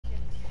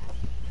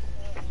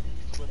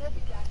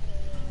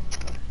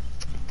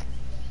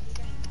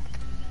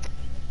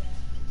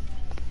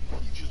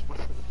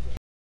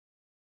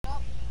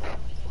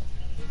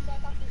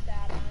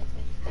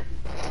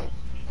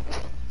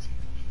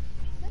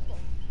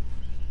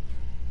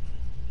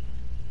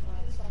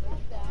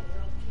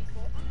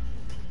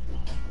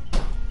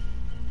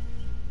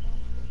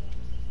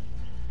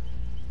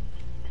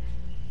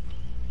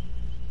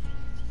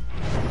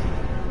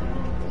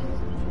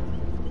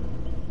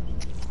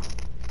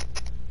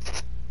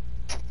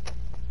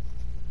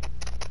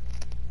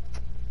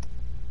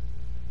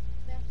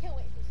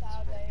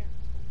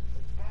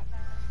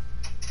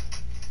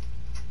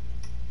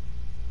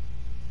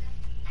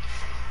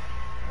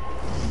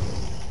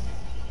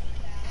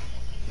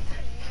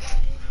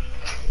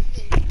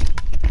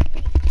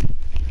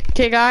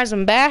Okay guys,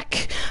 I'm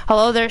back.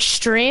 Hello there,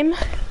 stream.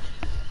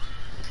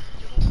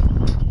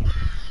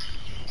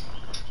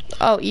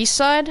 Oh, east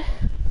side?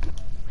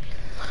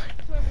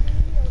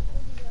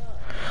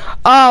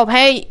 Oh,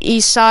 hey,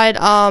 east side.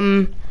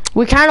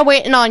 We're kind of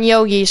waiting on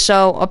Yogi,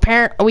 so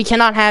apparently we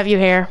cannot have you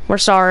here. We're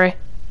sorry.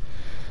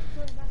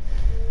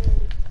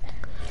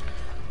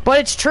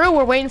 But it's true,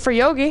 we're waiting for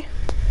Yogi.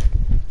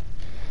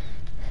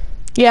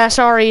 Yeah,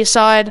 sorry, east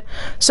side.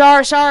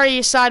 Sorry,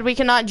 east side. We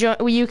cannot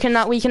we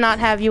cannot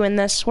have you in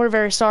this. We're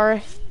very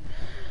sorry.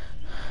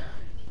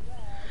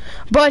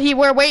 But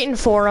we're waiting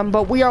for him,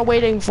 but we are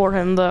waiting for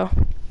him though.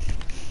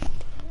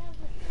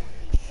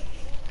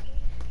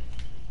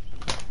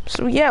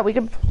 So yeah, we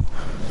could.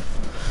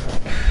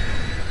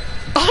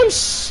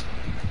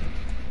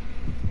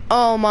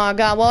 Oh my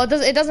god. Well,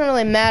 it doesn't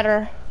really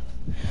matter.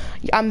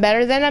 I'm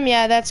better than him.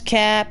 Yeah, that's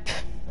cap.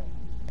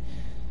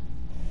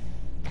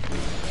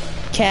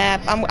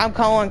 Cap. I'm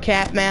calling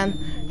cap, man.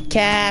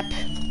 Cap.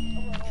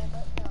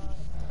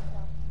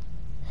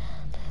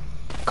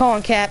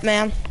 Calling cap,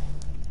 man.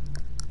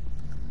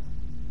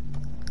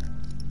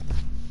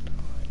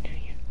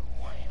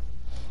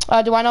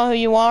 Do I know who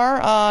you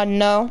are?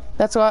 No.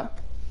 That's what.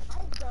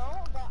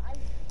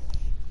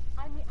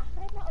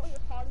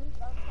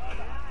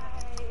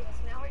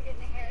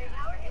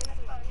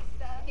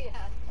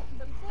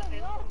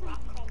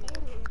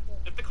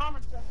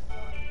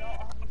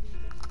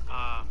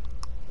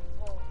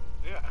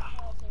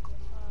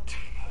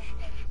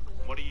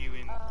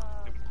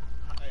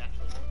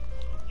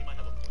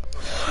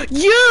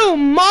 You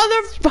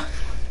mother.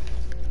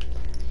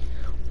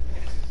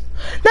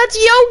 That's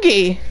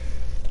Yogi.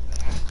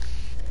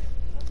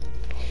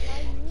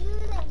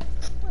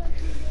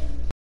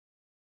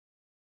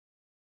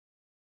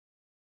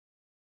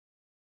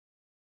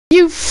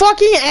 You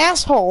fucking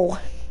asshole.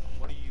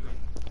 What are you in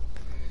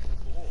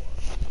for?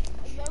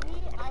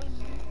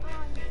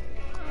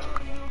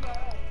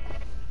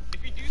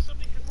 If you do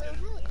something consistent,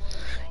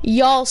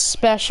 Y'all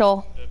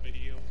special. the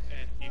video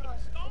and even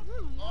stop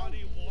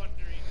audio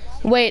wandering.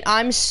 Wait,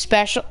 I'm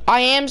special. I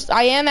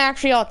am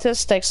actually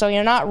autistic, so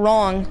you're not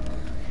wrong.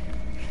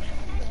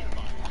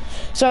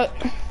 So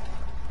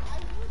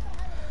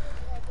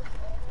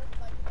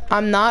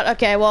I'm not?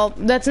 Okay, well,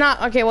 that's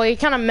not okay. Well, you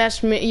kind of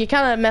messed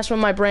with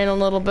my brain a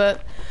little bit.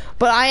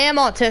 But I am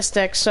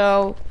autistic,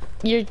 so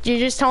you're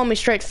just telling me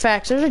straight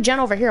facts. There's a gen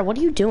over here. What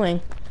are you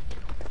doing?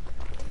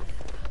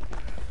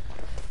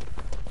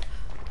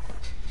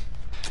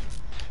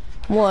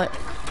 What?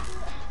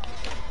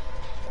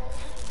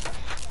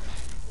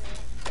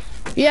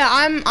 Yeah,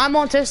 I'm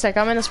autistic.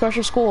 I'm in a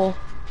special school.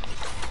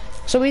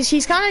 So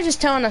he's kind of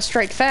just telling us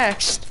straight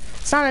facts.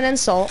 It's not an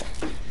insult.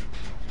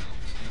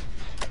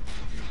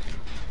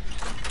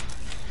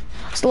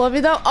 Still love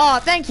you though. Oh,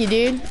 thank you,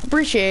 dude.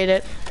 Appreciate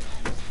it.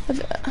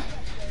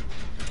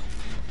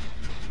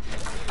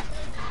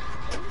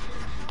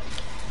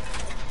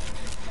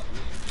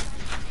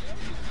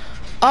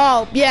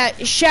 Oh yeah,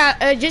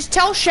 just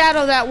tell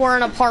Shadow that we're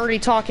in a party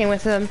talking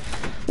with him.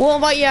 We'll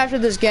invite you after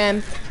this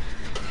game.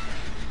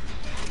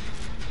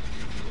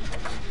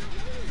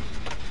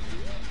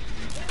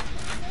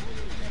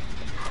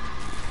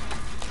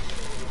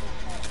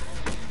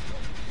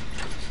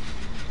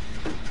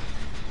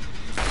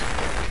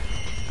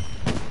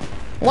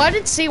 Why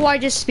did CY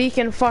just speak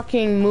in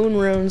fucking moon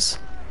runes?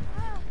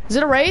 Is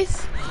it a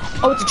wraith?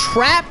 Oh, it's a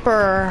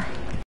trapper.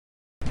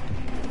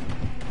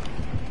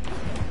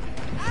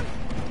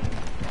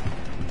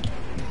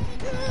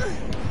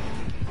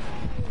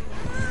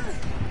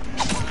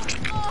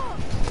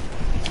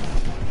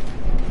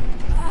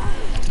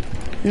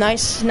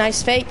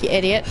 Nice fake, you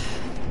idiot.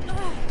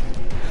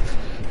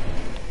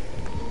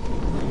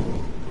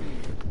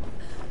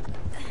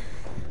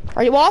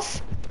 Are you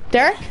off,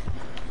 Derek?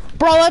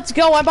 Bro, let's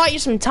go. I bought you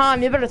some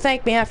time. You better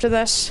thank me after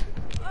this.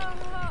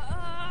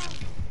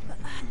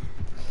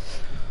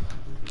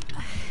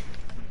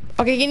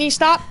 Okay, can you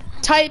stop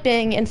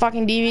typing in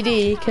fucking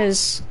DVD,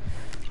 cause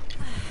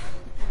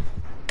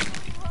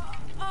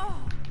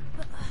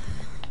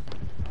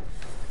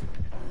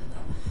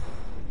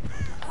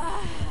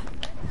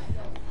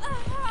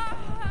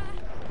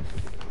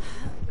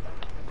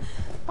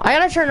I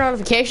gotta turn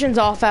notifications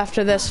off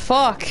after this.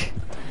 Fuck.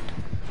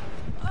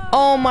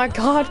 Oh my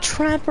god,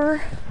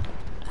 Trapper.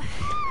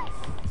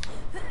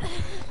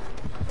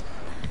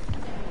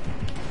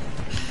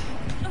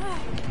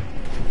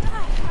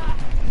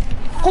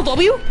 Hold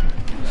W.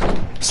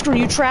 Screw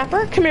you,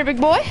 Trapper. Come here,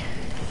 big boy.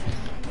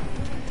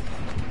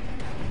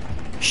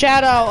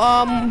 Shadow,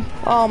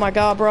 oh my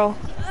god, bro.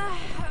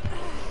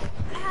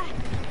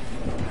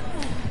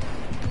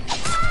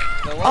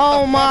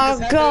 Oh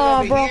my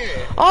god, bro.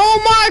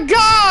 Oh my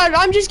god,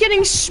 I'm just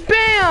getting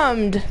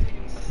spammed.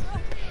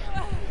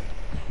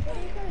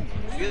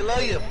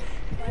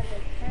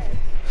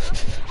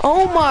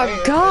 Oh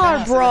my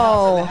god,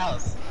 bro.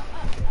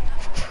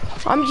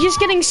 I'm just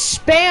getting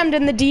spammed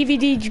in the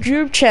DVD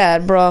group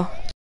chat, bro.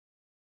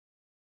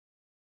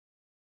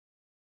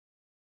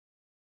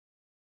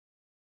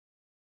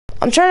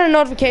 I'm turning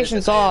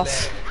notifications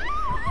off.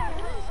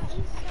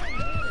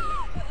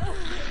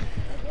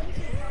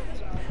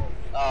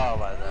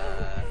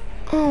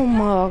 Oh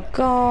my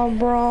god,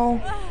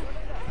 bro.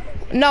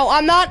 No,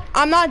 I'm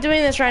not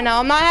doing this right now.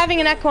 I'm not having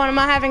an echo and I'm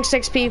not having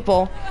 6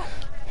 people.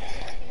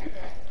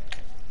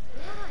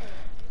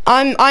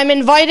 I'm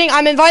inviting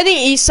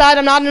Eastside,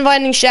 I'm not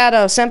inviting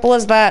Shadow. Simple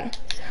as that.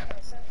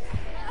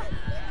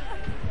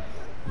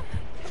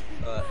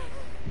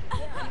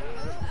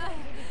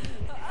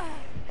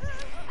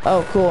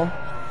 Oh, cool.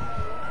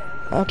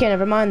 Okay,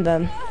 never mind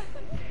then.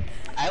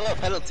 I love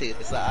penalties,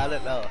 so I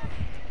don't know.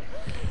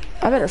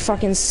 I better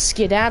fucking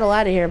skedaddle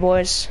out of here,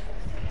 boys.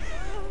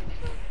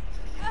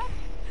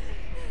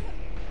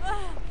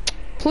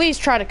 Please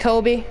try to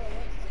Kobe.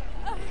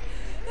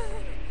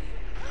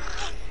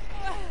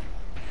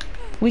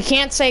 We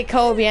can't say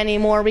Kobe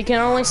anymore. We can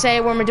only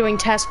say when we're doing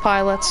test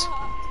pilots.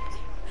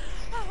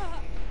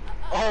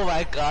 Oh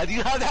my god,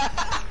 you have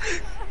that?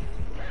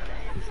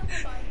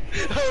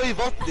 Oh, we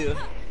both do.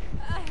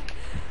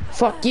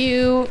 Fuck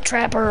you,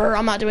 Trapper.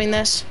 I'm not doing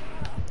this.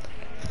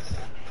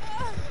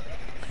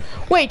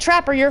 Wait,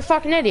 Trapper, you're a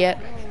fucking idiot.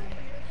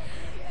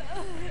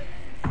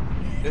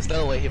 There's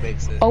no way he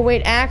makes it. Oh,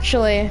 wait,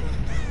 actually.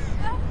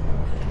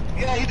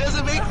 Yeah, he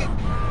doesn't make it.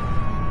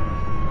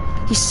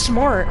 He's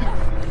smart.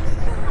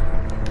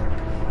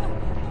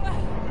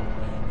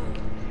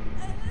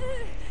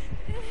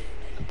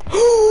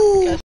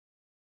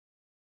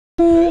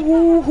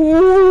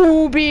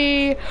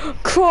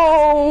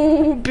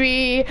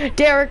 Kobe,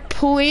 Derrick,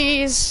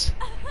 please.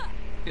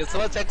 Can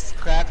someone text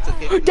Crack to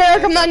kick?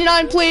 Derrick, I'm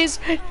 99, please.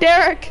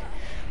 Derrick.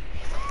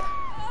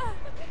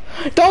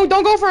 Don't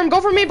go for him. Go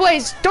for me,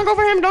 Blaze. Don't go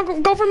for him.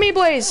 Don't go for me,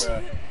 Blaze.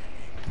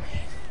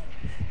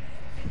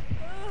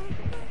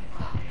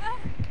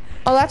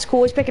 Oh, that's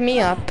cool. He's picking me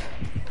up.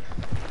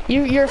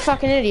 You're a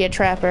fucking idiot,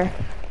 Trapper.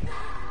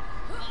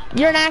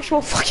 You're an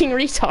actual fucking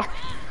retard.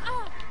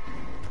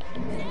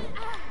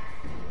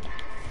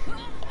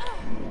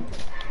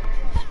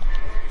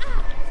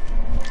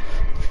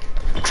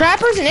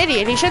 Trapper's an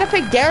idiot. He should have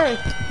picked Derrick.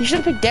 He should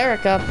have picked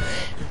Derrick up.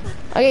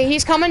 Okay,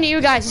 he's coming to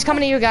you guys. He's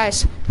coming to you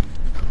guys.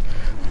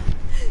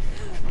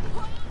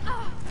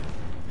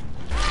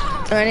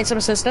 I need some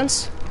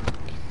assistance.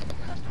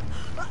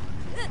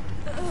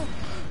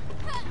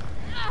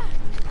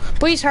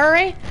 Please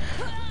hurry.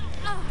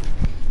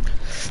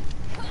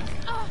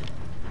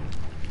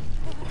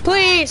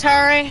 Please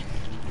hurry.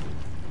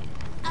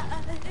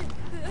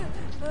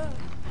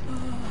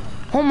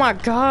 Oh my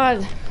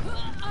god.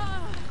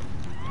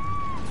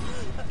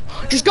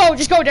 Just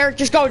go, Derrick.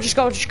 Just go.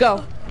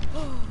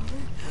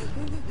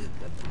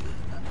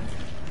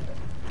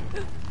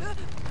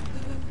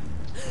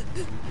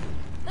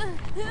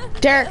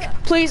 Derrick,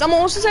 please, I'm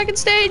almost to second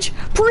stage.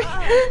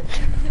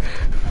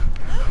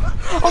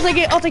 I'll take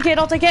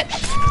it.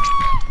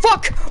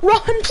 Fuck,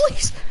 run,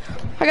 please.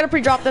 I gotta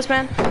pre-drop this,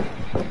 man.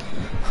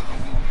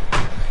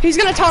 He's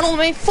gonna tunnel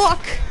me,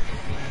 fuck.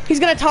 He's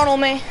gonna tunnel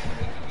me.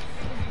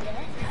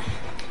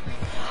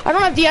 I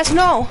don't have DS,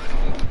 no.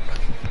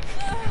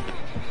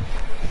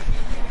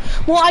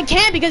 Well, I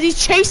can't because he's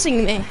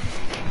chasing me.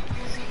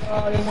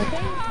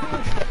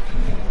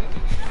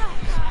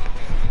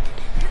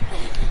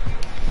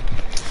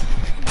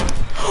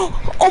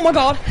 Oh my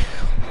god.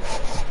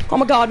 Oh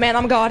my god, man,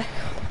 I'm a god.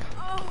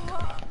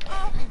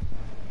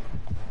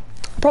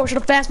 Probably should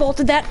have fast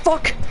vaulted that,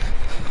 fuck.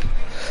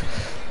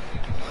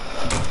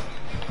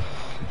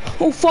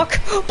 Oh fuck.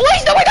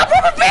 Please, no, I got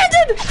rubber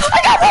banded!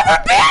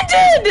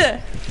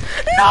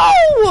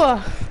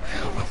 No!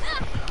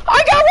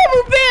 I got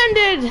rubber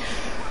banded!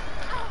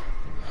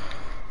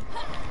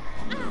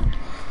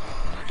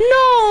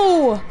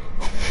 No!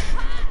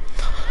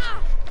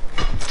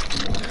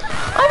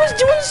 I was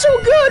doing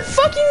so good,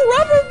 fucking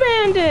rubber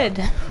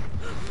banded!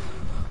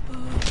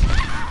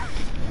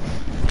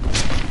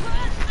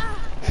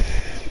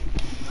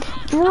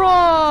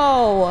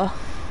 Bro!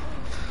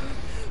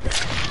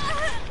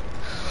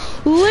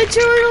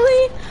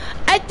 Literally,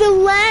 at the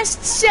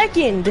last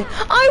second,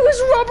 I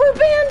was rubber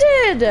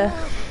banded!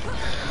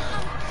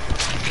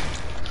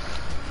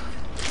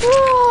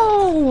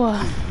 Bro!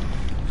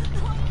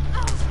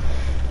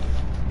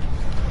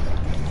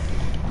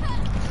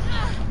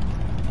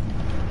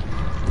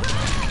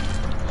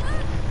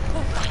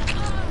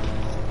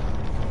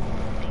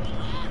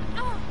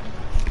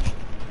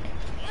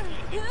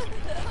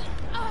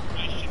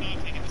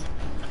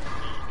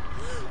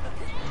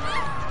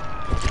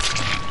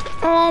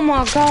 Oh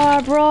my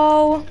god,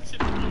 bro.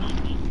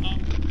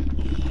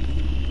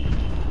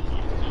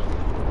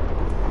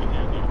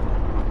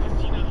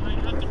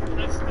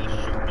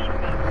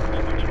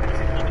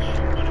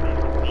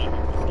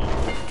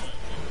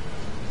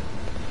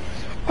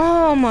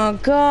 Oh my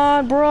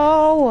god,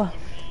 bro.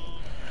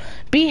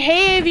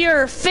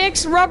 Behavior,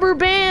 fix rubber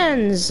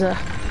bands.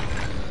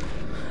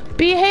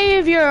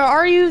 Behavior,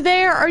 are you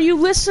there? Are you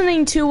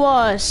listening to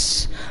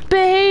us?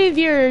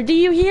 Behavior, do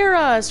you hear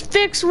us?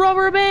 Fix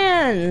rubber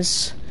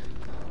bands.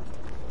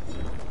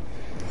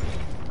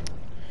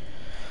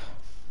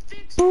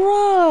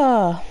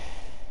 Bruh.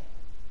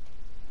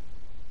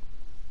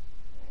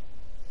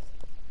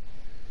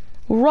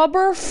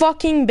 Rubber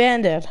fucking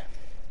banded.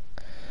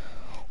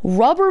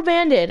 rubber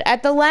banded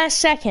at the last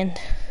second.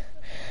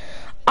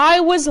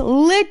 I was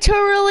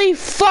literally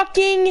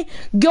fucking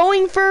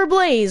going for a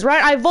blaze,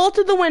 right? I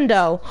vaulted the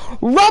window.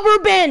 Rubber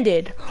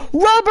banded.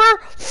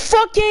 Rubber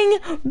fucking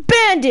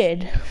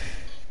banded.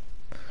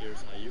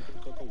 Here's how you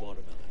can cook a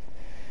watermelon.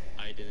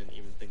 I didn't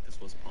even think this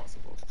was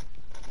possible.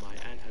 My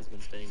aunt has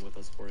been staying with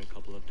us for a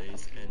couple of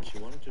days, and she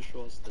wanted to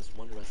show us this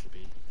one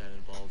recipe that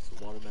involves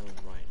watermelon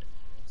rind.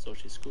 So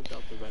she scooped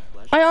out the red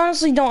flesh. I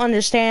honestly don't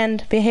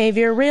understand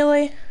behavior,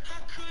 really.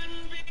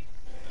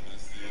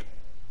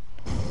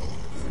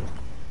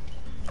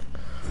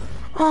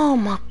 Oh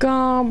my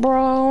god,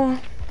 bro.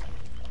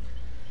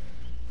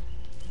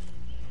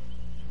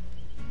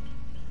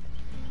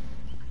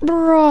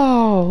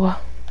 Bro.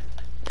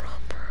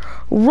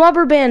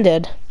 Rubber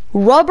banded.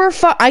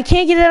 I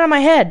can't get it out of my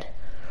head.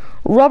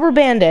 Rubber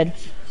banded.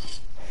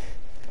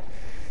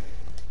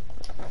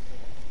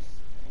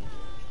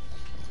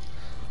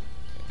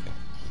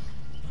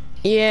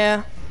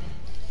 Yeah.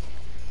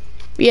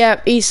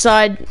 Yeah, east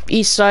side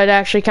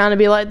actually kind of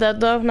be like that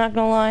though, not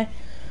gonna lie.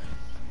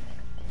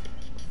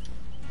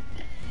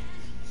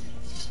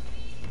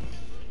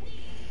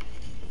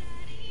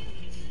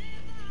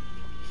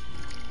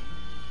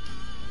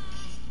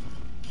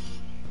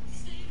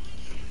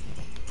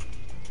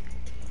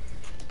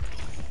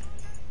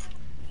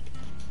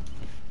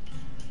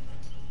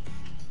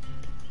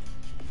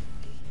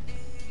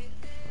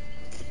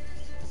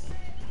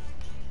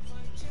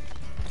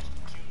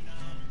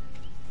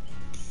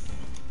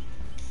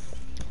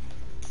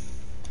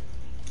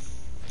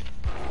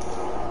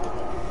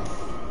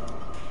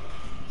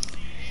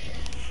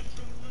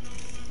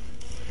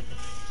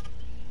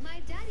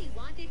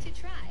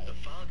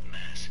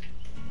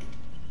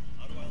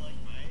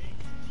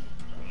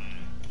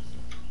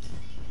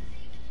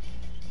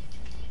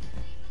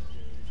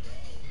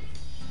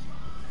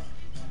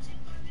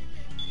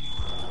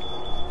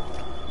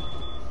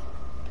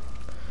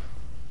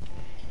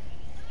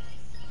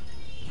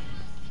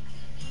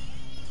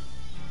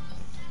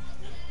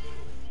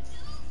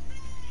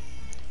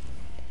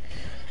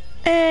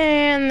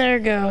 And there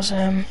goes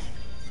him.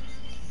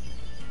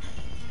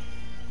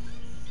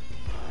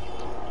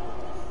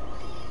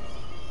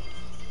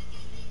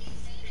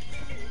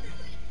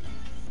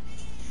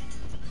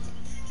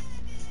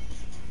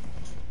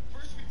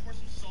 First we pour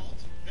some salt,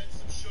 then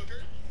some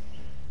sugar.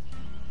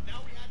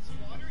 Now we add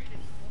some water and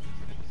it's going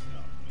to mix it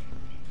up.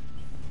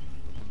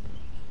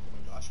 Oh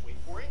my gosh, wait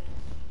for it.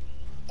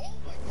 Oh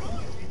my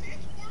gosh,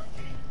 it's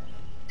working!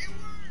 It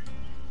worked!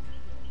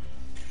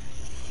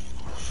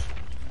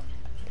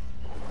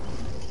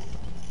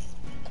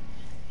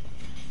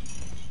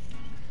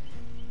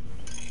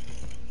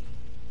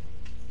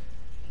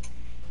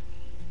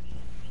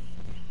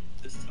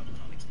 This is how the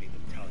comics made the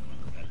metallic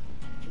armor better.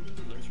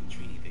 Kimberly learns from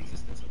Trini the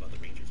existence of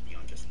other Rangers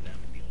beyond just them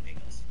and the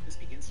Omegas. This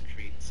begins to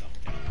create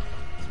self-doubt,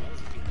 as well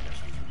as a feeling that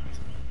she's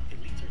replaceable.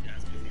 It leads her to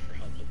ask Billy for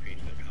help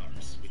upgrading their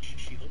powers, which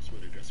she hopes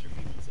would address her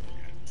feelings of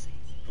inadequacy.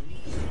 Tony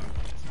is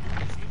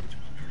able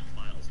to unearth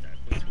files that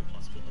point to a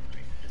possible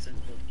upgrade, and sends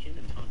both Kim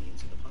and Tommy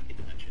into the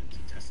pocket dimension to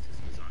test his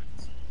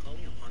designs.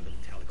 Calling upon the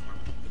metallic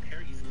armor, the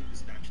pair easily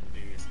dispatch the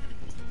various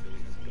enemies that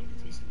Billy has built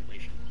into the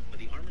simulation. But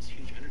the armor's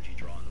huge energy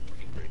draw on the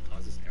working grid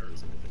causes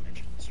errors in the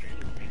dimension,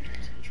 stranding the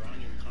Rangers and drawing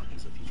in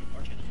copies of future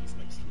arch enemies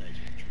like Sledge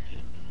and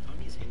Trapine.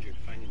 Tommy is injured,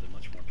 finding the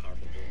much more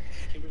powerful villain.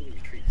 Kimberly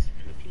retreats,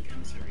 and the pink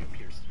emissary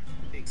appears.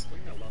 They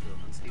explain that while the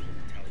unstable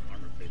metallic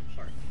armor played a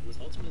part, it was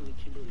ultimately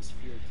Kimberly's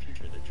fear of the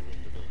future that drew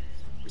in the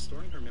villains.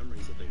 Restoring her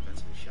memories of the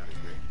events of the Shattered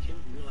Grid, Kim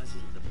realizes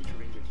that the future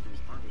Ranger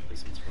teams aren't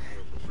replacements for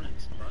her or her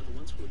friends, but are the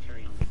ones who will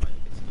carry on the fight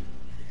against evil.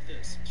 With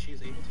this, she is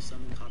able to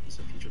summon copies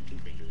of future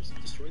Pink Rangers,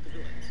 destroy the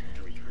villains,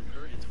 and return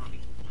her and Tommy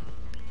to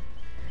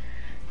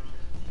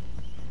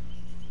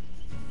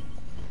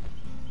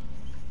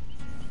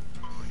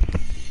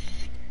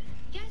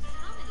Guess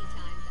how many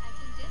times I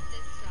can dip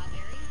this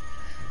strawberry?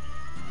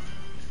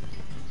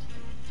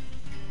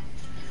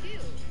 2.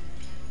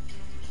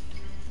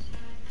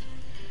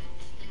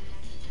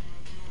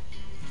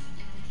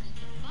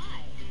 5.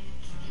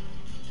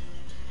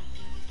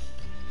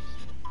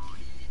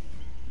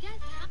 Guess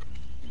how?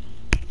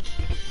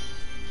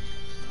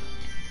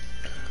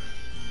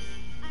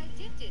 I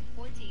dipped it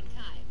 14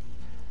 times.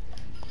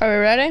 Are we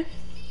ready?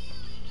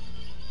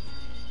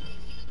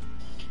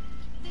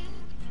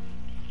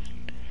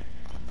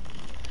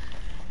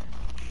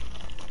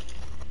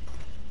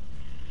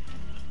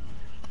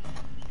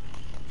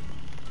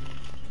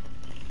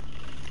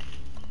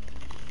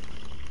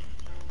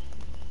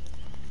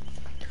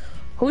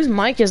 Whose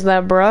mic is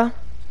that, bruh?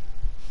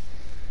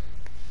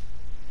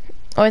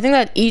 Oh, I think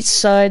that east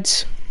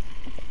side's.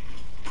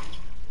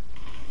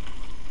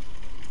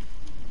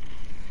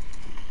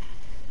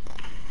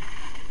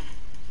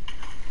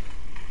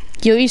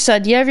 Yo, east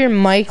side, do you have your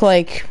mic,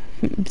 like,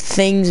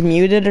 things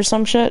muted or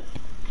some shit?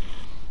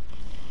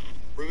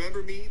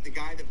 Remember me, the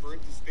guy that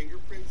burnt his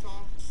fingerprints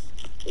off?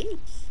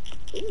 Oops.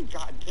 Ooh,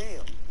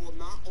 goddamn. Well,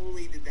 not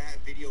only did that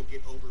video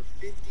get over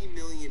 50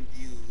 million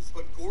views,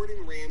 but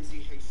Gordon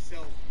Ramsay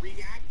himself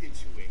reacted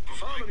to it.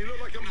 farm and you look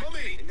like a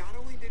mummy. And not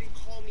only did he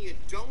call me a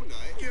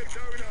donut, You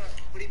donut.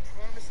 but he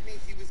promised me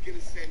he was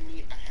gonna send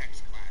me a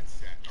hex-clad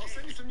set. I'll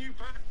send you some new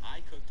pants. I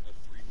cooked a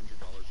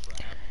 $300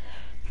 crab.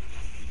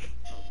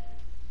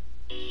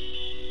 You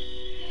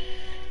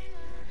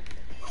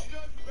know, if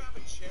you grab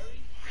a cherry,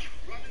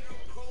 run it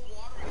over cold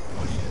water and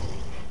smush it.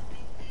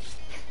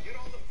 Get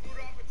all the fruit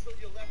off until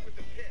you're left with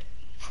the pit.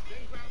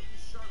 Then grab some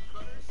sharp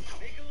cutters.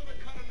 Make a little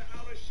cut on the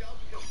outer shell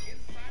because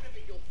inside of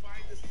it you'll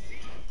find the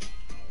seed.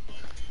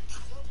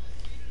 Soak the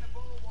seed in a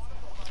bowl of water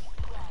for about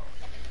 2 hours.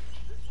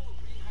 This will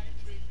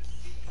rehydrate the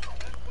seed.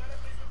 Then wet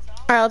a paper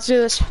towel. All right, let's do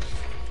this.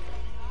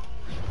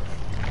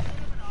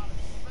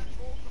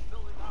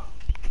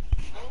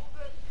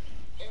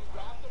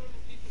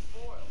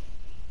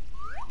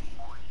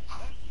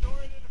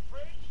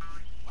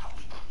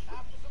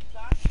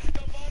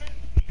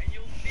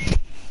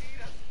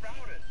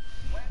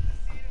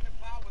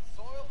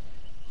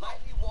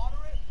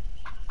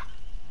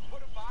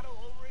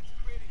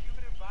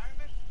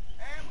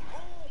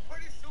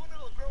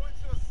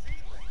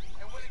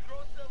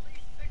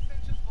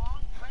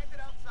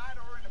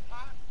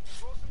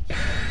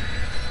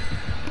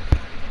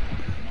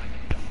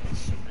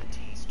 Soda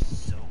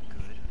tastes so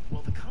good.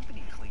 Well, the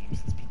company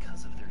claims it's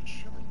because of their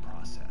chilling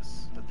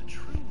process, but the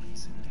true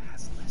reason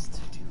has less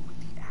to do with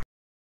the pods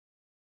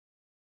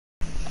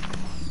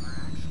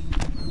are actually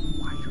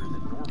wider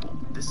than normal.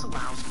 This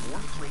allows more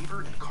flavor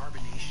and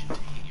carbonation to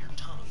hit your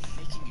tongue,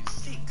 making you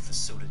think the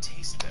soda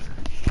tastes better.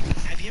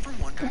 Have you ever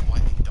wondered why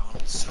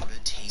McDonald's soda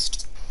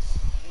tastes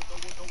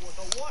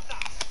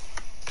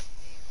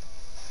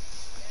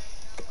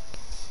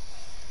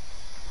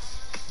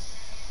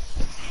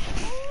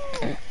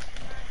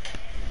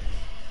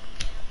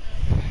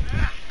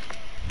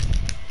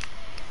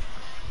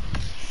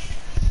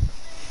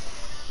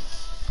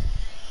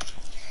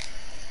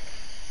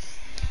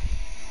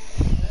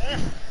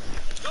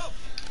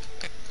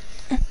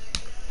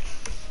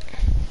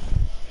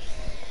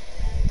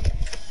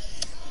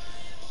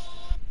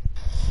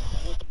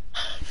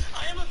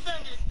I am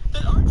offended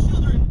that our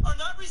children are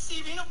not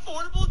receiving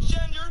affordable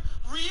gender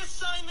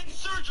reassignment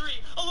surgery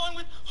along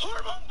with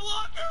hormone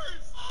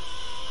blockers.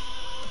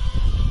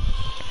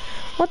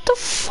 What the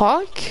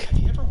fuck? Have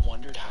you ever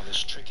wondered how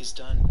this trick is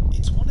done?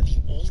 It's one of the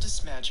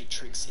oldest magic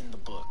tricks in the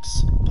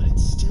books, but it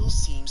still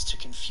seems to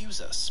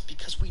confuse us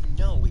because we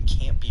know it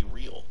can't be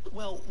real.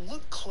 Well,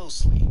 look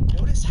closely.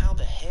 Notice how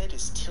the head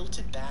is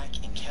tilted back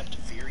and kept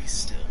very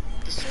still.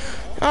 The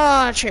sword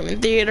Ah,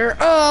 treatment theater.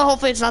 Oh,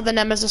 hopefully it's not the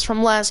nemesis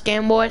from last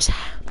game, boys.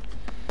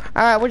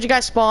 All right, where'd you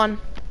guys spawn?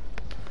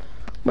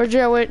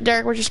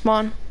 Derek, where'd you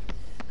spawn?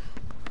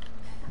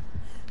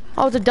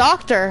 Oh, the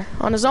doctor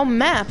on his own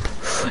map.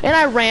 And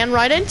I ran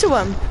right into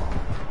him.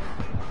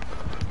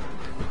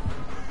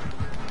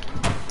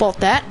 Bolt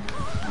that.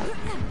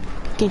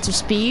 Gain some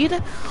speed.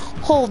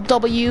 Hold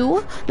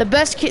W. The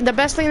best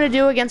thing to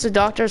do against a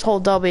doctor is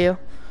hold W.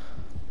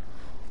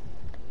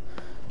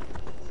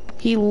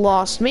 He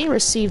lost me.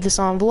 Receive this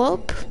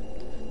envelope.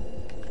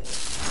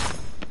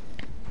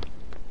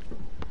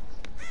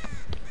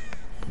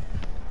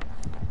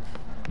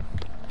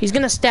 He's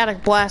gonna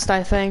static blast,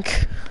 I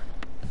think.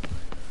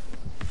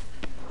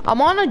 I'm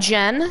on a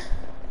gen.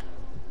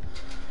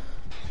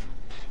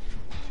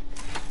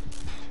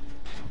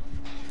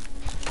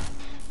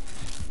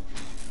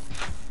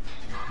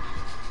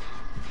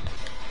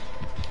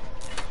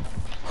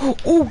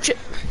 Oh, shit.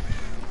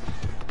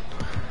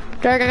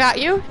 Derek, I got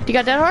you. You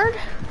got that hard?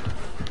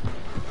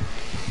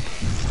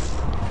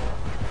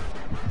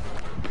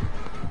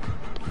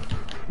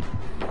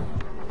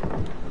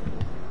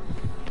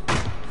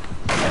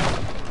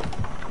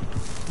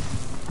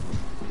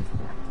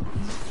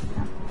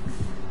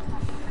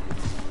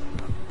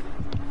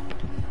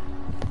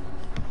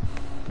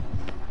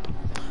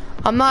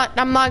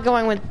 I'm not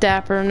going with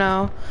Dapper,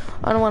 no.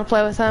 I don't want to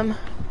play with him.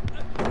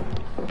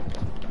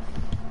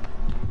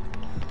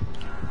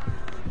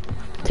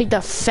 Take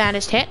the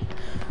fattest hit.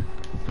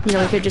 You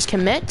know, we could just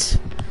commit.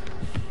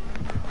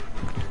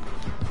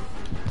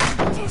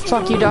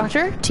 Fuck you,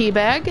 Doctor.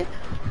 Teabag.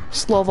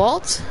 Slow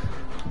vault.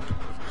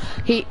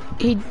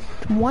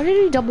 Why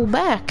did he double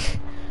back?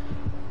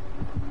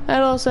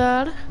 Hello,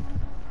 sad.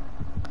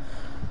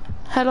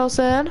 Hello,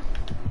 sad.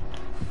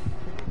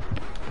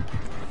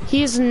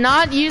 He's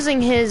not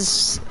using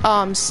his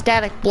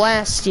static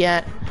blast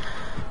yet.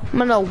 I'm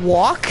gonna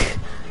walk.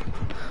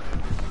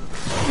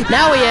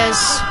 Now he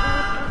is.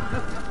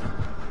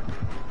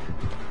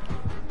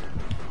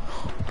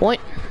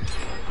 Point.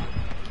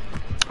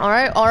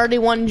 Alright, already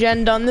one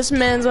gen done. This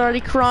man's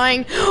already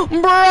crying.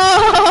 Bro!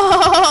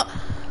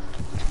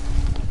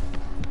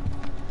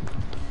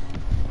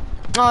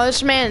 Oh,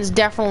 this man's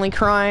definitely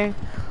crying.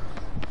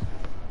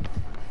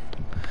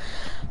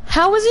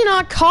 How has he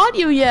not caught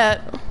you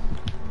yet?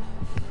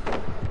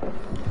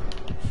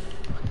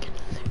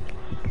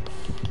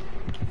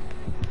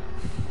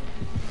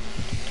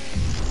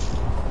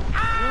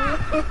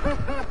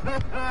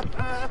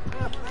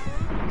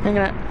 I'm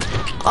gonna.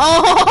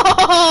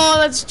 Oh,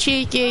 that's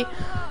cheeky.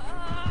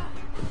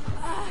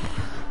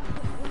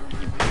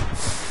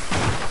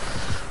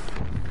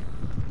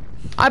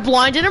 I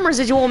blinded him.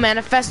 Residual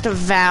manifest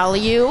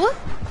value.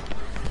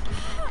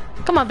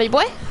 Come on, big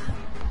boy.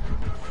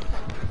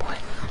 Boy.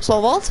 Slow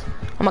vault.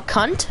 I'm a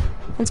cunt.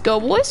 Let's go,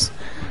 boys.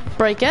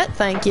 Break it.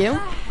 Thank you.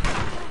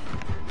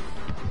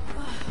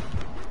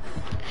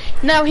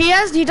 No,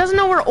 he doesn't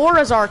know where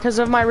auras are because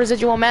of my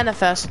residual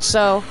manifest,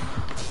 so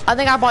I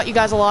think I bought you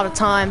guys a lot of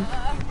time.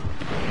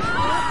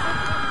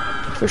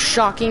 For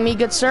shocking me,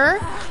 good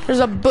sir. There's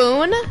a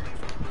boon.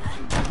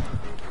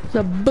 There's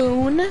a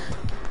boon.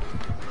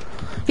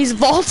 He's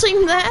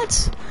vaulting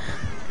that.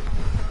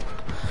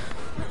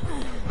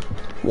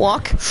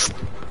 Walk.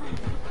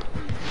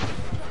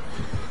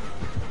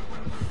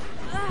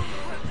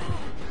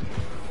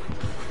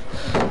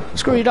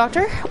 Screw you,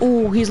 doctor.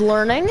 Ooh, he's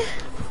learning.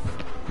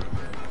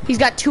 He's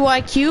got 2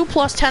 IQ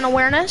plus 10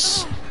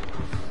 awareness.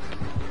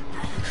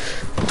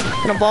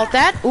 Gonna vault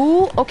that.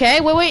 Ooh,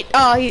 okay, wait.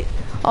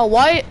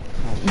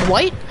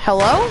 White,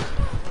 hello?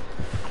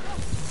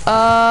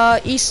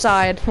 East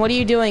side. What are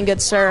you doing,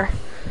 good sir?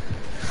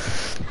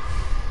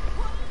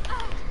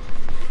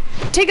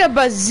 Take a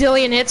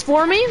bazillion hits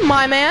for me,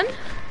 my man.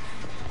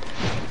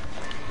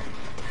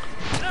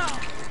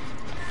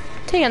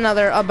 Take a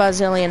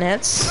bazillion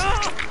hits.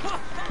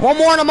 One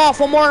more and I'm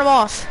off.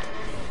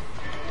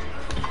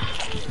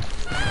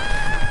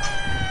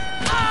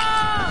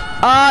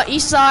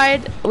 East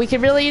side, we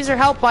could really use your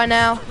help by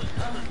now.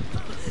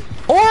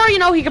 Or, you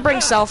know, he could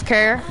bring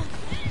self-care.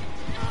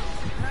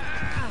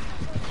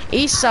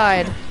 East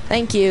side,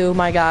 thank you,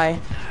 my guy.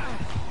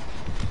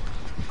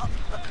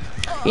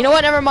 You know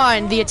what, never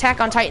mind. The Attack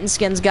on Titan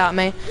skins got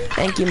me.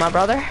 Thank you, my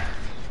brother.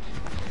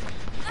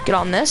 Get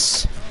on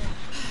this.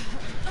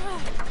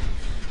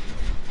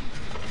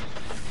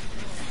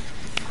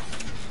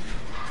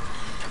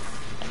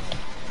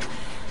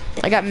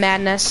 I got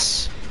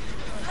madness.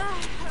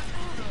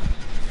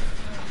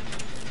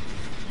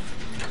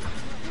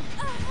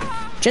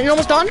 Gen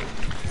almost done.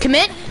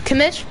 Commit.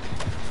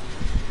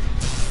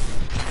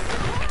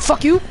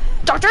 Fuck you,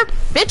 doctor,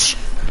 bitch.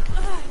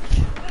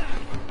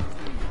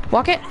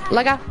 Walk it,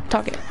 like I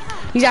talk it.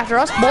 He's after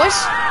us, boys.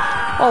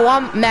 Oh,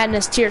 I'm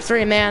madness tier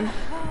 3, man.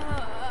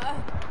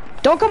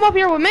 Don't come up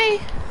here with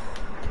me.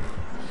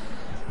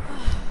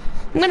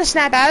 I'm gonna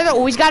snap out of it.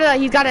 Oh, he's got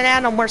an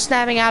atom where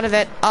snapping out of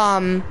it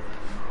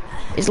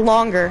is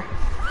longer.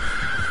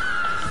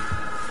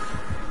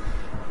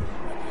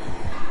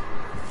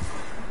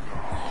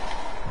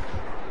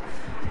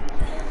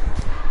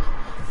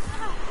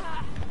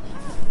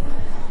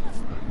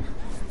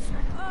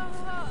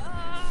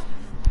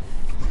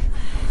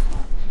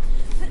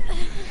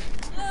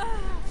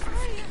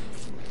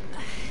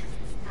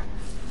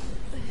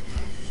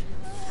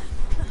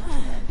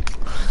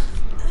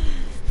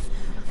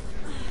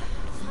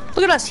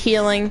 Look at us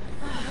healing.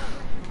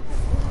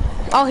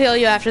 I'll heal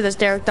you after this,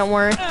 Derek, don't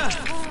worry.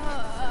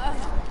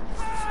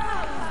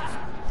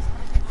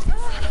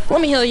 Let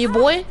me heal you,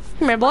 boy.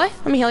 Come here, boy.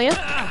 Let me heal you.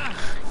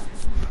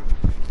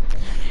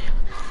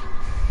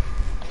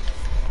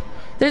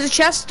 There's a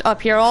chest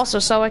up here also,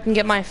 so I can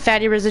get my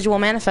fatty residual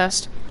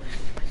manifest.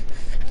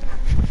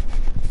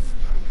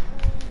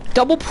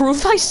 Double prove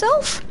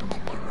thyself?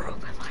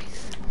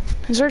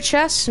 Is there a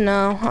chest?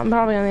 No, I'm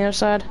probably on the other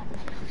side.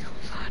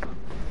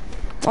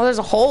 Oh, there's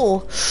a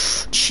hole.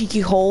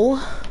 Cheeky hole.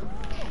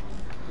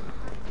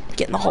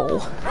 Get in the hole.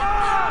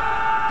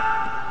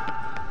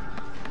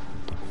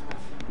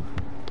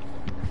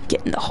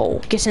 Get in the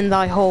hole. Get in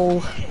thy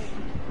hole.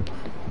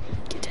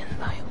 Get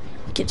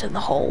in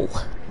the hole.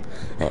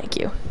 Thank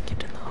you.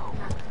 Get in the hole.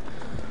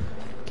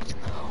 Get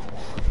in the hole.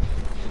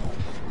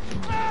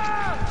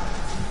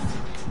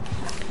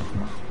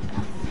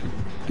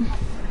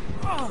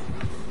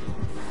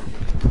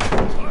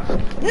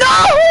 No!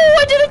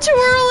 I did it too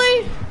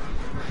early!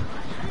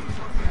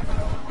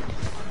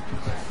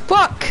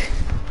 Fuck!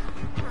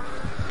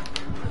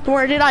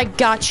 Where did I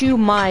got you,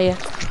 my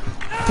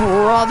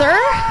brother?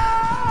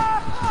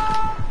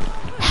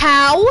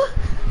 How?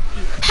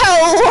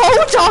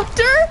 Hello,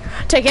 doctor?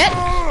 Take it.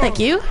 Thank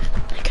you.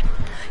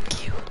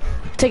 Thank you.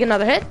 Take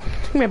another hit.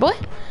 Come here, boy.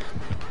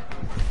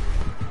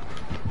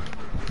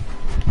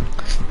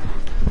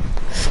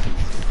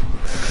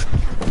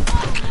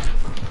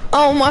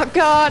 Oh my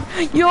god,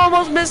 you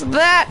almost missed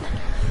that.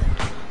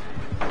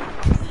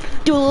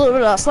 Do a little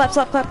bit of slap,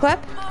 slap, clap,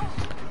 clap.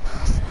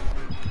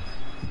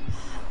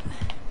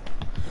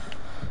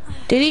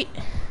 Did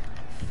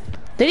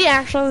he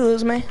actually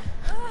lose me?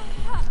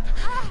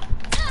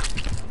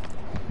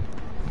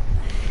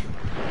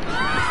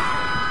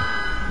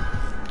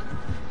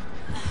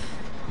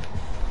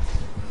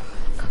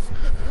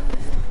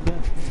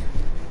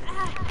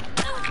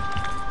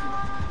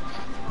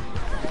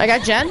 I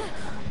got Jen.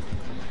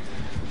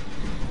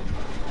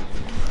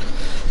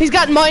 He's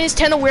got minus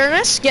 10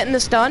 awareness, getting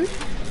this done.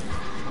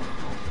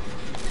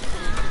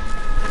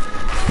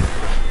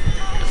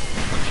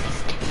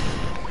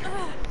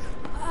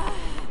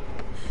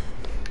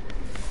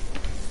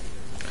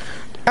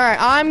 Alright,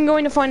 I'm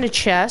going to find a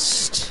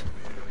chest.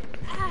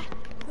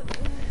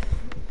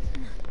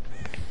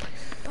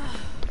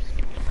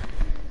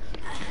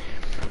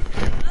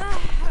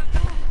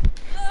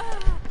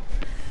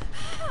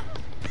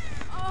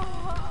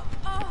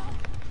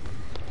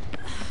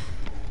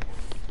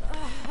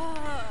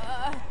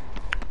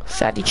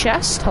 Fatty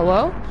chest,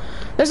 hello?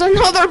 There's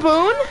another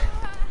boon?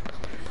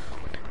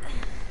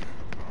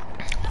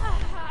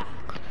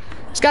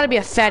 It's gotta be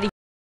a fatty.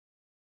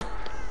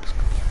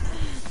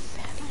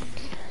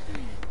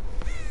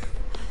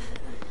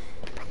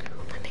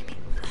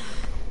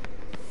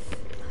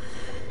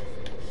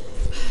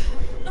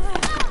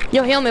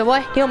 Yo, heal me,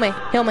 boy. Heal me.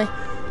 Heal me.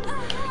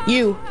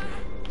 You.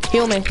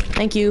 Heal me.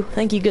 Thank you.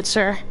 Thank you, good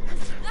sir.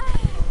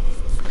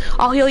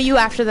 I'll heal you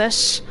after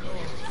this.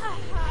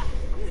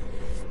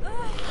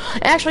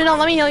 Actually, no,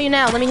 let me heal you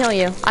now. Let me heal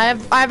you. I have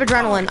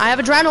adrenaline. I have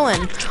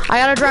adrenaline. I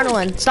got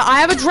adrenaline. Stop.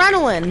 I have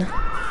adrenaline.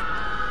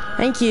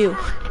 Thank you.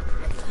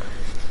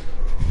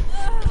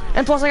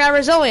 And plus I got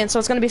resilience, so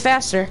it's gonna be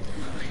faster.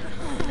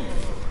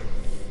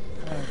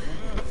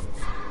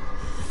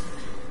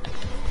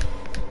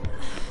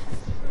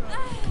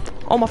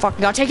 Oh my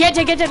fucking god. Take it.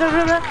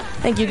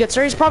 Thank you, good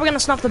sir. He's probably gonna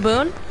snuff the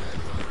boon.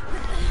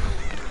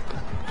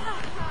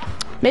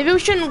 Maybe we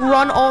shouldn't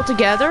run all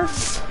together.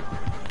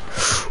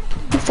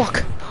 Oh,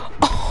 fuck.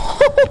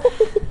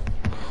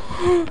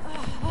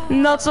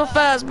 Not so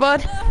fast,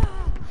 bud.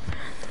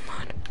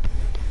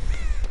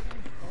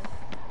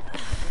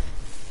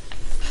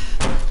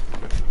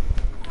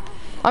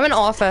 I'm in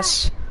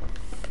office.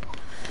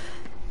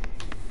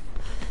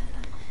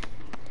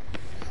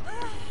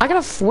 I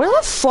gotta. Where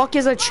the fuck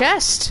is a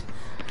chest?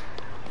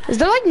 Is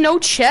there like no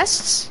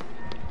chests?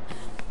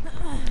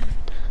 I'm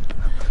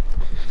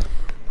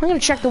gonna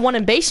check the one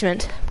in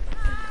basement.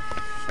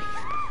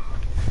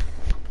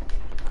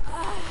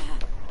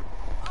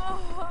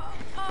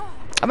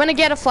 I'm gonna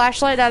get a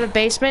flashlight out of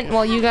basement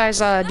while you guys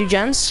do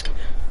gens.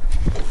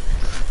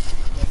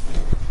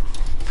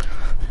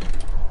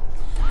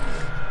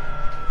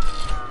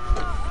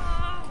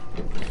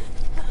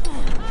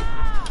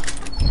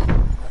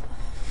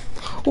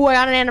 Ooh, I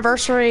got an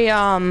anniversary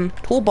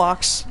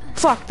toolbox.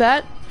 Fuck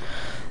that.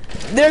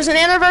 There's an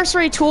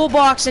anniversary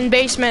toolbox in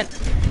basement.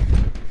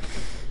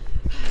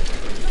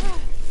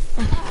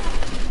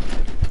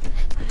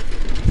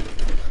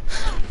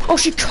 Oh,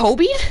 she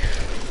Kobe'd?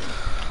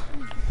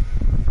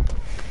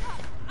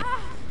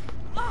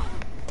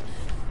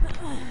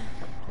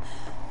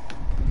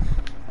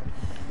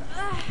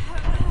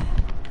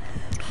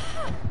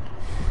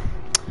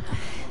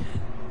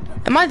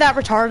 Am I that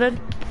retarded?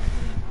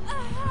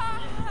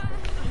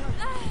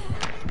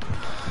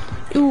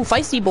 Ooh,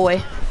 feisty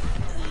boy.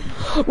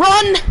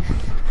 Run!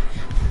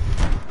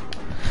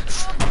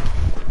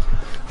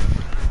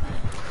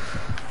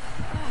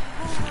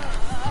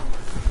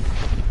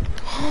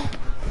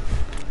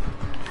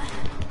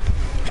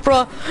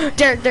 Bro,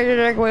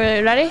 Derek,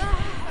 wait, ready?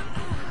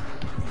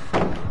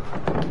 I'm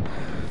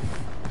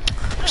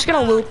just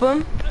gonna loop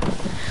him.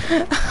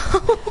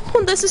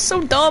 This is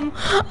so dumb.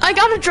 I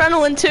got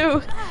adrenaline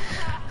too.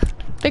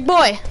 Big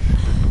boy.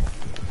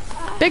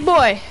 Big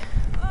boy.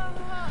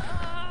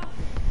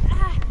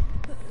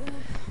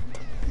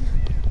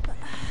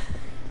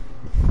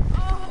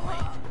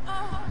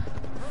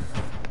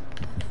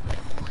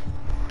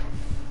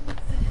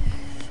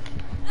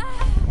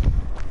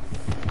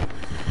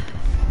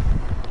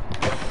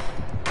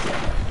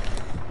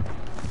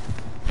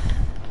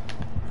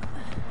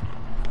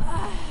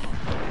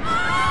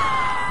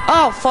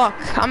 Oh fuck,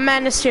 I'm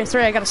madness tier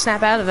 3, I gotta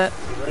snap out of it.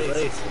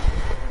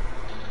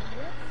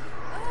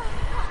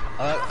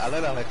 I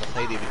let out like a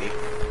play DVD.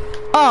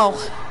 Oh,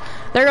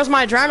 there goes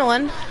my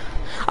adrenaline.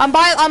 I'm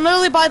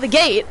literally by the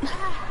gate.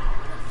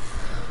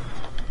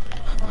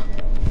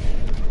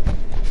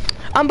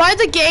 I'm by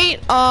the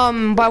gate,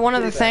 by one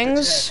of the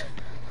things.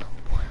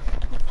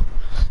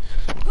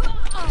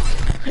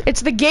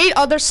 It's the gate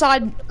other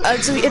side,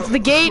 it's the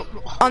gate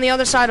on the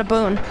other side of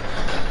Boone.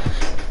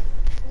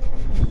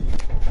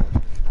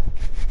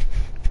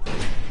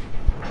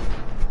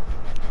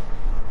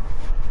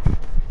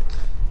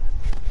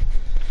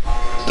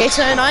 Gates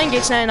 99,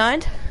 gates 99.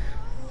 Wait,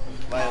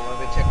 let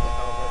me check how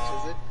much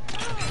is it?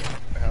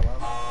 Or how long?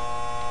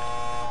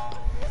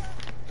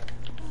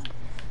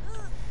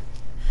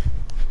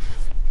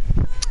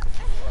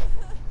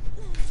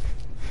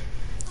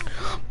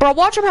 Bro,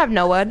 watch him have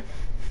NOED.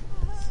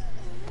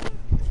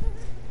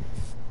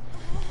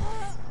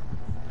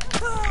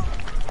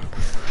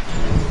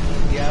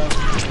 Yeah,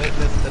 wait,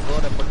 the go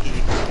porque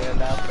they're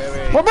not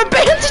very... Rubber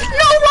bands!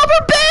 No,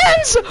 rubber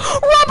bands!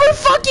 Rubber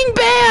fucking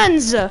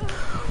bands!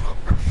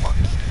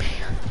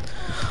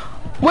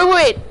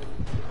 Wait.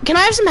 Can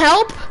I have some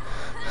help?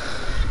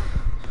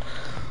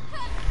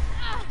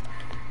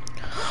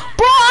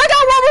 Bro, I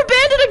got rubber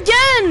banded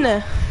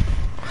again!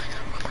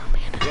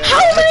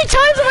 How many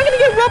times am I gonna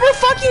get rubber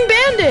fucking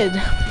banded?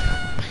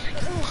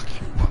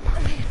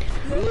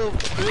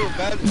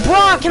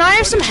 Bro, can I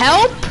have some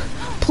help?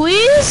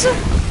 Please?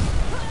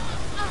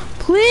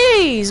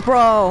 Please,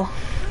 bro.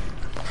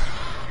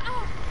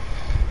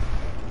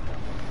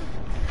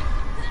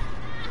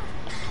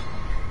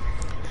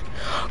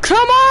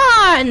 Come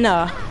on!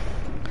 I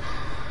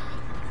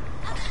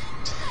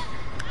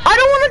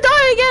don't want to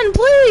die again,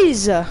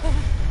 please!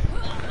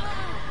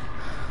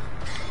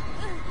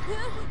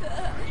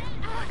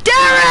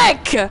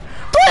 Derrick!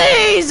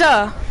 Please!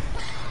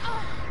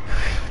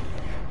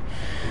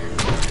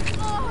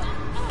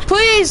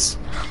 Please!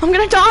 I'm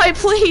gonna die,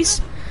 please!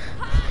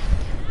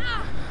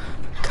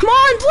 Come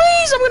on,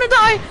 please! I'm gonna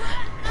die!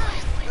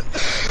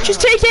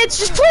 Just take hits,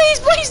 just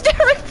please,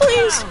 Derrick,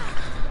 please!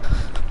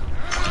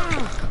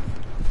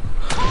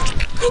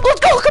 Let's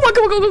go! Come on,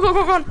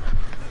 come on!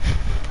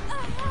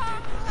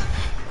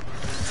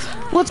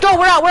 Let's go,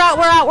 we're out, we're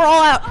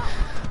all out!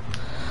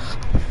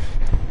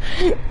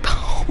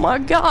 Oh my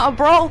god,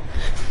 bro!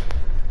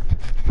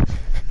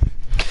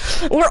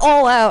 We're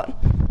all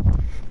out.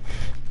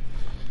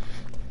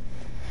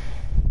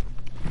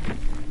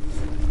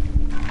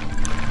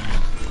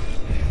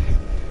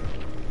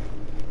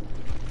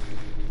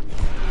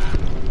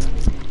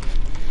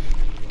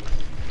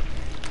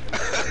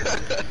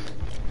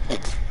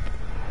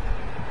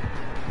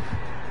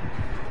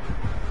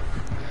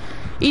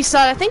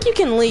 Eastside, I think you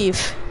can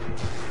leave.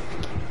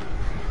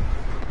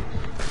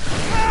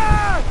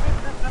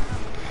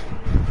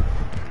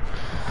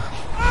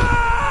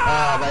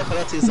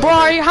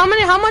 Bro,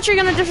 how much are you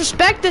gonna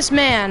disrespect this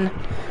man?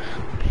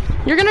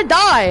 You're gonna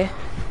die.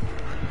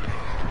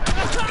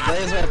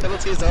 Blaze, my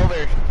penalty's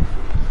over.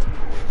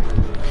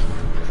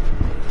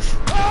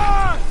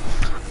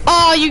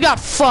 Oh, you got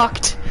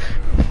fucked.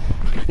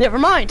 Never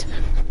mind.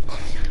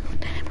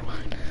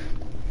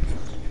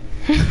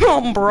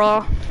 Oh,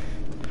 bro.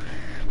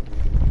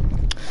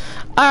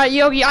 Alright,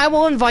 Yogi, I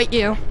will invite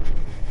you.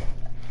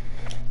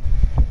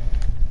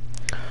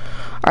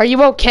 Are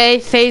you okay?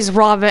 FaZe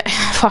Robin.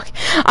 Fuck.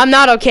 I'm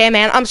not okay,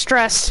 man. I'm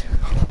stressed.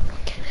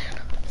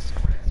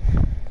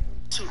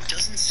 So it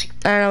doesn't seem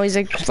I don't know, he's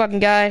a fucking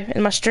guy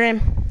in my stream.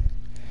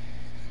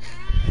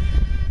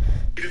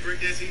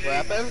 What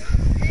happened?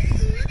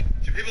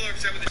 People are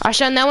upset with I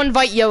shall now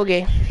invite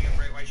Yogi. the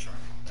great white shark.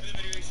 In the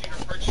video, you see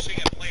her purchasing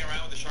and playing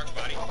around with the shark's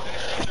body.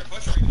 Then she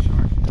butchering the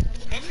shark,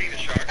 cooking the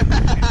shark, and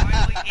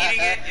finally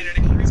eating it in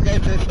an This guy extremely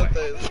did brutal put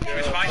way. the She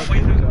was fined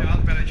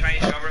 $20,000 by the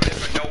Chinese government,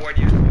 but no word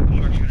yet what the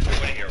shark's going to do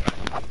when they hear about it.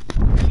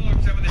 People are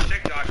upset with the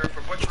TikToker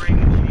for butchering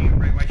and eating a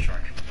great white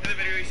shark. In the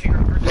video, you see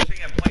her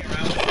purchasing and playing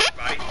around with the shark's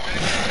body. Then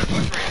she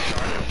butchering the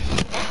shark,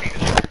 cooking the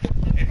shark,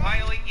 and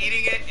finally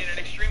eating it in an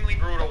extremely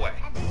brutal way.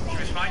 She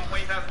was fined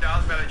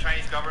 $20,000 by the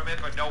Chinese government,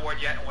 but no word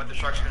yet on what the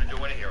shark's going to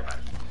do when they hear about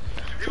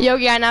it.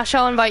 Yogi, I now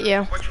shall invite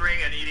you. Butchering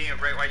and eating a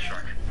great white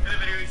shark. In the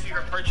video, you see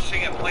her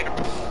purchasing and playing.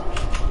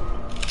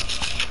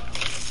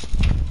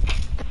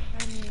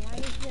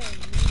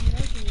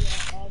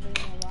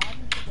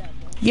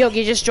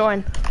 Yogi, just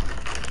join.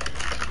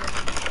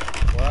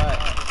 What?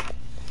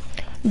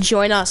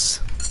 Join us.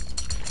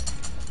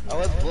 I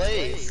was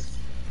Blaze.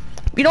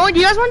 You know what?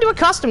 You guys want to do a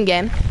custom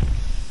game?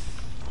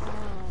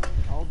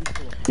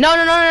 No.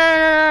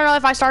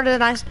 If I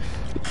started it,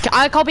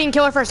 I call being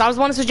killer first. I was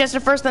the one who suggested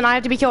it first, then I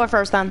have to be killer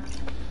first then.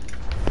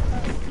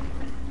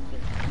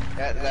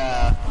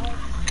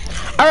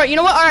 Alright, you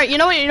know what? Alright, you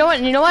know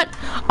what?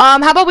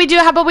 How about we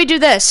do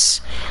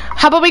this?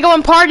 How about we go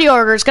in party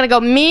order? It's gonna go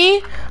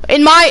me,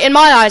 in my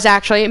eyes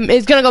actually,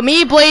 it's gonna go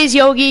me, Blaze,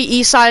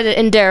 Yogi, Eastside,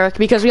 and Derrick,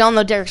 because we all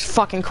know Derrick's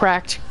fucking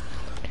cracked.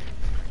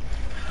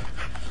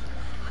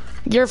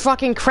 You're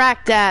fucking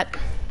cracked at,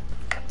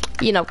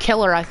 you know,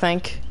 killer, I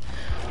think.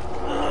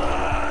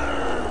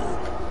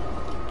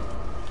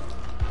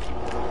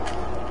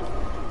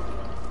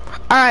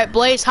 Alright,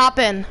 Blaze, hop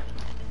in.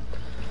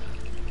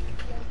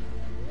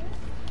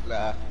 Nah.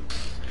 I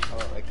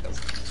don't like this.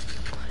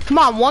 Come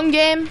on, one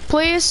game,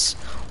 please.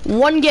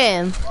 One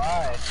game.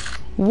 Why?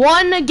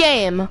 One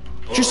game.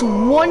 Just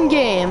one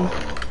game.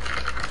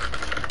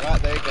 Ah,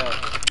 there you go.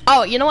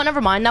 Oh, you know what?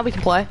 Never mind. Now we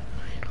can play.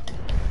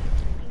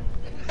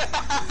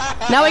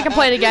 Now we can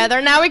play together.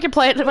 Now we can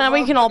play. Now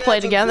we can all play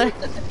together.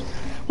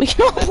 We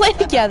can all play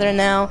together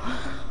now.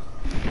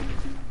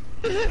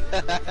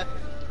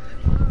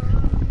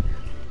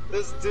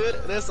 This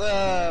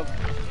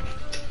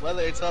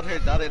mother told her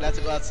daughter not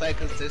to go outside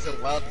because there's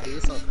a wild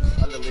goose on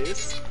the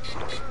loose.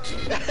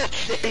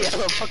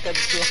 Yellow fucking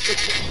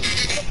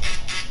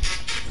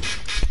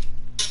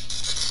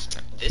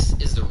this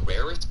is the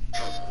rarest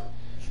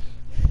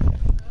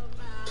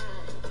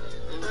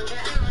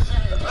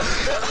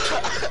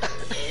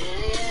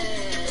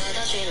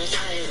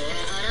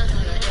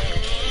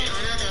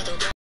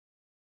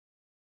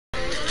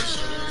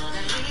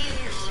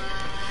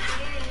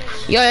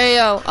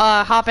Yo,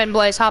 hop in,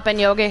 Blaze, hop in,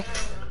 Yogi.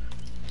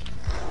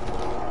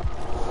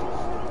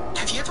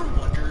 Have you ever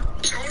wondered?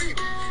 Tony,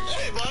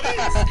 hey buddy,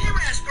 you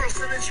asked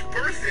girlfriend it's your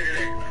birthday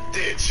today.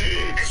 Did she?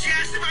 And she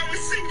asked if I was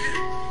singing.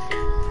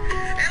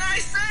 And I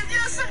said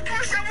yes, of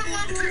course I would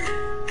love to.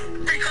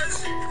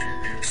 Because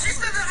she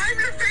said that I'm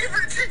your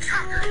favorite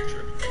TikToker.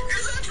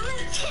 Is that true?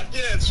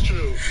 Yeah, it's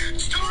true.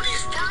 It's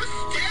Tony's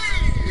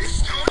birthday.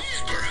 It's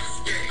Tony's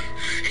birthday.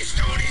 It's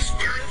Tony's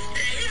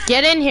birthday.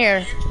 Get in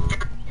here.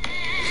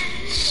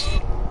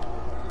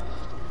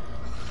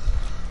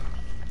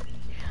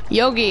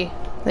 Yogi,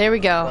 there we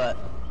go. What?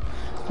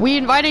 We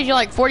invited you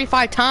like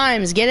 45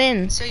 times. Get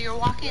in. So you're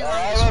walking along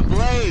I'm a the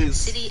Blaze.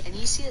 city and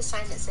you see a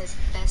sign that says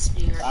best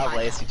New York Ah,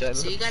 Blaze, hideout. you joined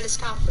So me. you gotta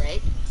stop, right?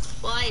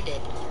 Well, I did.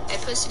 I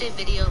posted a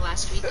video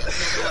last week of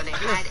another one I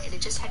had, and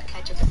it just had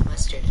ketchup and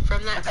mustard.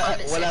 From that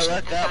comment When I section,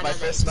 looked I up, found my out that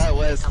first it thought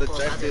was was a the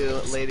couple of other director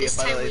things. lady This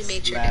time finally we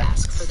made sure to slapped.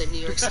 ask for the New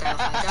York style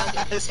hot dog,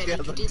 and he said Yeah,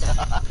 he could the do that.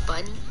 dog.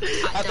 Bun, I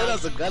hot thought it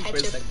was dog, a gun for a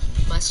ketchup, second.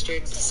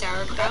 mustard,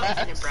 sauerkraut,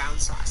 and a brown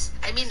sauce.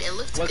 I mean, it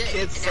looked What good.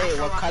 kids and say,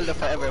 after walking Wakanda a couple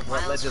forever, of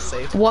what miles legends from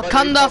say. our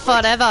Wakanda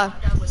forever.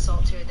 hot dog was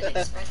saltier than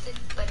expected,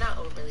 but not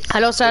overly salty.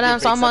 Hello, sir. Did you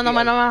bring something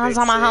else?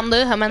 Sama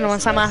hamdu,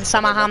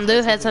 sama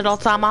hamdu, headset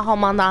sama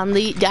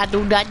homandandi,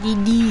 dadu dadi.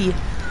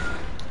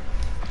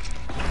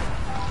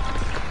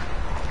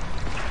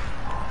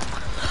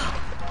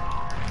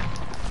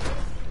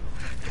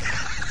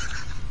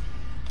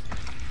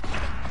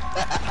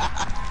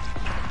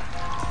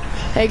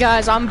 Hey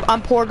guys, I'm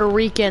Puerto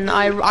Rican.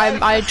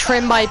 I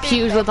trim my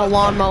pews with a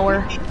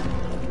lawnmower.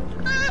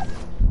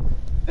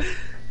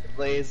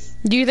 Please.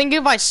 Do you think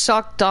if I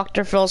suck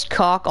Dr. Phil's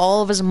cock,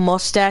 all of his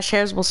mustache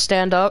hairs will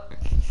stand up?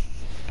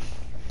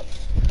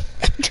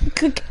 Do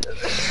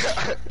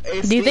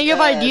you think if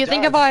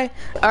I?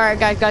 All right,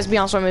 guys, be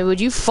honest with me. Would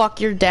you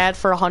fuck your dad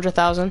for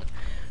 100,000?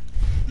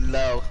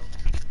 No.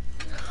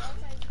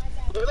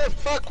 Who the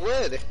fuck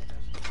would?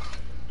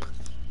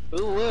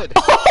 Who would?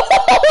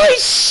 Holy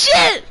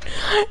shit!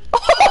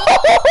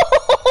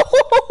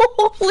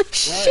 Holy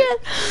shit!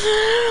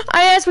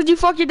 I asked, would you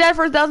fuck your dad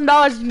for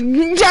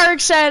 $1,000? Derrick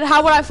said,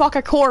 how would I fuck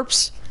a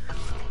corpse?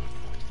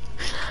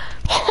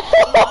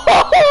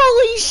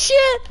 Holy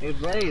shit! Hey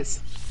Blaze.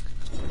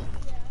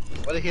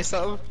 Wanna hear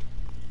something?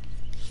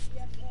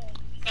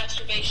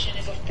 Masturbation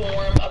is a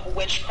form of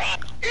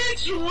witchcraft.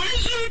 It's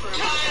wizard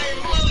time,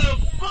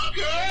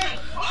 motherfucker!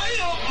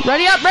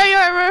 Ready up,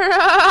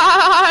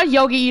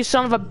 Yogi, you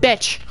son of a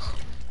bitch.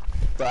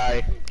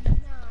 Bye.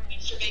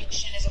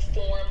 Masturbation is a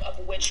form of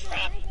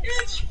witchcraft.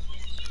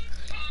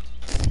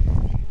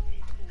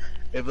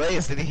 Hey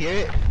Blaze, did you hear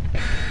it?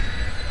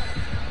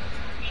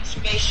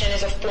 Masturbation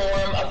is a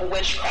form of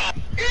witchcraft.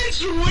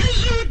 It's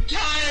wizard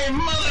time,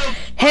 motherfucker!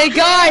 Hey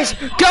guys!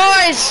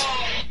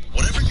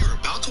 Whatever you're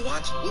about to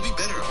watch will be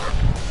better.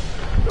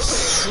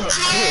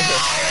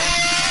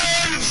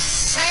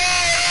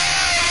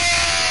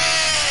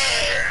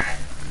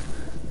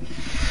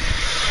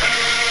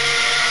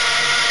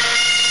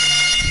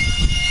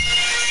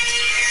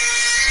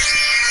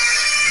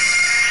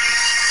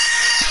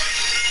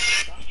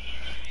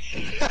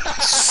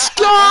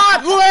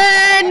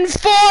 Scotland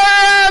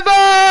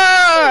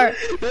forever!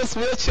 This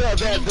wheelchair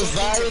that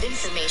designed.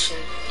 Information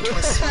into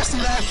a source of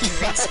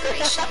future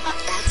inspiration.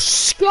 That's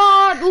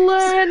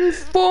Scotland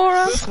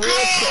forever! This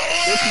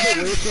is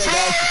a wheelchair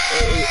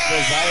that's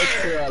designed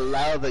to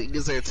allow the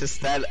user to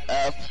stand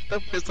up. The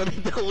person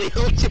in the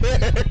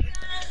wheelchair.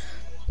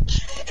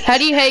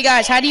 Hey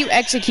guys, how do you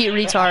execute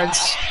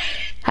retards?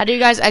 How do you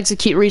guys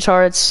execute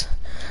retards?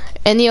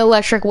 In the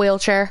electric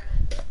wheelchair.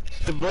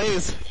 The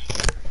Blaze.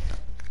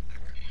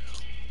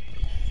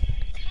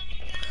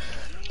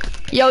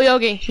 Yo,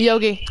 Yogi.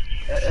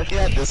 If you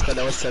had this one,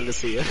 I would send this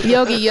to you.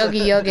 Yogi.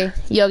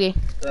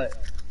 What?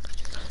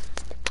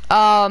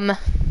 I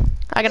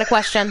got a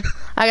question.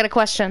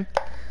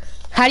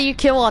 How do you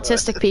kill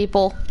autistic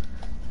people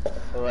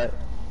What?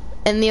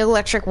 in the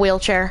electric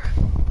wheelchair?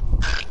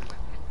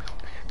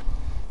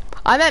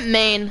 I meant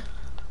Maine.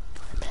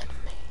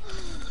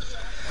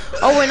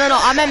 Oh wait, no,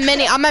 I meant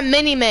mini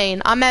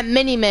Maine. I meant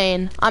mini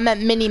Maine.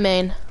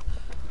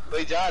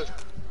 Wait, John.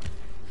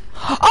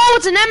 Oh,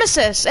 it's a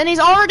nemesis, and he's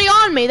already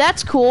on me.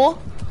 That's cool.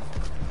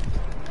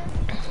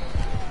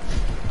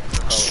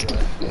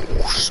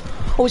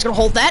 Oh, he's gonna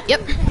hold that. Yep.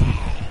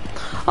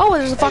 Oh,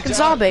 there's a fucking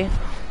zombie.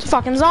 It's a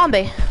fucking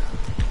zombie.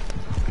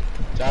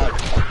 John.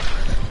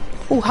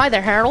 Oh, hi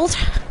there, Harold.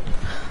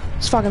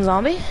 It's a fucking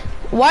zombie.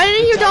 Why are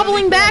you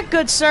doubling back,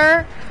 good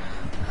sir?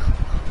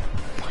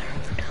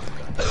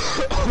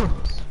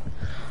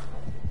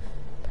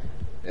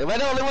 Am I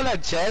the only one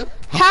that Jen?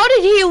 How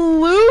did he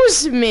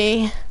lose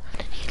me?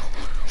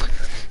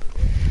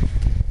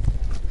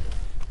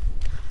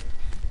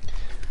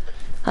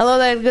 Hello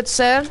there, good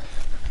sir.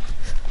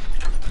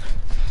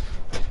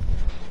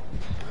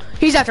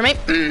 He's after me.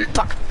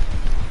 Fuck.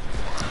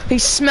 He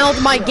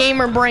smelled my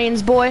gamer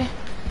brains, boy.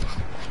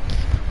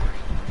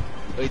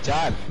 Wait,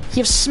 John.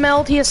 He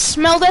has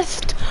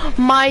smelleth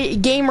my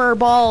gamer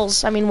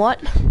balls. I mean,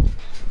 what?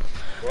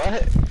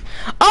 What?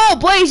 Oh,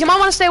 Blaze, you might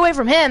want to stay away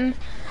from him.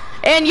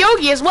 And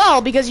Yogi as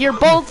well, because you're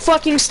both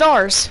fucking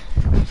stars.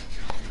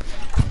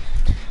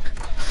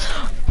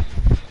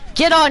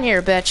 Get on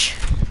here, bitch.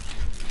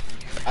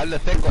 I'm the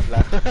thing with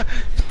that.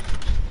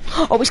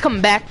 Oh, he's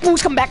coming back. Oh,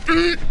 he's coming back.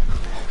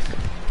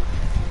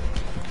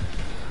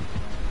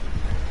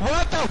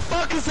 What the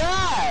fuck is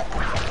that?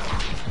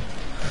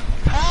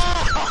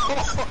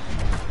 How?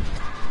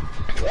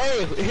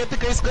 Hey, hit the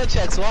great skill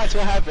checks. Watch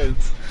what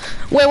happens.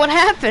 Wait, what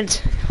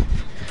happened?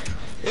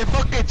 It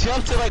fucking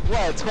jumped to like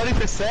what,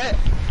 20%?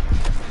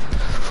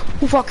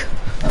 Oh, fuck.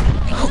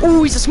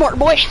 Oh, he's a smart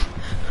boy.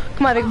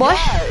 Come on, big boy.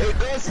 Yeah, it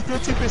goes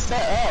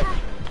 50% up.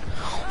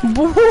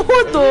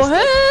 What the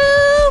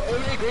hell?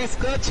 Hey, great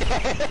skill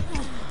check.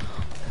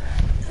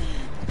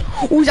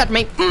 Oh, he's after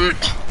me.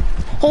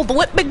 Hold the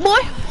whip, big boy.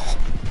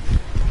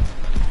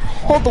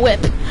 Hold the whip.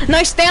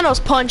 Nice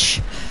Thanos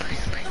punch.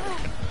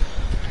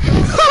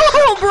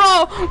 Oh,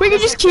 bro, we can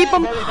just keep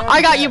him.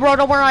 I got you, bro.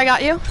 Don't worry, I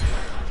got you.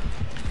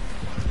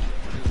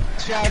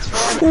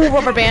 Ooh,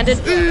 rubber banded.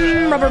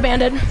 Rubber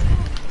banded.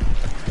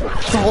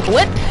 Hold the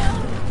whip.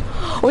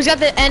 Oh, he's got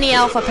the any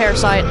alpha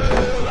parasite.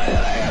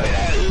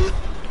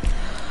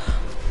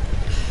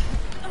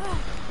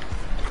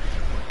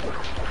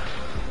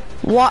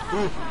 What?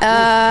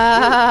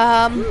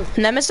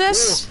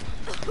 Nemesis?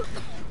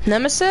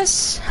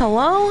 Nemesis?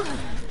 Hello?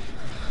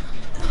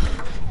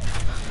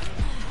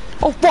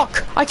 Oh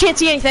fuck! I can't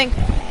see anything.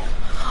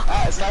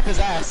 Slap his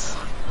ass.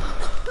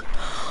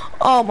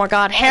 Oh my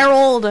god,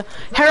 Harold!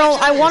 Harold,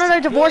 I wanted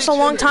a divorce a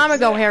long time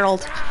ago,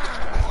 Harold.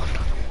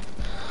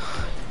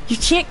 You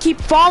can't keep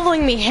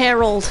following me,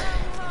 Harold.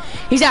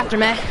 He's after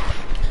me.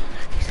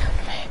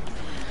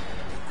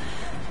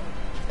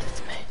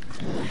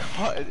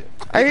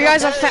 Are you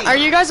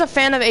guys a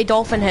fan of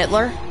Adolf and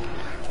Hitler?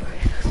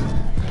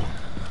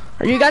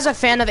 Are you guys a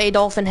fan of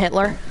Adolf and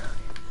Hitler?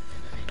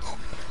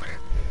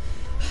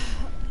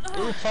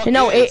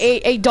 No,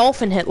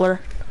 Adolf and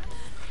Hitler.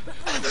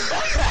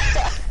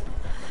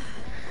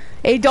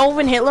 Adolf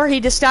and Hitler. He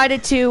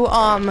decided to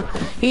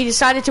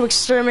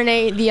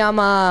exterminate the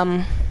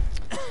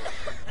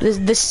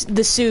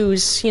Sioux.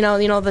 You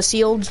know the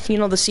seals. You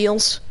know the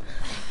seals.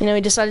 You know,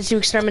 he decided to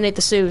exterminate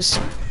the Sioux.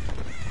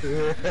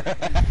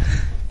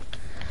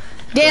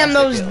 Damn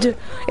those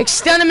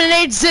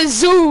exterminate the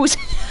Sioux.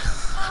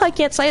 I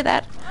can't say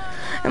that.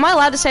 Am I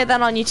allowed to say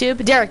that on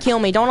YouTube? Derek, kill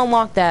me. Don't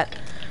unlock that.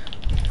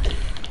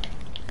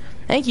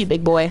 Thank you,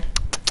 big boy.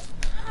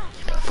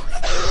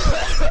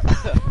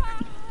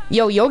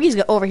 Yo,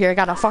 Yogi's over here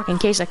got a fucking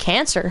case of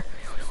cancer.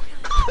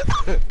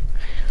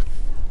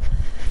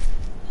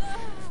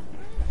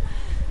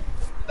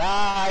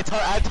 Nah,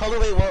 I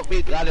totally won't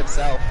be God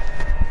himself.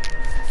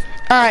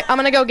 Alright, I'm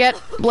gonna go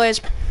get Blaze.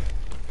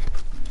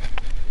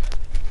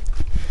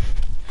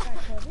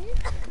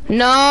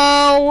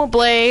 No,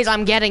 Blaze,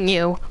 I'm getting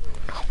you.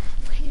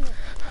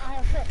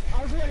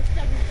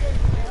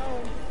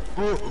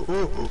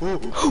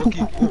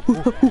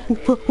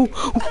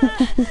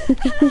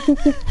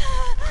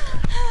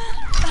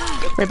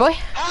 Right, boy?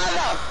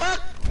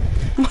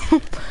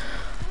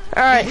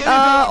 Alright,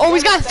 oh,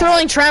 he's got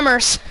throwing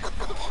tremors.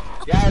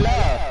 Yeah, I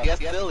know. Yes,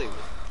 silly.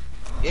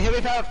 You hit me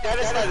from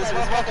Afghanistan. This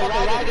motherfucker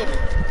lagging.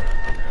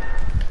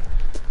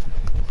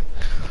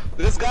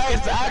 This guy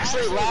is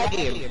actually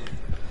lagging.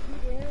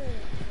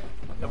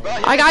 Bro,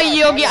 I got you,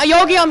 Yogi.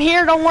 Yogi, I'm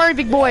here. Don't worry,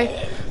 big boy.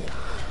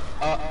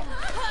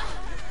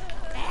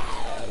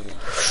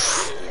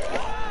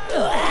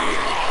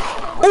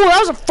 Oh, that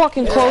was a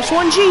fucking close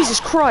one. Jesus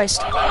Christ.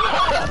 Can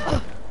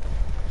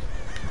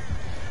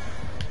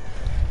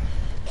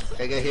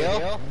I get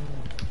heal?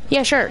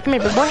 Yeah, sure. Come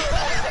here, big boy.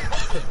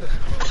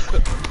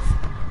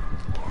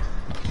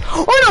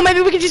 Oh no,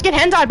 maybe we can just get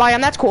hentai by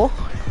him. That's cool.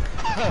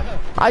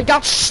 I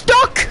got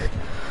stuck.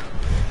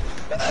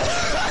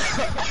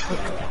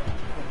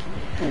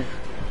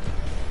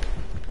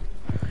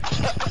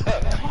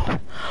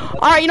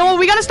 Alright, you know what?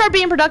 We gotta start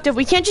being productive.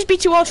 We can't just be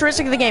too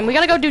altruistic of the game. We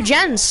gotta go do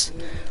gens.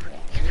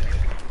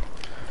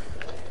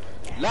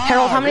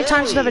 Harold, how many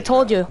times have I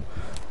told you?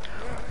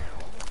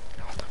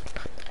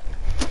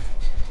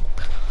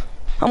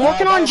 I'm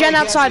working on gen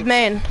outside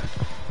main.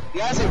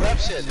 Yes,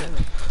 eruption.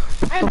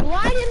 I'm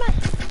blinded.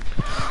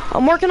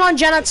 I'm working on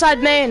gen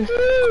outside main.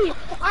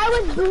 I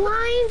was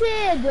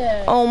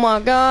blinded. Oh my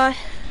god.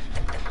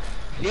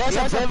 Yes,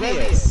 I'm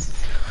oblivious.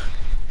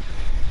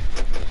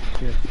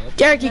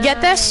 Derek, you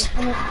get this?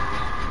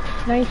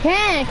 No, you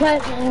can't,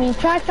 cause he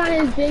tracks on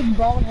his big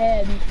bald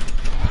head.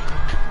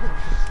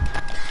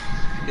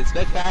 His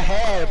big fat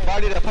head,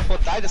 party the purple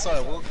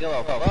dinosaur. We'll give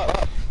a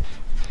fuck.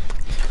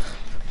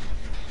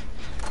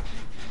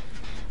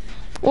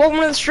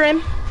 Welcome to the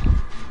stream.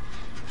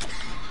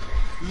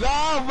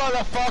 No,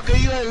 motherfucker,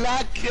 you are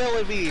not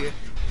killing me.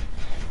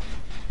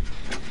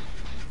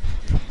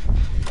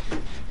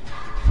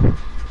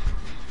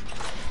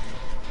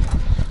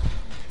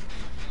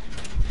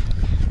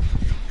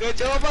 Get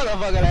your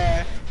motherfucker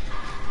there.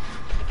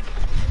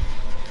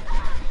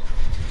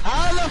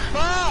 How the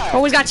fuck?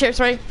 Oh, he's got tier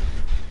 3.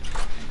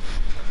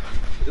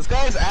 This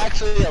guy is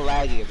actually a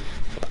lagging.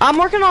 I'm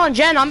working on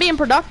gen. I'm being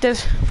productive.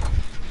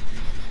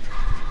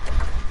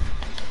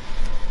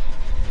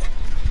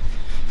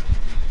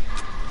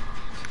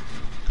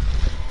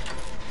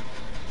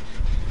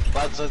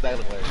 What's that gonna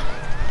work?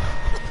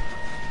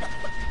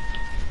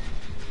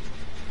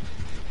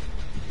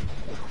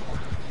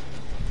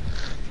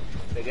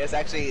 I guess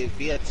actually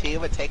be a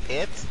team and take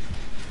hits.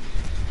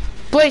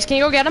 Blaze, can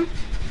you go get him?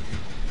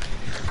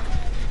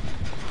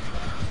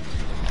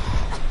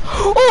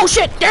 Oh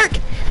shit, Derek!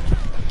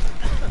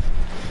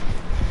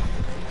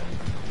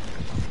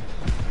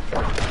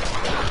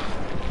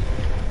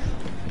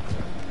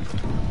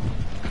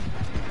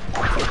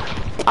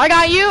 I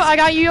got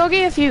you, Yogi,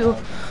 if you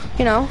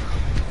know.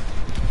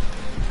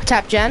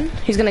 Tap Jen,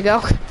 he's gonna go.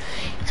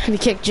 He's gonna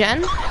kick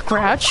Jen,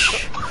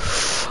 crouch.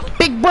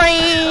 Big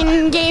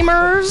brain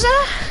gamers.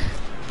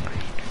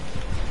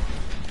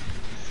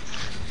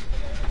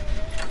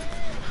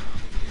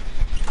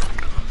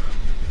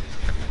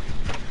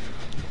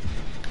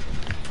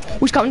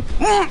 Who's coming?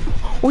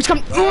 Who's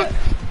coming?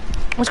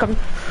 Who's coming?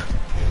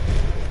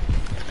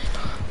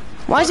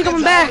 Why is he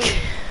coming back?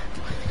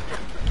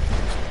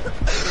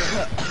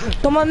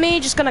 Don't mind me,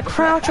 just gonna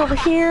crouch over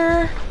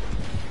here.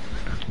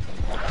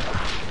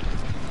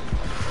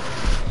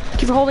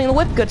 Keep holding the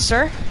whip, good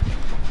sir.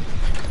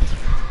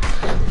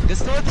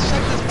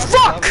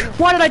 Fuck!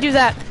 Why did I do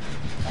that?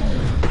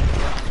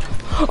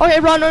 Okay,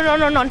 run,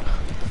 run.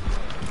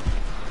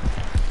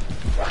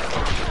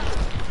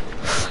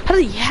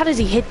 How does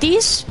he hit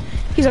these?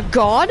 He's a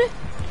god?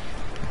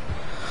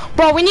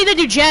 Bro, we need to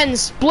do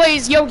gens.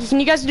 Blaze, Yogi, can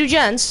you guys do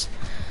gens?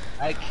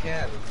 I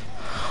can.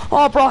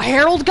 Oh, bro,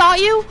 Harold got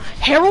you?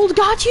 Harold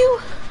got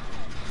you?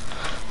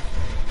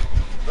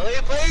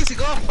 Really, Blaze? You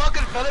go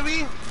fucking in front of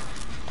me?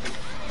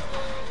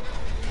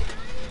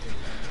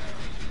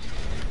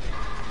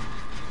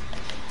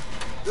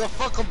 You're a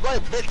fucking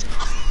blind bitch.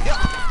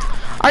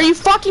 Are you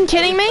fucking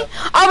kidding me?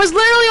 I was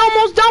literally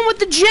almost done with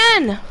the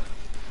gen.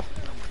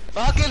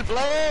 Fucking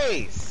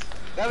Blaze.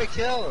 Got me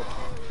killed.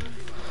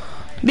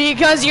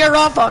 Because you're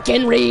a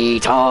fucking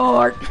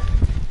retard.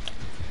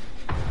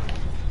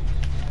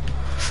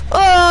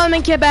 Oh, I'm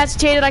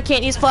incapacitated. I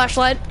can't use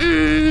flashlight.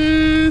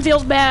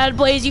 Feels bad.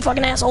 Blaze, you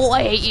fucking asshole.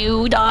 I hate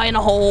you. Die in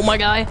a hole, my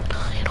guy.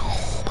 Die in a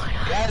hole, my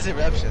guy. That's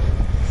eruption.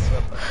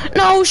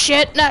 No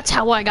shit. That's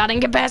how I got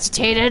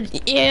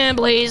incapacitated. Yeah,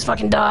 Blaze,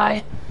 fucking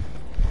die.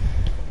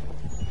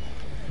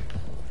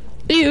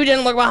 You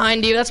didn't look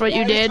behind you. That's what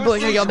you did.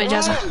 Bush, your bitch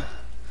ass.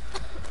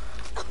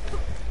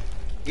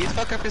 He's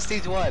fucking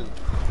prestige 1.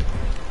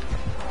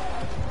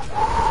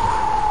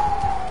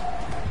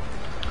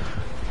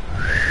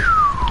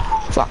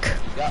 Fuck.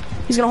 Yep.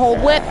 He's gonna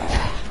hold whip.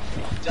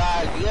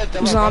 John, you have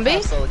double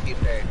Zombie.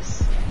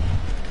 Perks.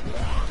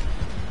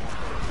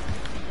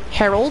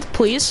 Harold,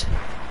 please.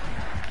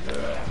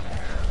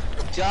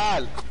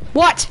 John.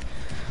 What?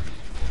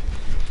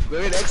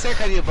 We're in extra.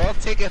 Can you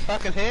both take a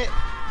fucking hit?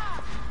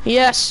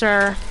 Yes,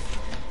 sir.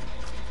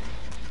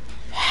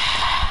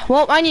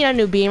 Well, I need a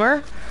new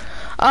beamer.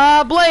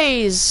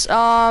 Blaze,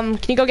 can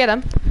you go get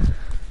him?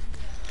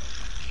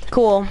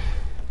 Cool.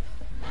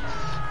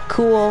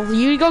 Cool.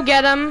 You go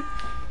get him.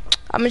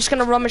 I'm just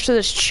gonna rummage through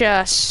this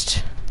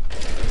chest.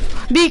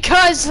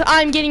 Because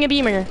I'm getting a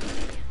beamer.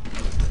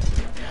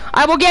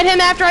 I will get him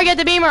after I get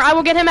the beamer. I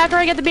will get him after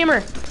I get the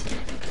beamer.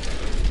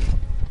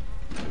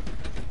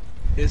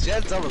 His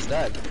gen's almost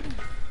done.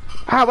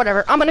 Ah,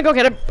 whatever. I'm gonna go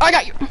get him. I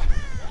got you.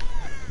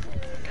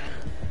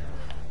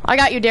 I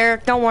got you,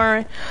 Derek. Don't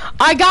worry.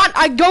 I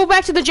go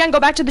back to the gen. Go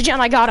back to the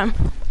gen. I got him.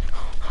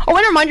 Oh,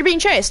 wait, never mind. You're being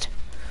chased.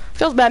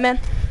 Feels bad, man.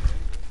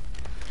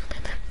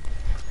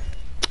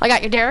 I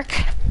got you,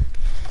 Derek.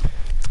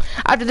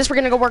 After this, we're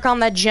gonna go work on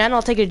that gen.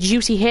 I'll take a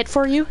juicy hit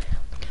for you.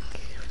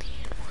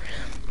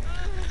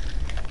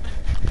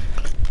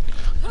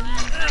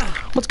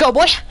 Let's go,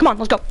 boy. Come on,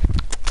 let's go.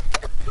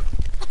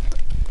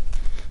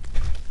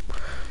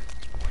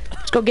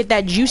 Let's go get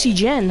that juicy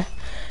gen.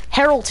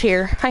 Harold's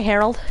here. Hi,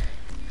 Harold.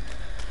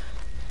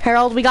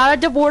 Harold, we got a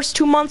divorce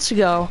 2 months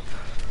ago.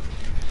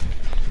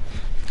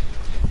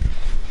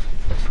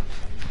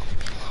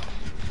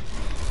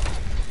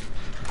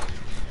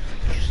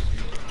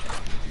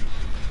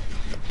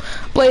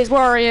 Blaze,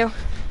 where are you?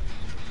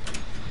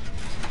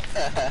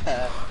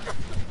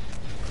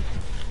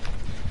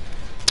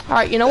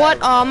 Alright, you know what?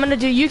 I'm gonna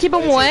do, you keep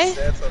him away.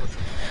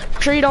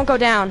 Make sure you don't go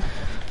down.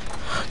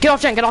 Get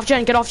off gen, get off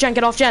gen, get off gen,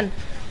 get off gen.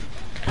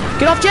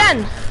 Get off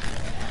gen!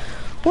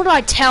 What did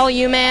I tell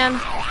you, man?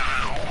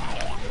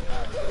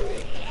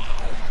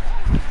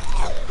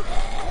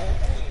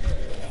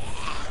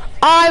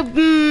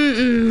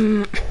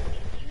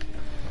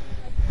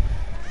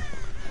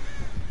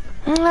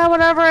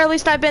 Whatever, at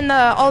least I've been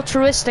the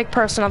altruistic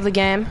person of the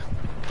game.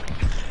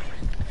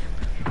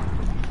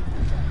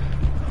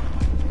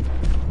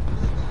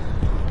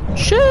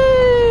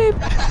 Sheep!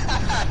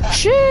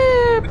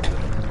 Sheep!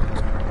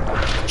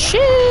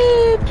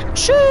 Sheep!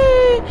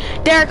 Sheep!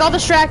 Derek, I'll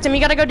distract him.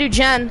 You gotta go do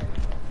gen.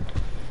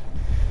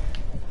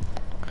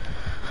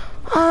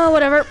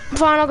 Whatever.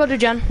 Fine, I'll go do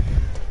gen.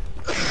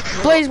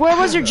 Blaze, where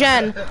was your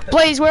gen?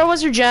 Blaze, where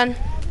was your gen?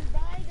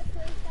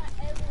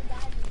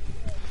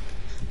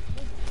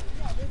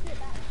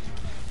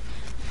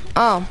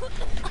 Oh.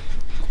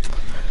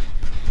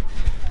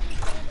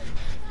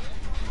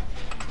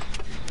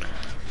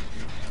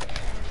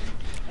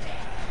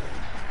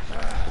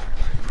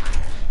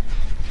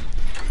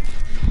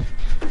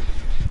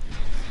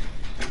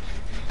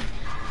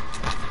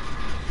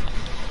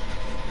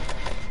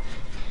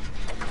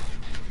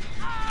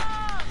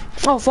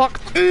 Oh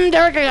fuck.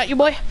 Derek, I got you,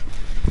 boy.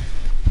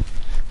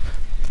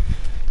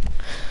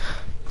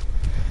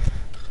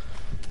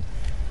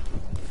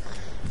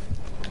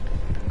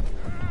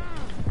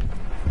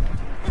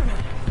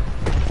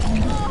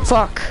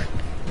 Fuck.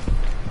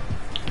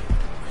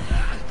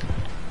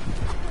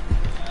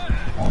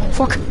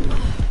 Fuck.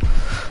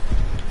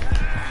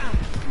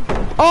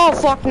 Oh,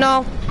 fuck,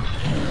 no.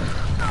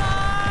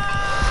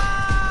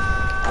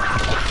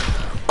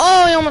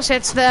 Oh, he almost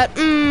hits that.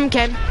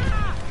 Okay.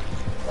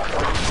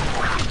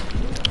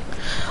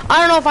 I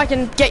don't know if I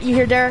can get you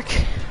here,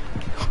 Derek.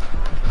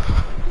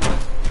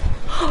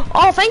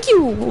 Oh, thank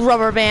you,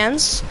 rubber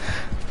bands.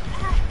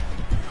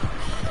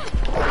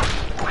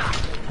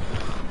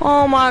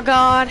 Oh my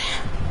god.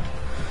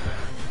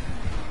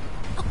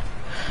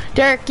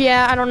 Derek,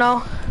 yeah, I don't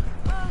know.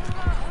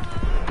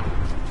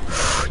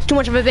 Too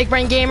much of a big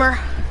brain gamer.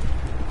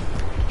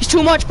 He's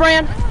too much,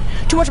 Bran.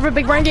 Too much of a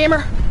big brain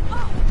gamer.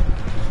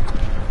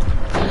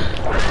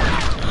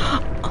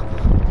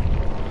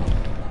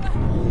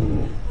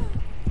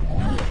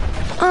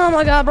 Oh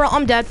my god, bro,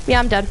 I'm dead. Yeah,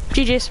 I'm dead.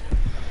 GG's.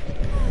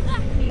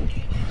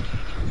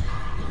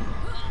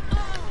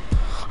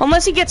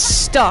 Unless he gets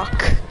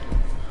stuck.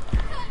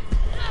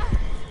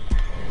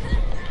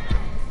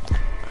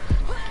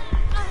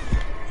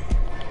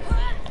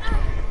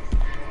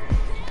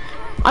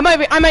 I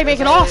might make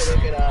it off.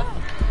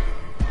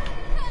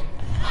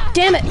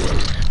 Damn it.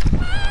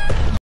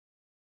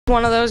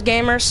 One of those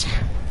gamers.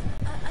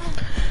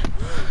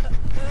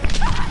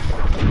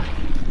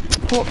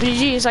 Well,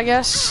 GG's, I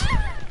guess.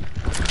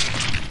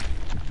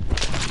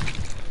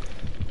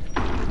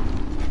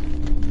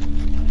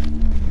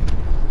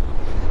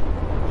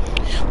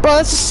 Bro,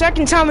 that's the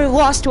second time we've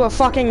lost to a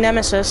fucking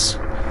nemesis. I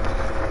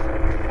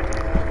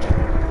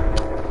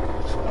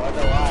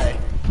wonder why.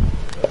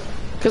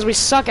 Because we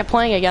suck at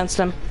playing against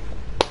him.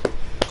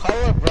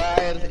 Color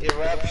Brian,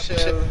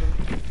 Eruption.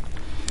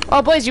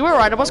 Oh, Blaze, you were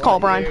right. It was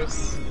Call Brian.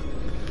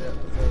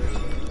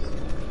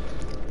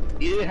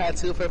 You had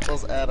 2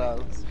 purples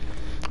add-ons.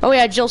 Oh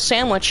yeah, Jill's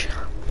sandwich.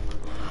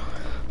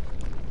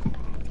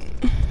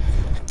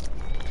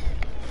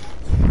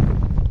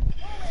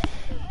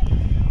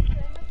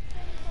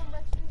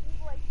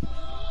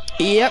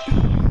 Yep.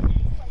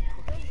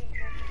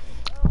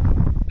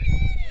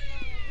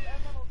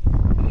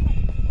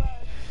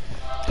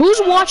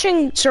 Who's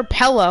watching Sir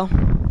Pello?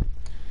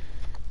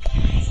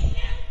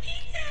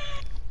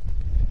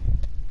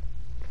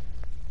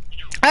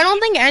 I don't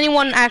think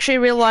anyone actually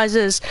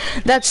realizes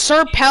that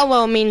Sir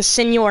Pello means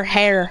Senor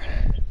Hair.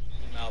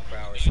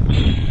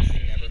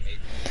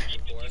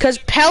 Cause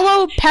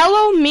Pello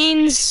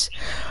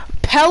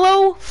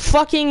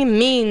fucking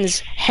means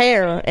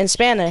hair in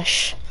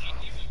Spanish.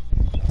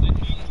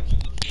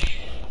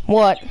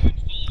 What?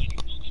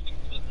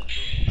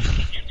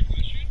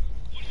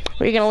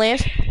 Are you gonna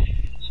leave?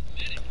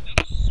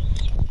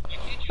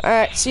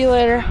 Alright, see you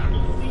later.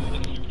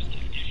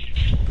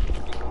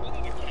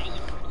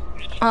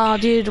 Oh,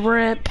 dude,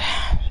 rip.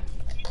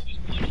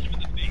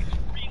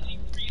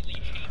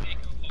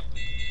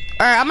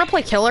 Alright, I'm gonna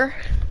play Killer.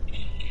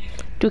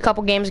 Do a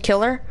couple games of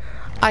Killer.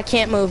 I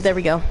can't move, there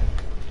we go.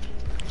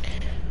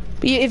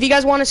 If you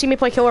guys want to see me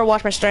play Killer,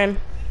 watch my stream.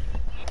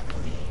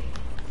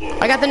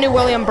 I got the new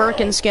William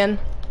Birkin skin.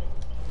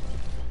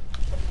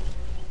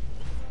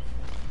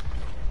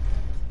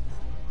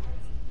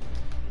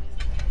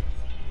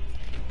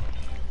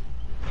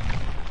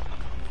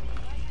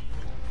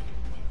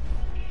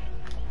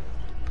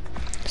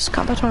 Is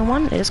Combat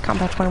 21? It is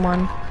Combat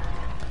 21.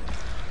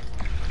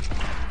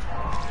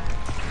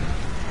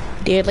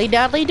 Diddly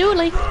daddly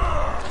doodly.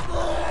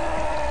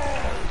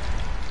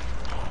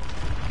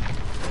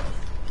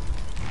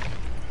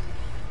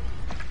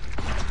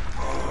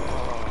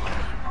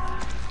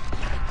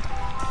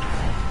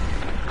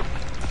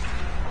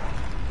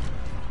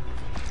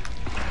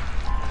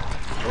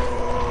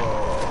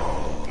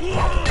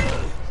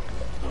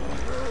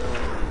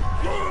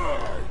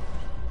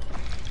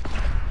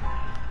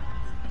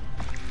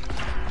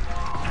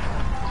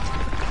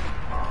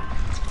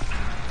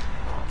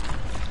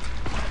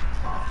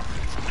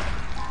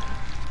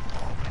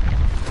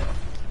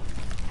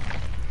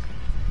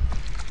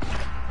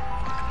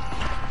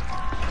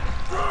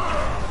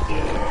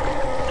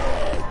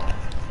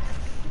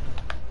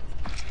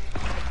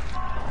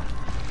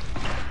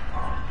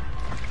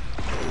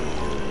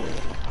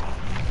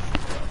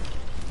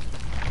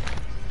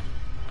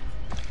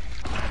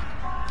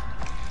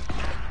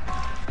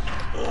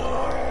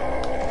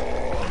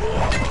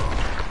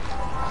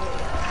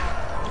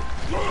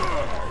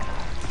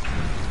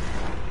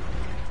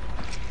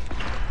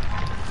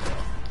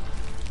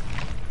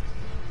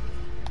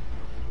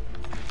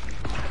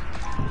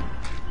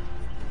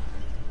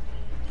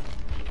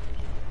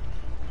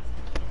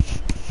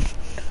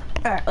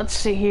 Alright, let's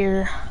see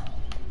here.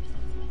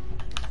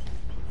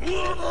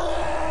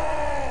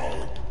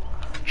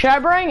 Should I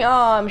bring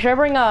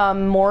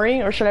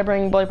Mori or should I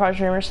bring Bloody Pirate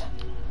Streamers?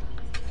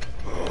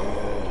 I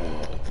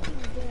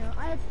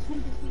have 2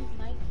 disease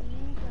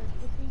 19, so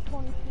it's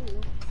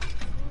 22.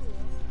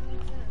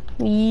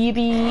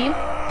 Yippee.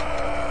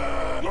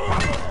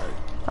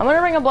 I'm gonna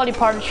bring a Bloody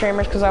Pirate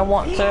Streamers because I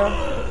want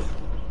to.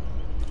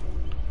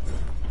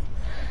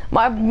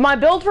 My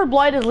build for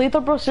Blight is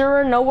Lethal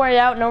Pursuer, No Way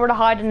Out, Nowhere to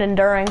Hide, and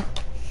Enduring.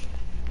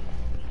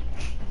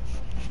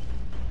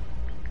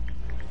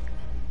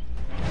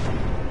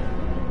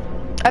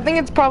 I think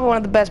it's probably one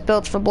of the best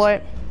builds for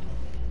Blight.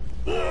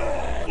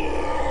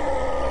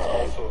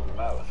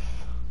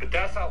 But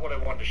that's not what I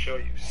wanted to show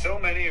you. So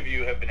many of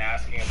you have been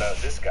asking about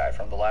this guy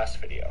from the last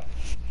video.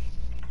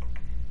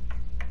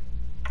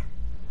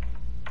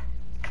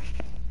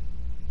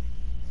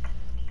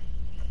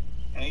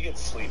 And he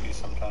gets sleepy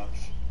sometimes.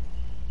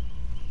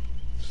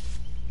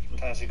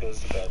 Sometimes he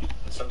goes to bed.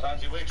 And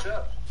sometimes he wakes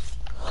up.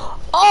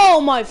 Oh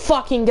my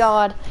fucking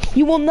god.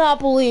 You will not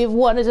believe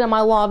what is in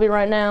my lobby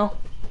right now.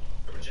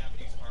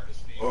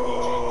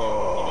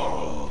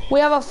 We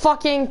have a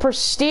fucking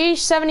Prestige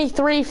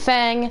 73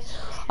 Fang,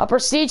 a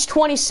Prestige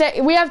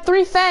 26. We have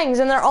 3 Fangs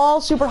and they're all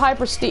super high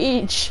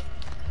prestige.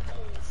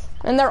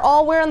 And they're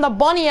all wearing the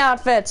bunny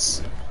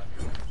outfits.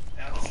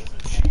 Now this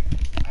isn't cheap.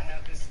 I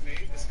have this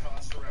made. This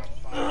costs around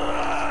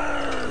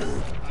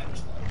 $5.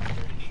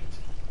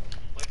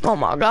 Oh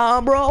my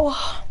god, bro.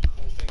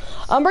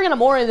 I'm bringing a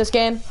Mori this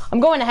game. I'm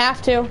going to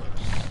have to.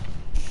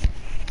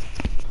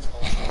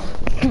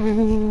 So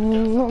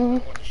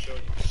many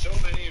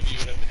of you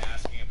have been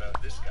asking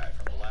about this guy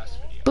from the last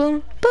video.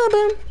 Boom, boom,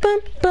 boom, boom,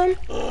 boom.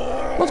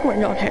 What's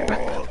going on here, bro?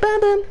 Boom,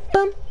 boom,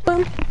 boom,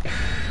 boom.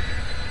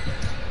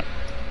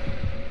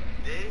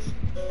 This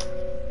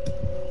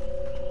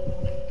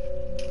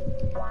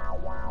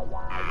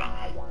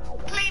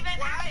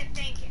Cleveland, I've been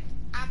thinking.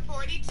 I'm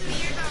 42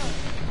 years old.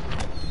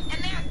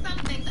 And there are some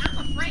things I'm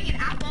afraid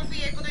I won't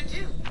be able to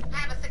do.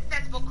 Have a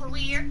successful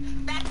career,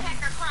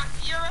 backpack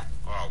across Europe,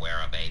 Or wear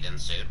a bathing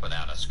suit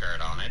without a skirt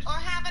on it. or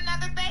have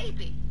another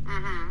baby.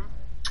 Mm-hmm.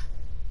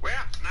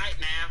 Well, night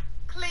now.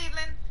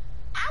 Cleveland,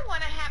 I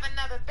want to have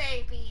another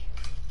baby.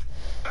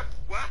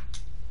 What?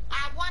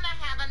 I want to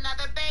have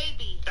another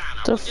baby.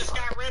 Donna, The we just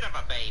got rid of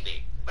a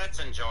baby. Let's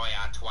enjoy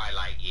our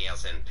twilight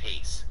years in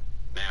peace.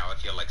 Now,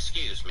 if you'll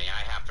excuse me,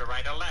 I have to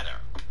write a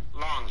letter.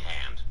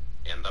 Longhand.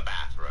 In the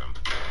bathroom.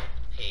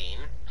 Peen,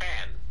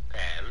 pen,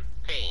 pen,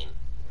 peen.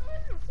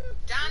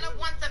 Donna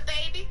wants a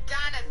baby.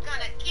 Donna's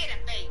gonna get a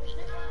baby.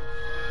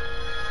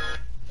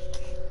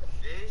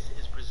 This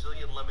is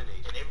Brazilian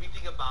lemonade, and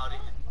everything about it.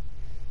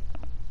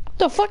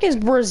 The fuck is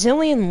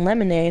Brazilian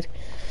lemonade?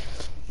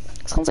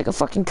 Sounds like a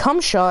fucking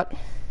cum shot.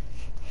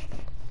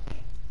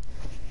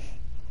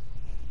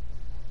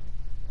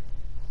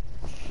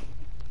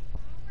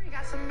 You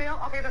got some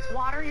milk. Okay, that's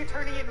water. You're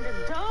turning it into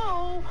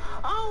dough.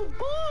 Oh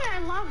boy, I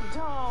love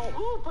dough.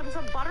 Ooh, putting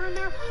some butter in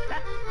there.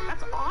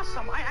 That's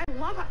awesome. I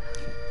love it.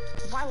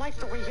 I like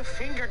the way you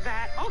fingered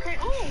that. Okay.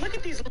 Oh, look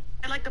at these.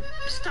 I like to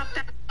stuff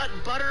that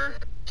butter.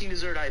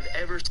 Dessert I've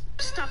ever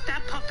Stuff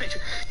that puppet.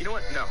 You know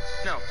what? No,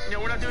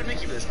 we're not doing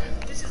Mickey this.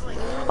 This is like.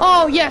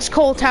 Oh yes,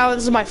 Cold Tower.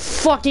 This is my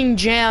fucking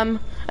jam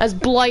as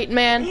Blight,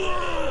 man.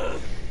 Oh,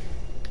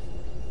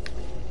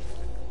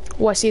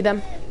 I see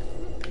them.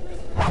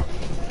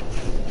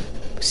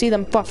 See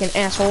them fucking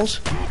assholes.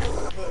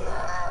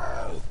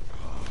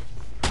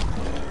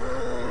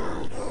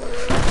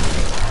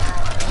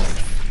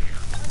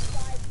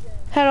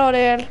 Hello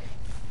there.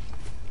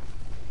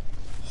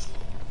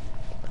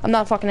 I'm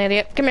not a fucking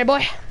idiot. Come here,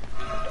 boy.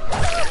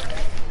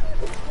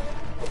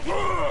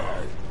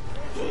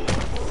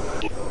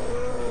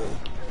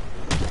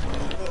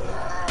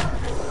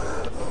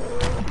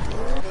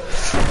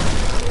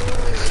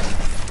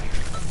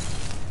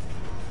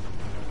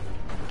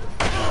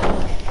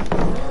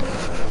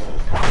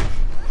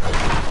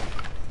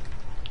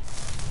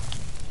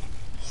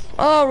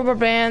 Oh, rubber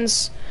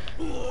bands.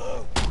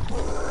 We're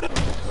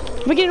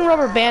getting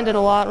rubber banded a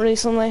lot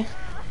recently.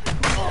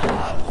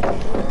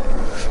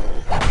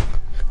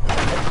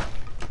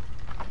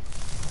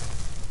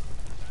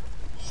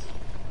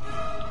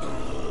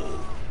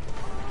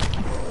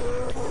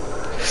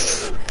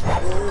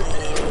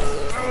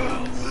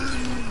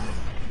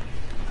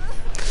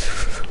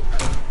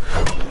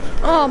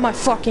 Oh my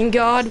fucking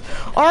god.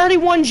 Already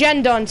 1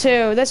 gen done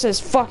too. This is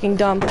fucking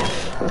dumb.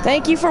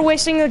 Thank you for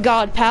wasting the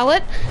god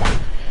palette.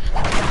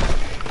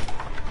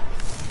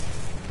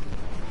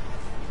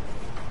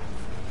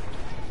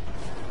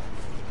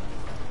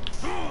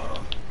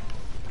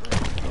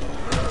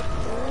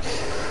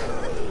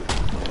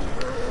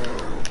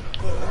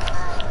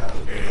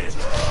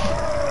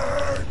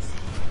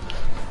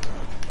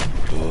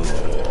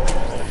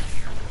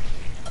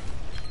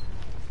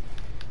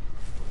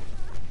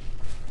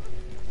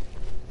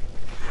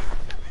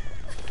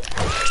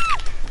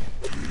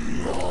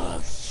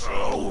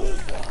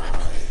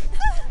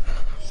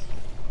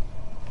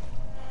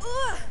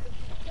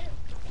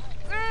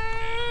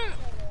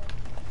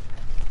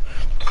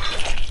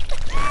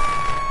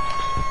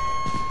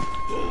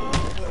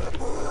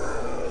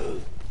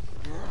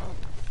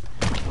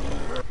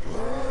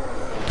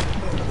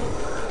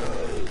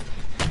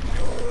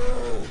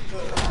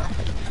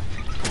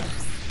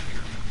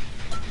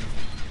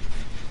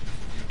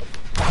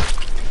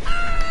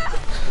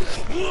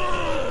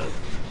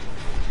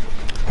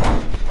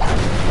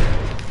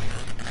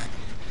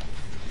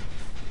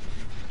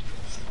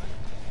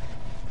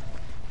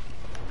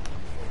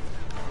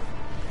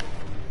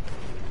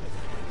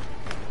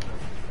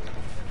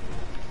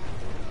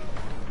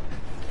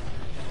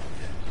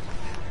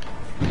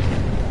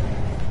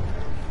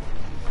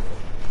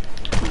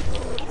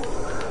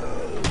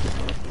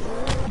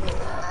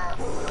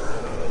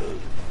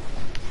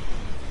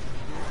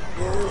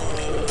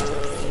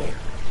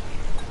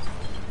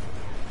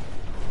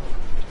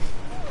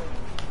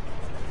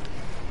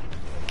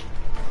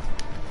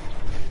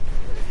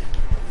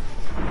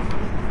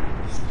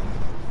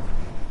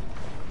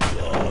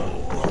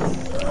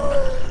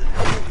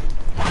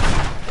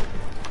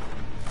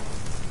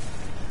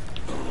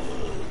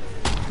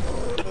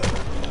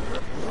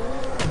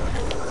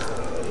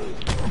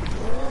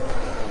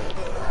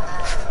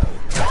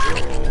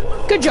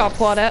 Good job,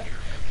 Claudette.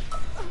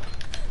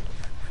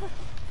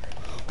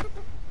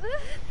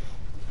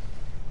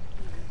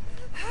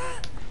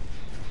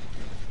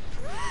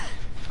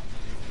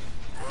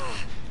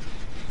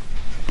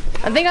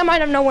 I think I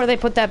might have known where they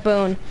put that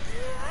boon.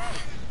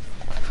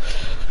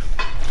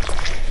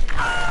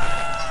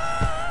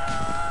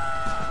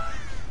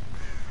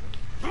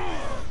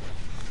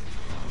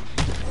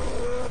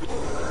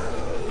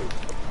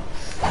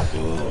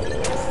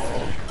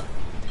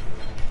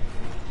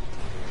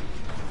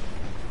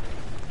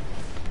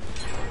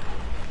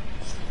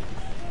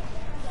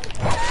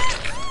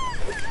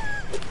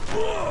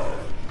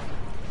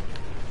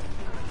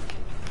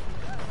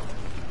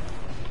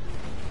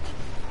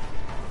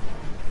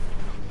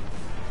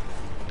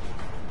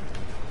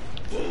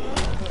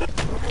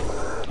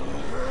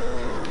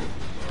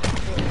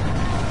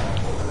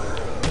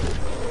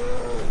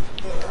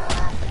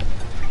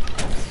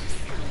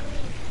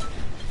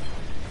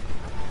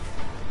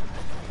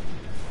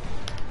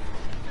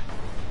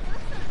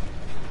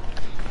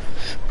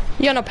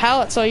 You got no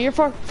pallet, so you're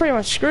pretty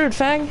much screwed,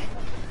 fag.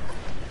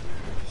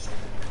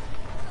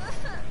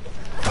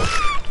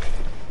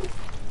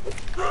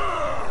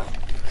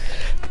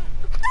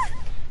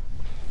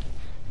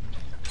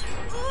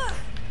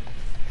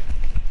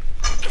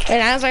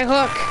 And as I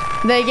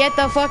hook, they get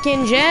the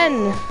fucking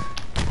gen.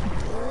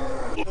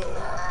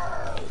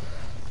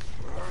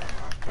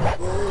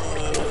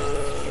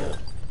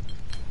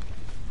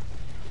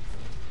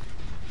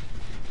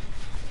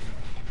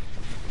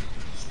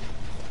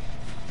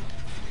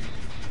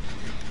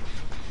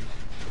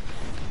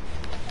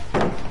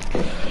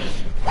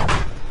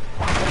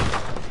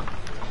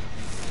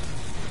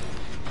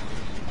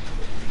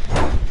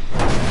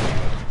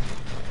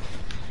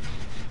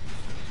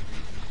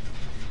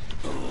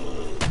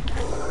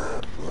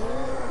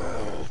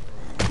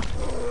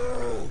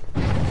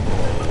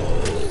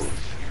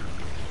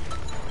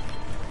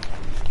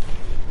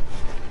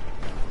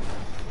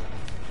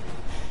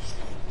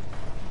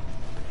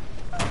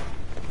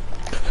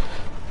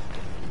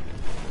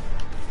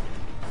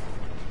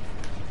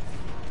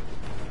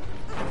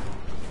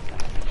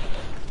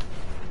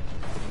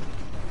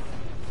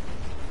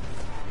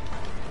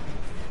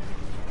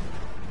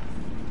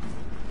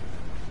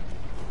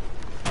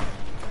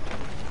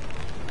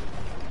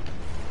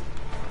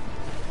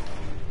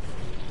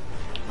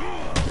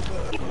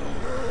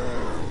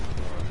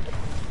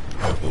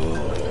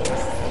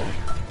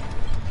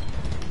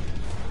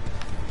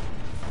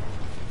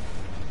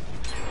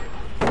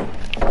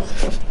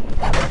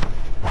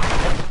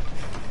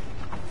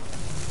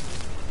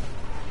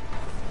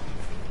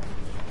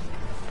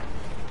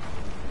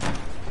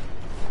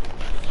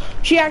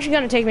 She actually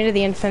gonna take me to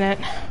the infinite.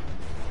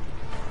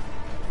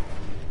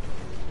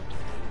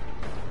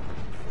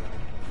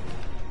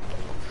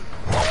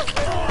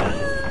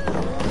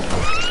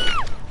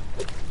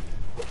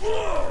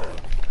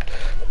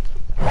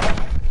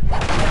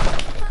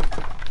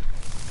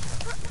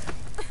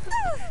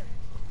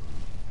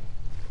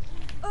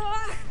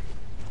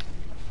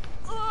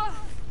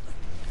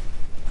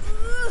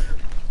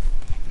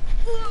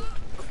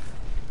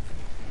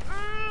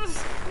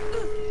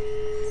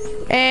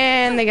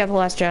 And they got the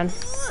last gen.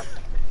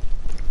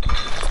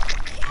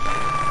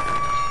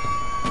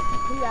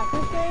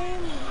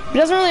 It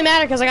doesn't really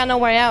matter because I got no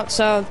way out,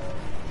 so.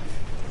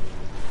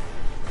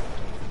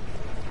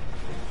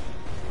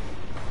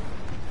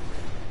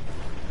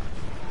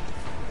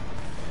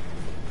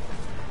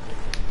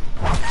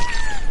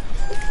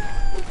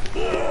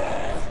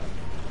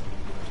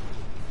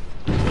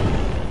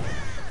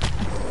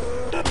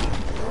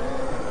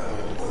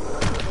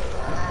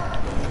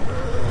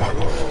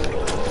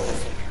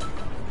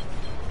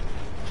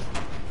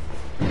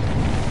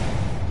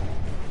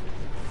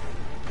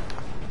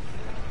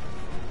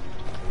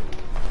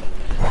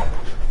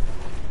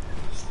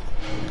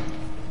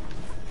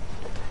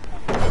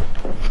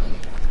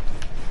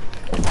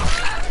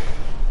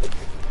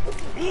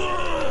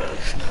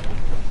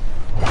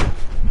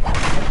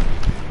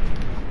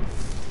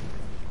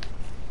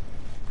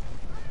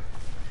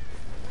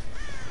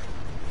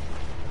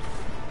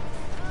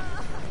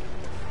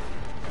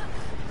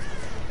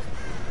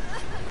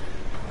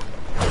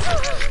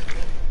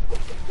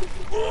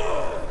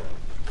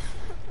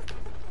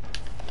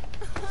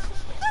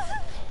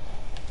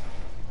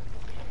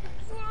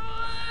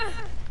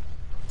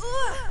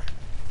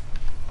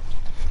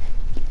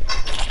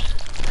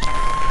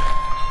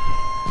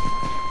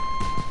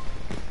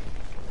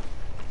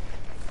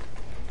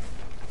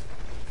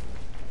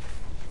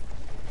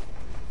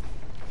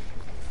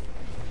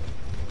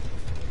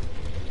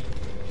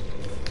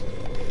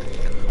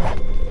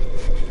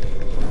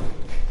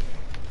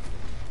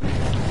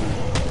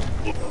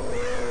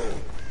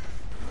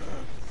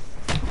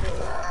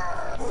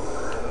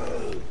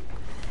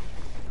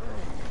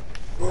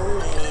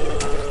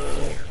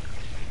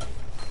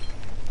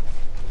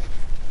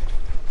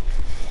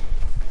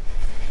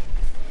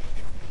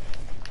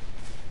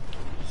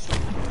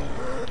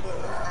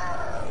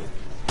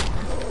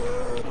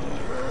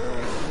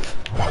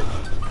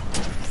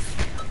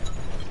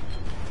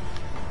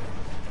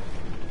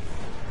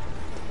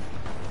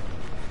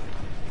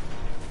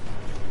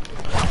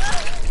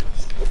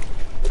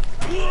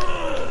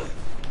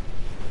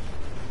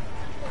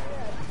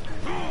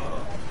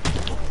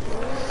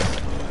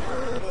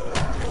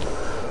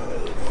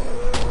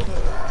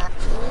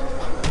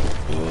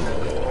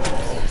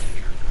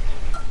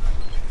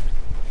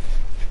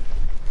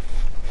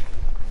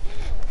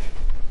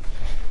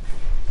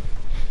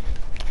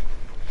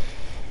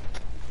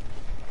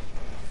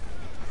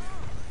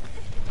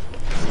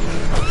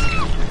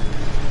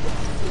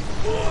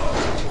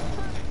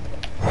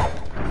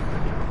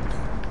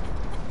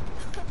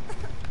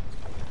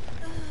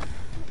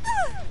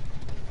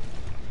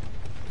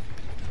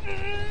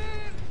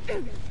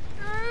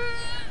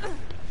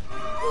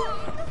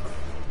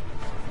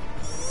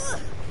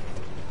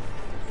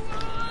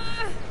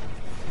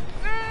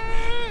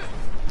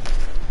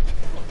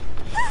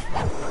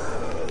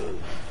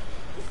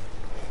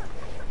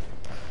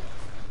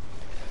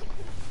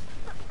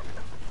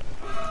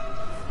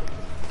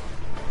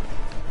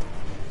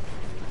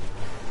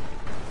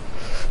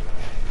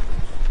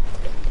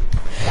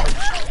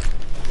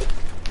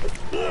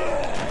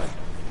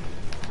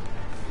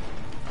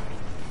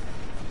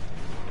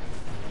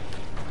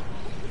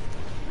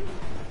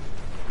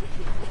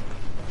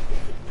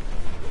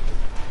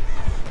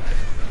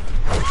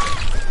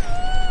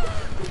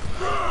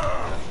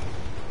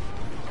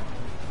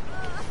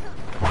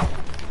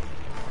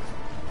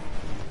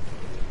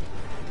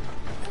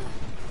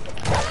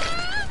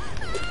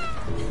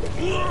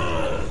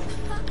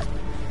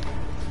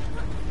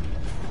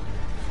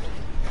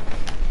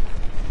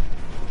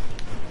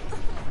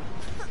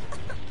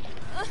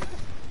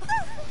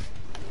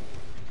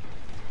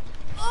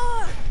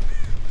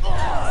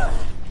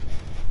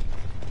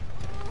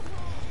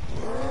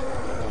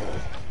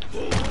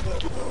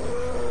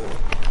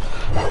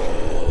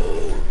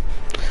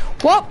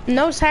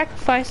 No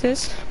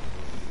sacrifices.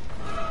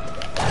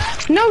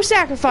 No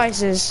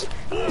sacrifices.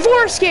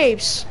 4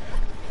 escapes.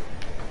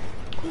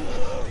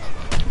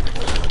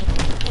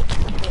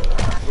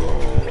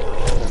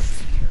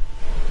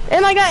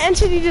 And I got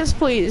entity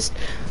displeased.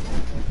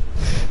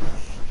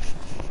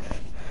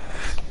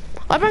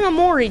 I bring a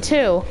Mori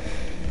too.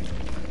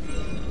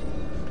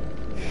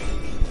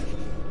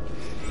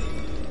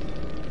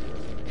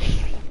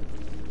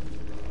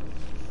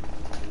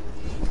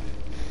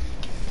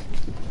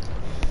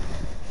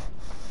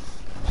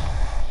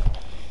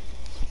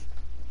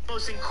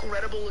 Most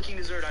incredible looking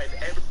dessert I've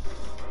ever.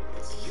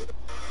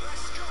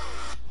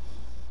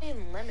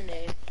 And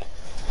lemonade.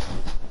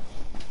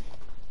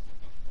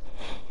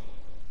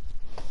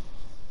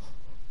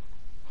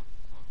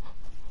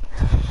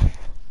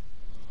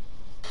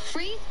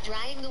 Freeze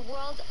drying the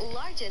world's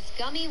largest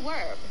gummy worm.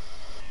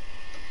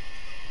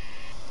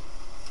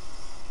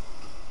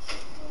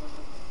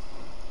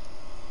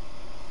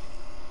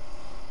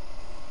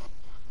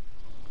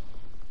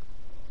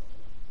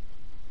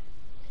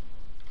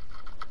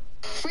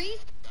 Freeze.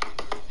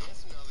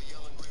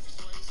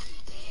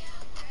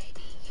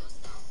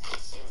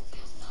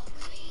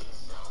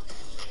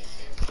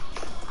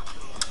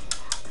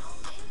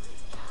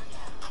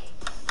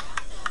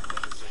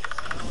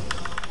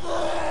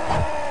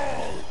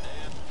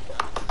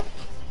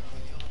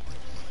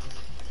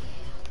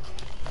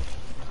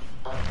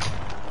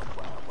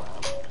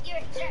 You're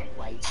a jerk.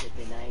 White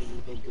chicken, I ain't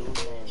even do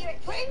that. You're a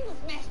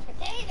Pringles mashed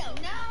potato.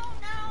 No.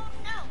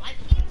 I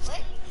can't wait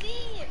to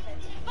see if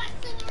it's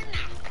busting or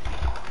not.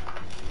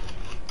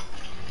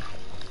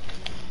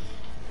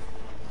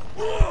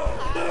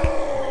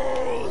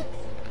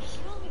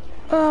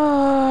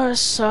 Oh, this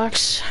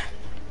sucks.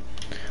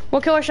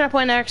 What killer should I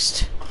play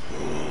next?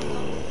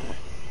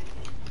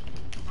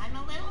 I'm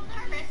a little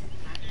nervous.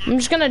 I'm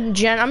just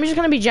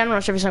gonna be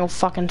generous every single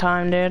fucking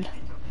time, dude.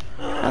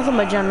 Nothing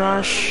but gen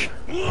rush.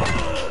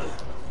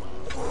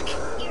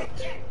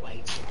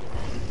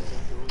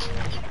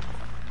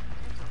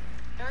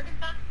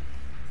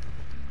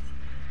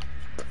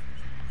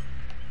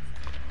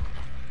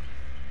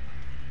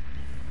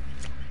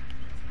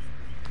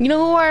 You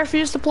know who I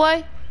refuse to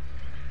play?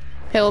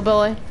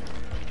 Hillbilly.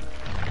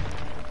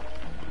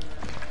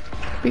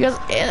 Because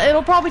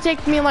it'll probably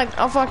take me like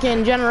a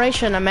fucking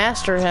generation to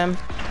master him.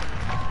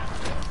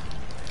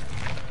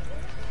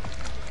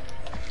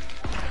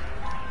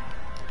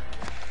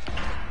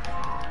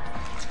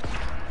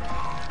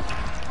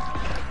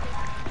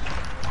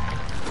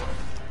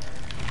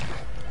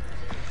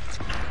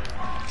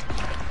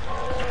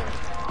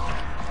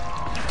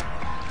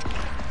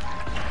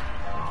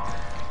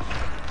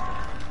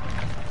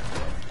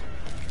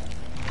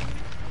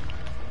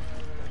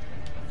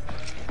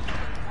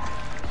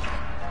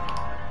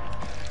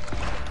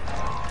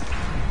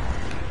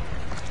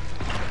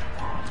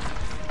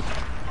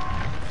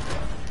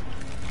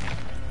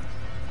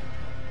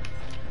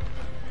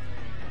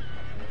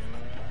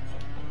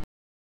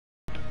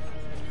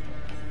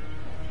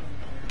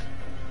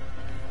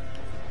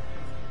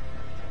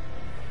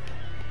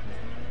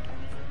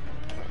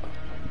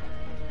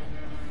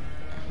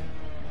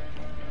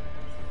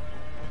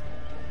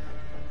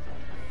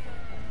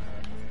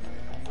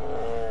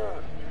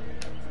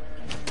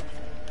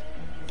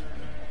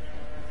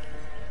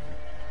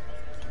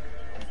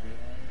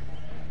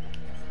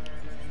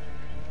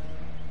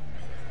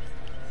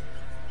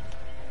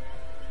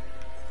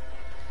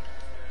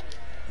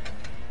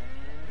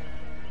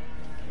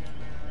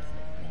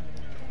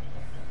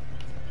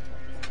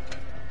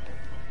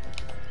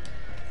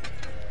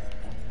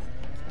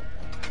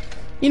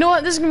 You know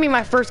what? This is gonna be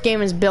my first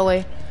game as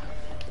Billy.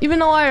 Even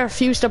though I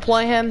refuse to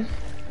play him,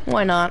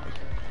 why not?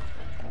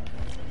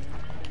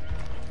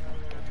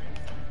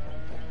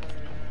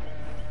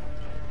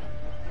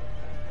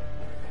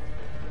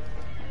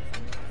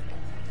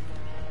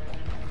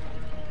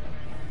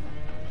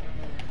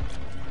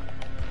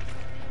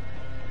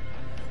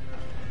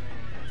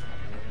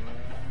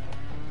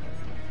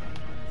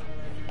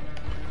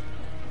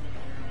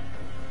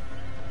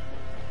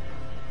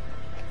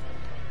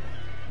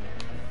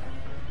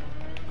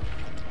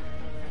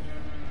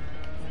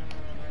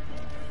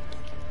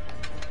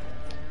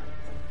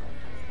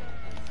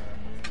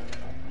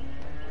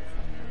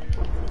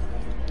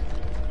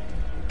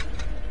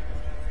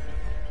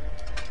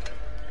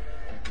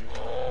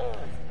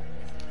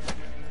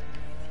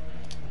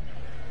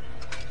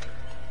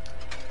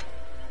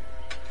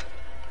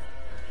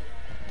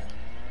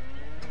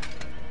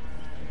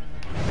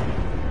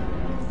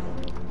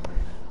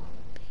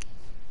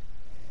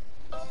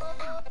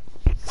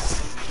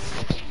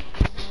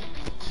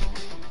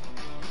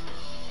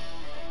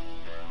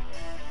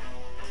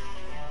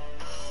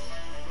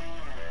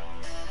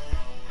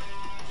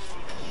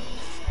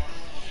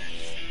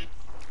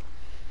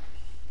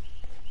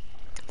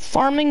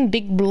 Farming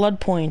Big Blood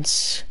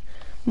Points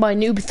by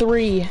Noob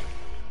 3.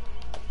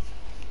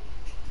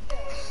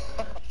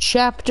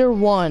 Chapter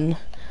 1.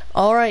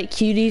 Alright,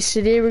 cuties,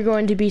 today we're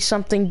going to be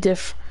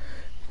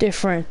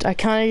different. I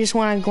kind of just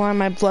want to grind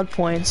my blood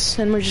points,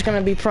 and we're just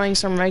gonna be playing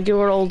some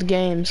regular old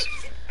games.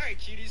 Alright,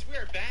 cuties, we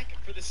are back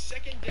for the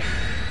second day.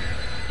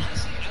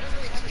 Honestly, I don't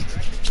really have a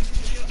direction for this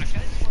video. I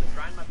kind of just want to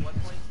grind my blood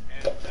points,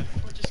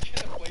 and we're just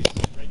gonna play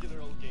some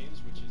regular old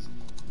games, which is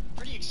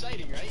pretty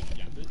exciting, right?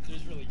 Yeah,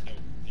 there's really no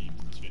theme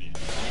to this video. You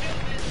know, man,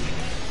 I got this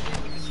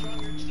with a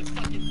strong urge to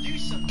fucking do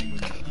something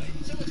with my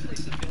life. So let's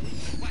play some Billy,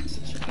 whack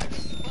some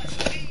survivors,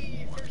 but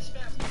hey, first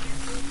map,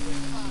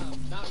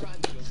 not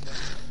rotten deals, though.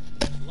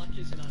 Luck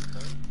isn't on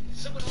point.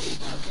 Someone else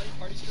plenty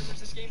party streamers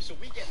this game, so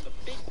we get the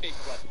big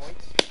blood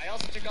points. I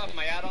also took off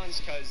my add-ons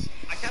because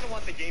I kind of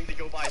want the game to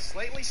go by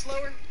slightly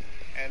slower,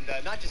 and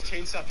not just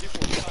chainsaw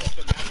people across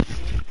the map.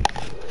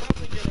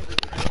 Probably get every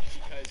crash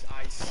because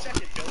I suck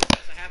at builds.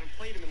 I haven't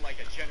played him in like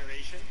a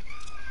generation.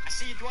 I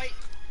see you, Dwight.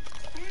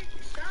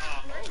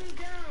 Stop, let me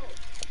go.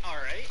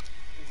 Alright.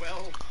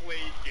 Well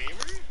played,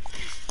 gamer.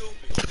 You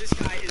stupid. This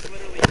guy is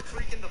literally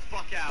freaking the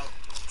fuck out.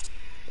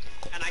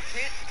 And I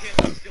can't hit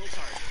a skill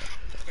target.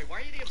 Wait,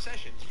 why are you the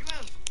obsession? Do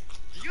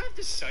you have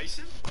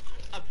decisive?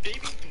 A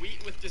baby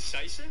dweet with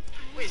decisive?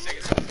 Wait a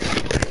second.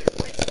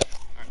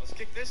 Alright, let's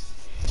kick this.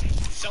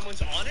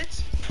 Someone's on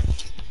it?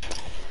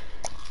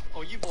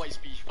 Oh, you boys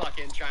be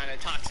fucking trying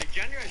to toxic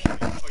gender.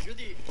 Oh, you're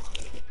the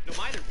no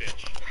minor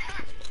bitch.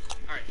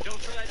 Alright, don't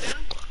throw that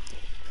down.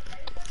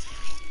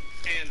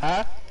 And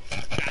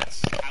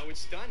that's how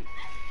it's done.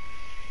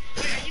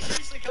 Wait, are you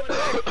seriously coming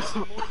back with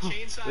some more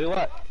chainsaw? Wait,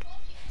 what?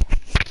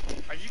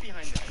 Are you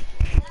behind that?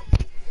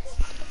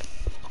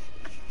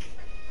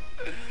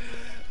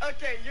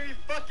 Okay, you're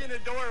fucking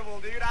adorable,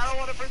 dude. I don't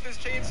want to put this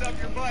chainsaw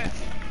up your butt.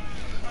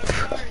 I'm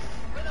sorry.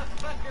 Where the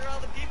fuck are all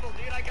the people,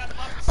 dude? I got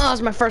Oh, this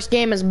is my first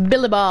game as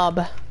Billy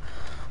Bob.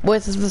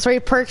 With the 3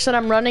 perks that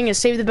I'm running is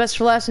Save the Best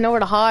for Last, Nowhere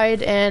to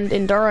Hide, and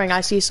Enduring.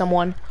 I see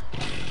someone.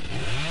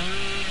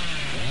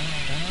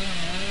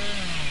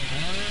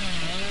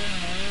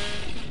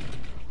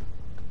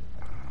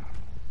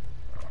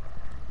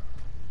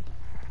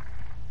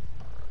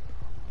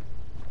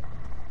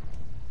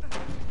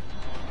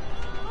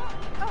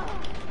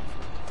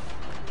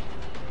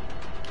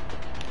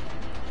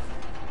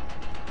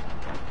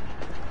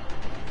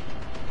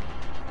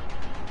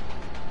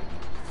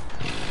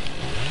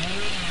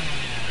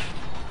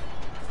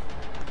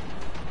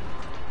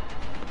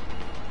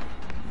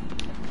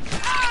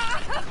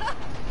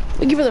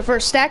 Thank you for the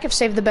first stack of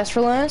Save the Best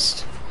for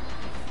Last.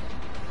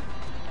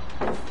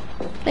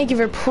 Thank you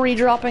for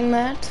pre-dropping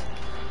that.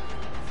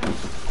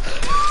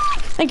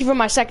 Thank you for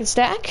my second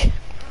stack.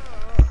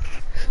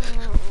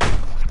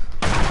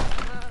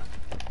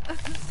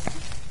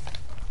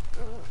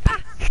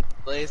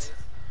 Blaze.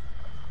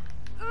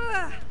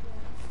 What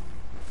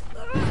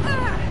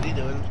are you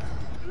doing?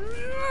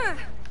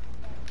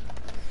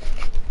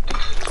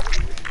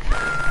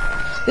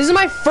 This is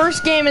my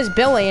first game as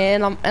Billy,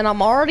 and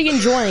I'm already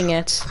enjoying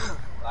it.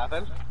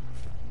 Laughing?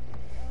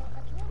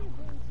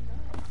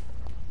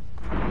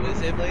 What did you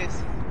say,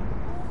 Blaze?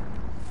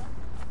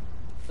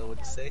 So what'd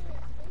you say?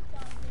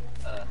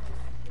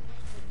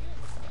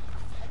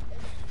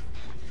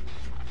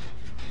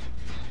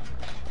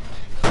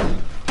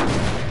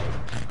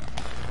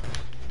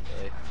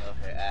 Really? Oh,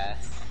 her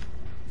ass.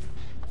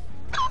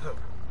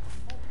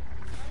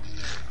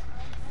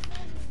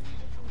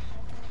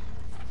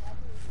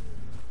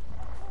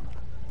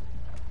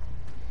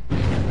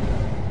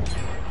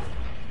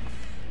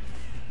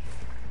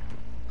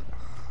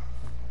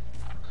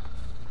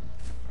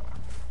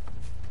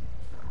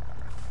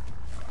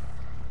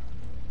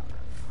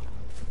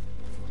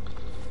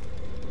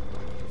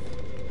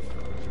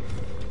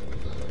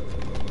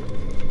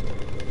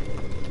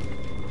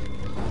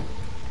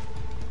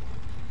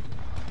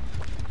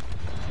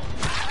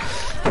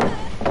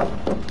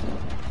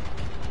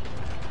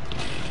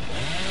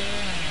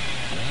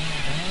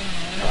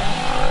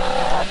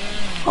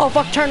 Oh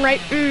fuck, turn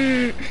right.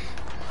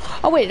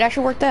 Oh wait, it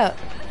actually worked out.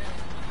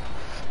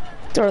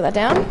 Throw that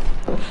down.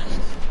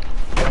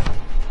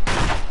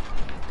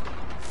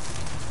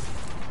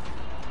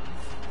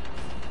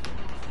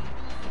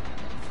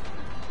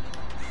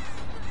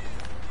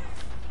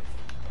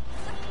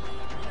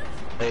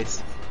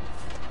 Blaze.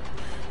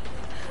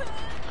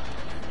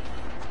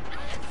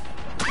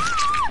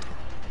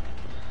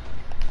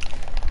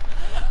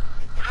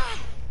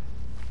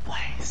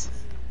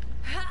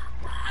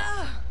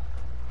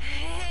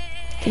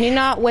 Can you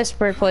not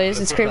whisper, please?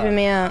 It's creeping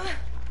me out.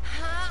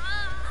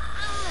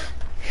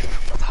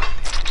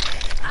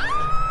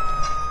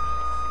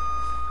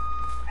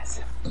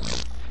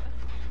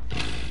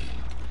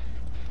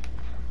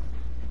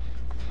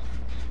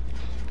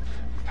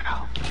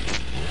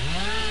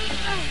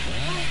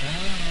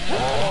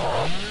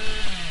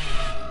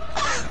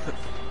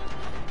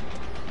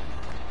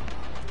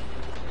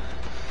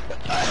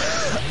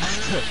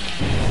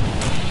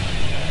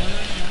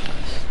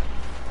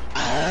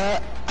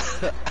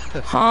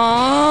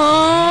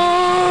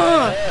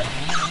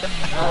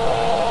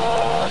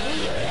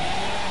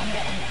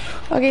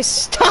 Okay,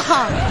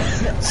 stop!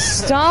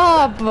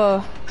 Stop!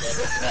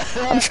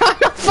 I'm trying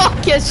to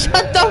focus!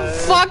 Shut the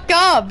fuck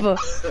up!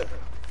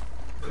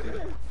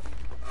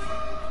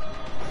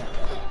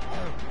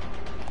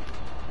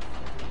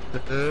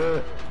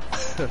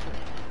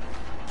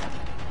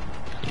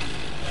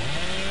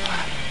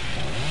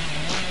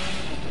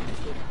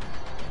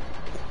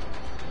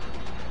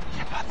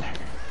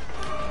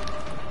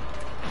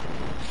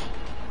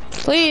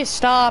 Please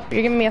stop.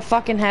 You're giving me a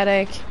fucking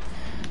headache.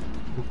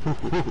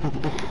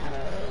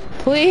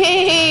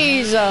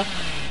 Please.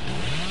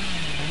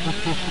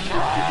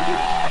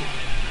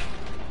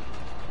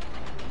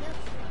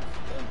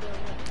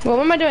 What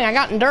am I doing? I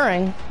got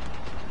enduring.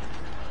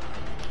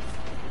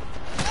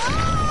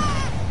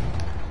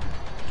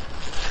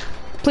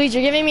 Please,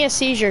 you're giving me a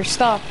seizure.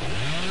 Stop.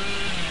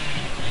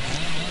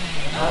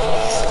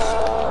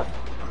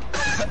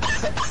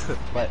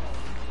 What?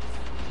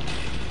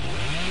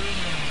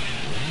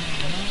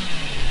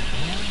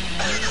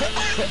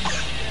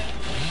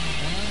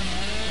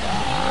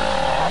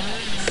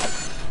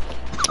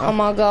 Oh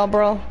my god,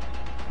 bro.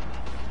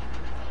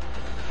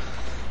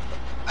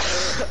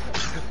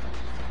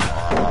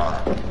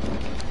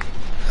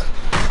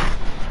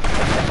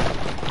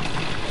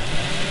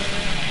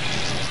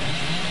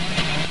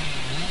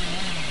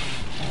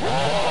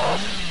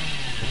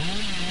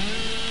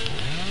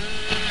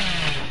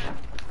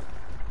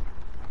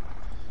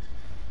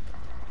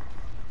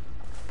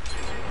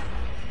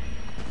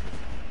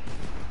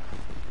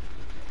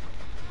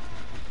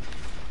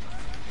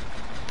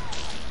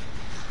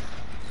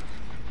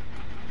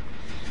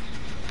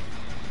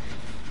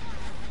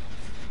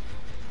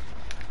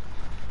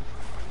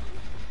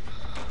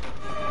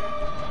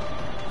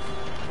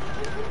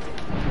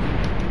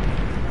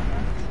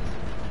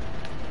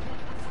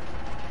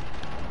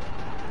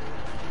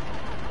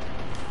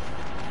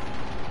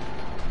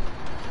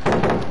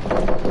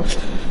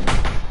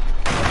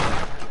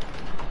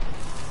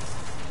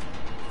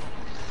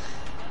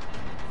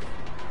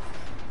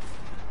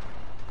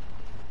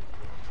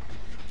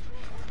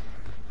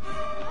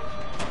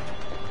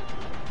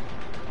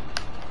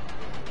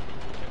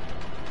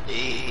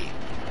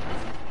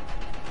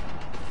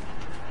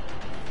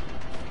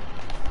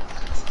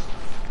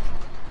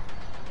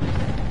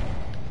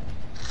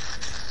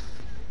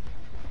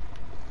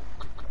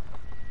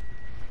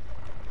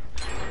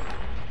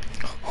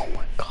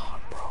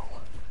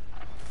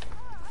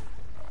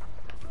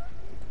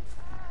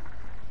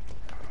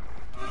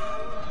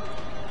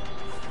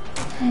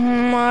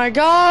 My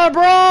god,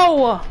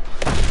 bro!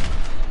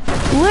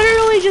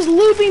 Literally just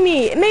looping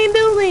me. Main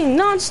building,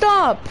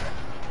 non-stop.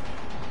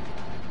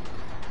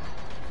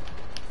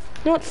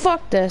 You know what?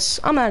 Fuck this.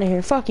 I'm out of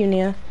here. Fuck you,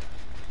 Nia.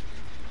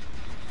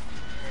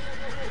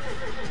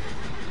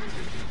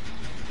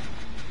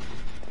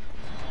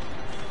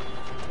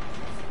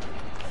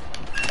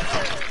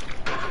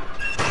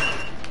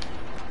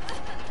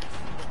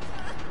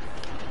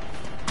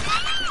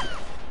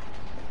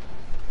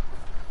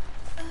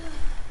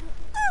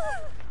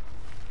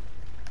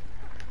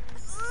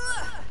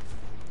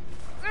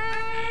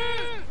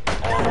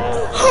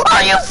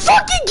 Are you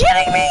fucking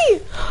kidding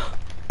me?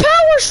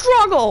 Power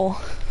struggle.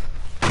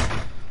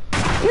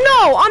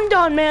 No, I'm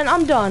done, man.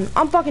 I'm done.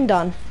 I'm fucking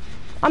done.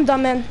 I'm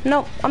done, man.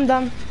 Nope, I'm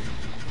done.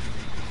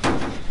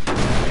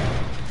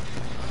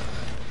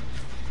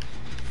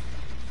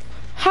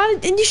 How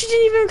did you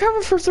didn't even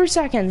recover for 3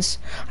 seconds?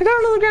 I got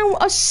on the ground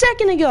a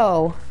second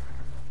ago.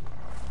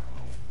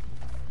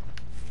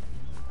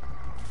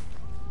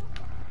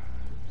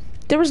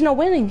 There was no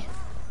winning.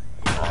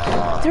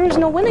 There was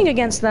no winning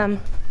against them.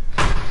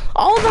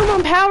 All of them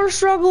on power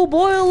struggle,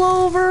 boil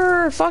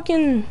over,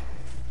 fucking.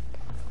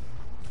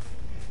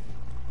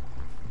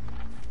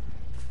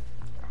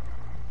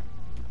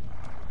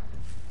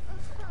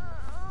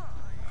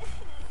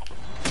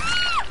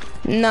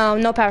 No,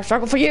 no power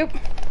struggle for you.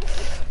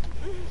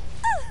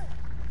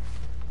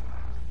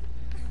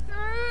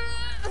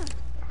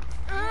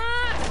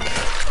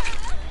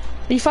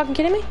 Are you fucking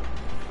kidding me?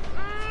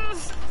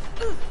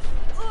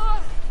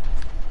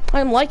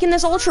 I'm liking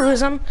this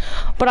altruism,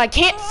 but I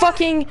can't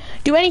fucking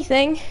do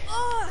anything.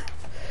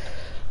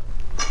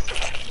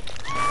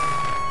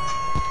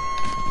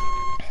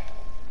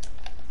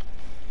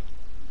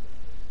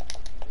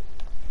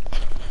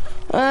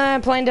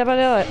 I'm playing Dead by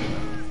Daylight.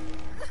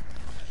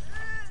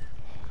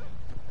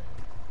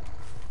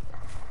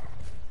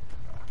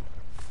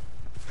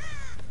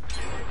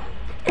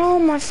 Oh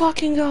my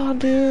fucking god,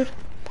 dude.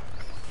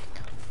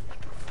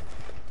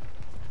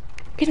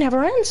 It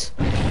never ends.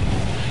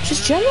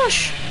 Just gen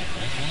rush.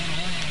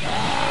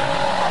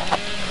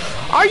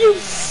 Are you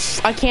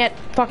I can't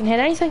fucking hit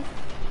anything.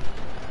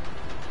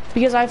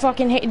 Because I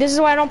fucking hate, this is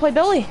why I don't play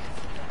Billy.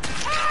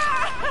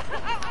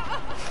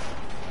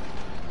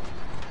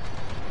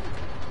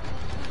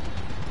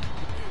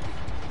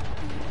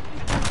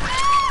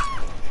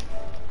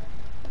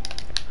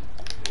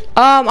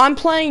 I'm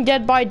playing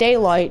Dead by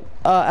Daylight,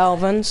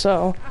 Alvin,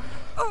 so.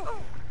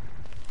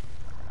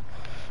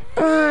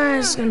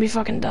 This is gonna be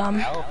fucking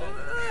dumb.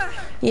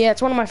 Yeah,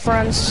 it's one of my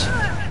friends.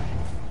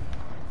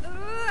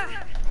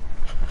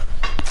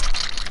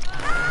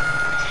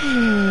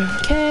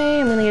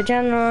 Okay, I'm gonna get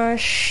gen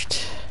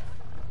rushed.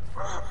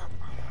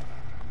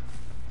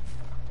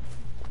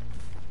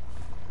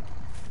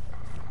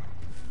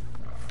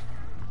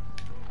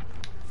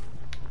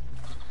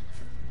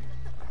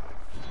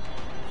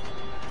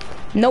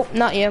 Nope,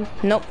 not you.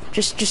 Nope,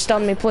 just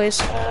stun me,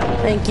 please.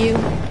 Thank you.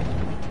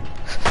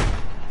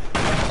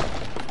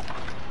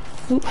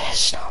 Ooh,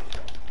 stop.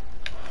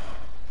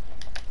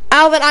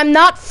 Alvin, I'm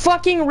not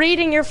fucking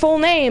reading your full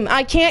name.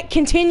 I can't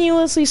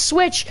continuously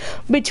switch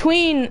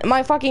between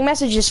my fucking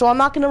messages, so I'm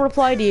not gonna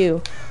reply to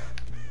you.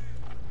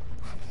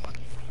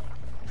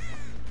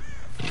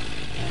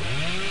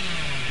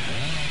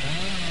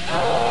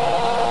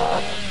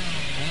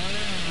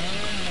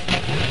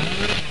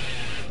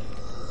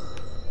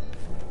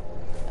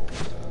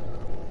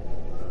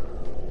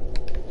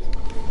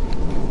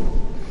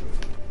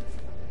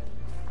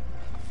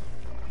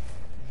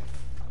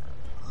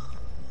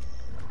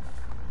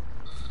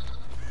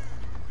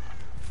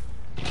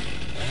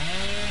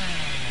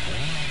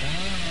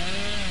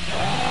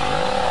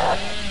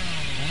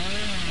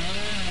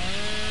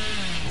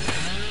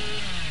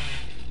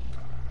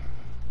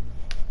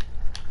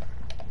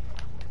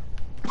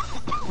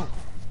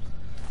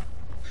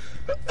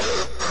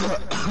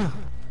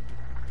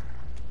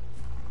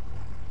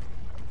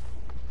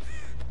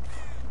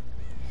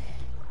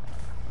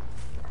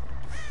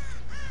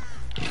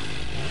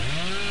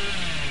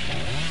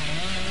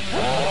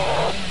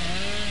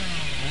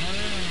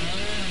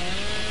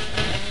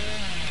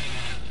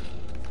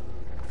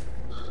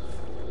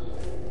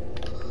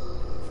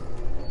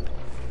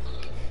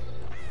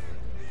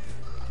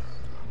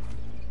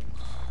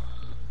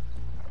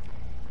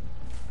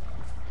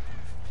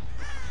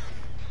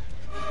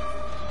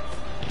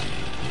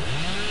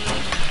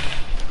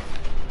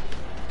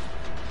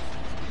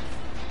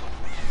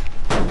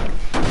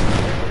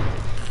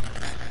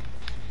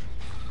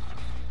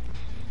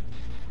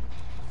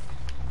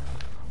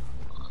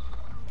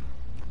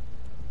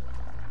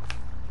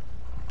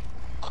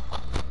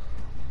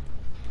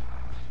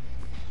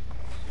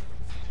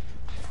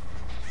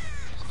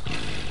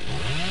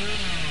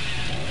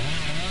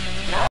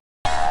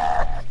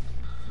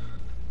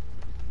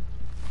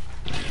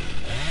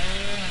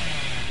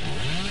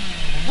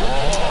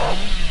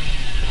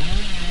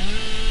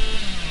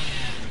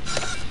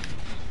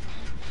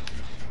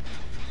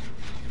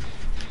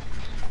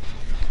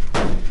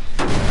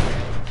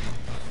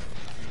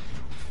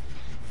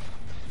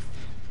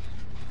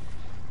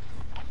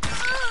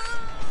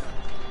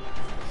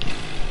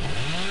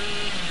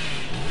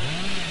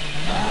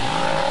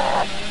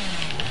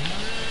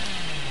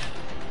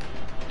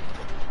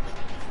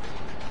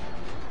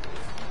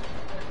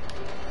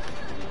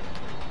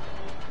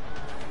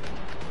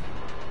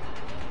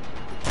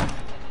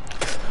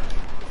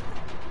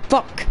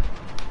 Fuck.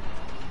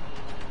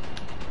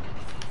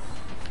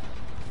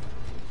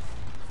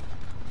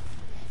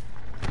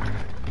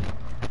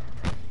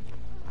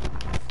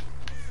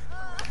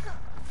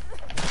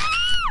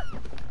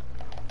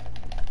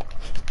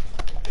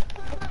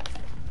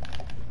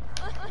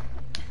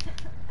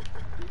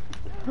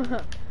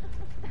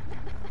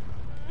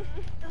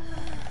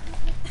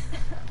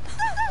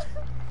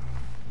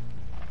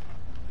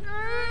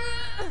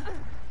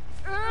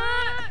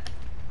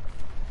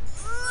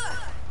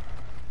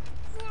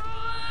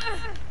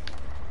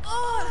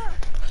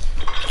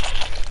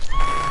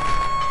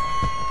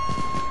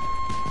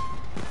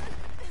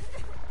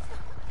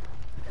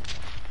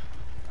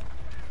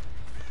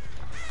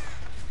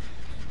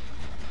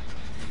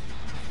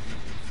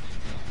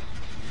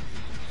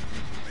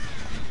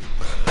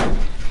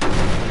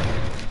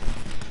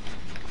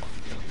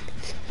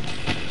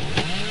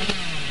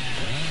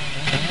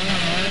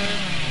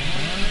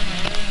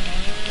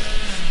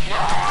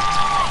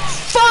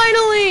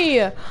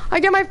 I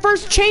got my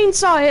first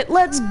chainsaw hit.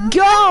 Let's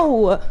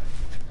go.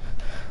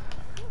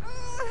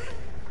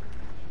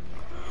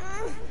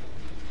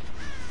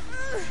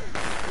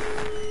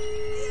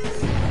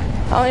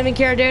 I don't even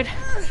care, dude.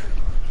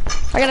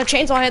 I got a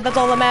chainsaw hit. That's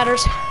all that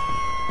matters.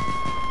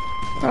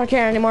 I don't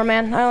care anymore,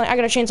 man. I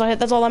got a chainsaw hit.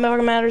 That's all that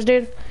fucking matters,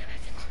 dude.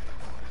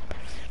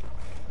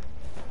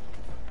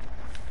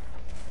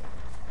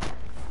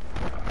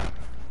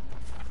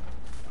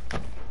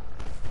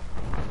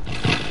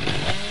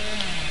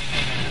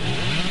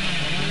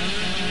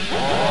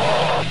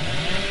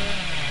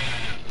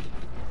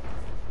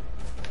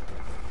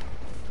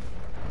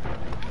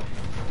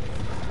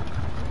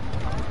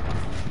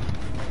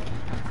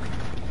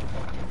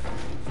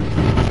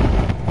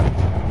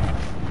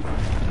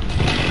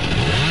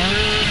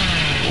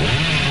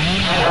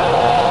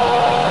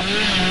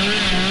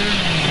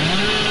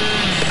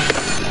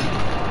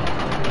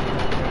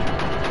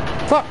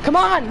 Fuck, come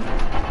on!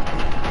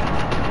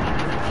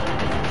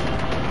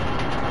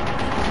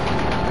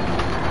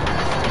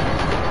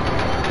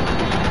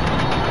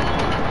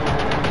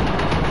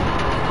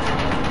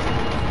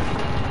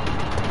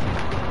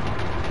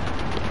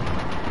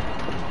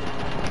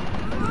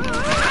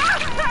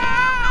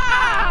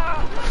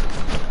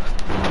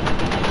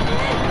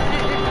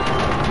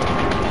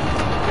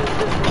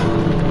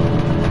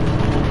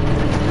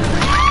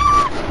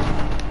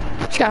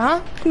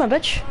 Huh? Come on,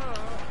 bitch.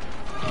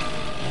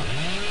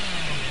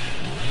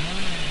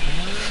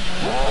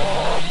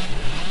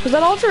 Where's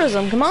that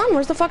altruism? Come on,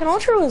 where's the fucking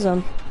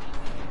altruism?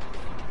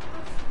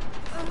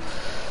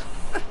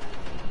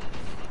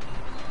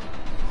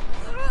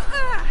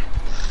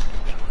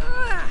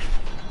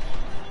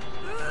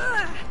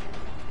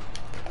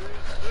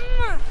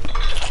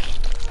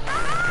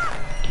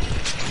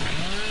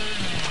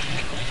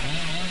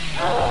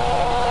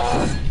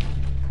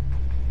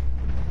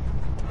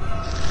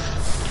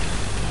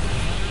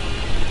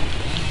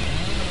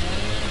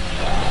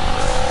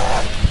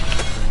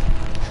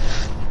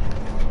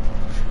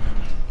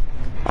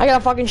 I got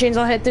a fucking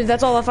chainsaw hit, dude.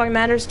 That's all that fucking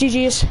matters.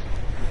 GG's.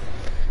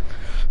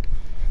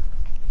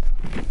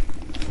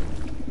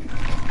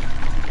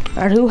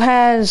 Alright, who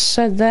has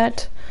said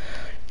that?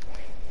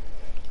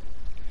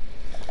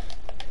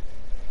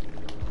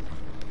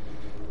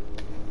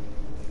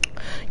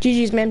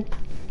 GG's, man.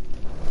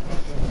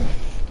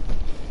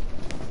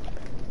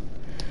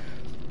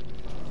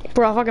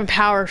 Bro, fucking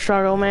power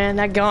struggle, man.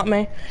 That got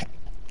me.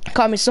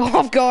 Caught me so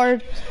off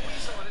guard.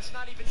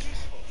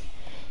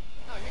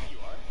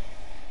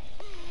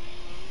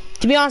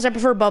 To be honest, I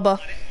prefer Bubba.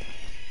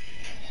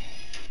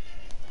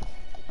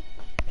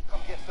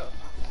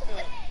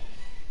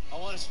 I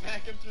want to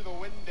smack him through the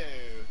window.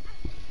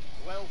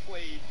 Well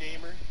played,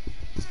 gamer.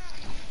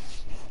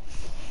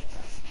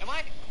 Am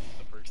I?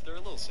 The perks, they're a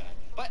little sad.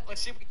 But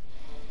let's see if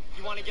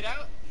you want to get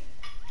out?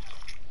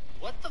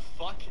 What the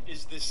fuck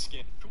is this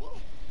skin?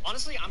 Cool.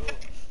 Honestly,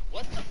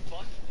 what the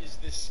fuck is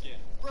this skin?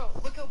 Bro,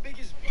 look how big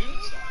his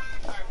boots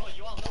are. Alright, well,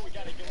 you all know we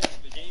gotta go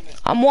into the game.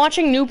 I'm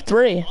watching Noob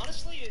 3.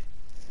 Honestly, it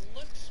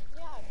looks...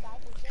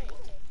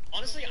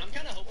 Honestly, I'm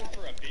kind of hoping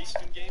for a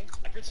basement game.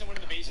 I've heard someone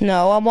in the basement...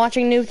 No, I'm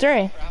watching Noob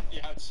 3.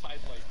 ...crafty outside,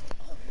 like,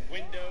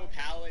 window,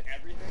 pallet,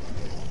 everything.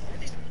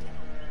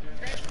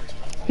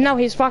 No,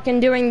 he's fucking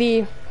doing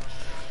the...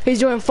 He's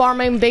doing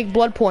farming big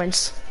blood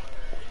points.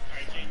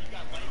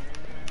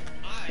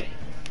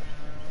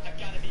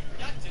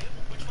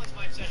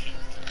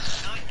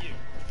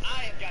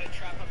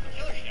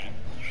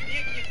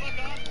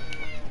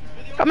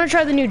 I'm gonna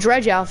try the new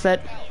Dredge outfit.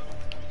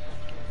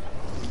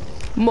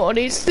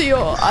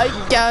 Mauricio,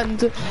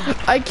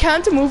 I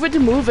can't move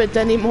it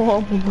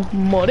anymore.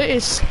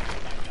 Maurice.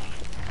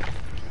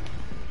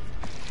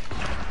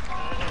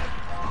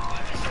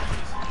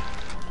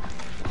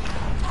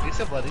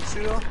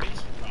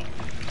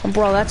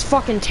 Bro, that's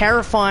fucking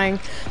terrifying.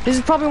 This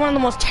is probably one of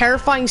the most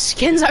terrifying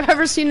skins I've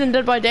ever seen in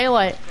Dead by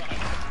Daylight.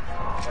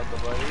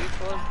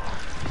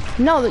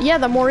 No, yeah,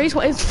 the Maurice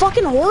one. It's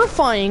fucking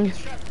horrifying.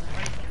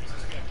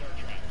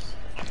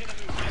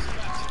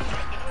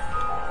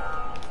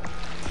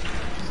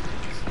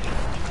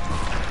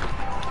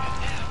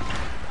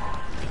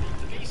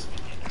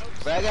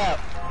 Frag out.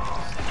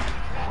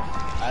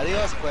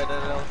 Adios,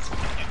 Predators.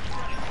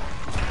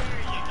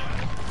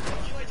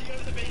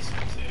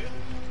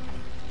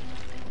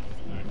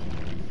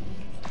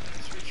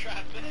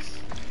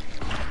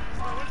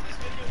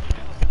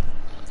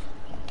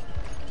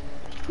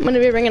 I'm gonna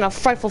be bringing a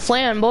frightful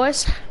flan,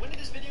 boys. When did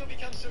this video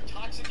become so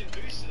toxic and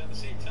boosted at the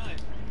same time?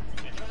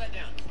 Okay, throw that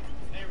down.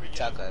 There we go.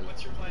 Chocolate.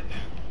 What's your plan now?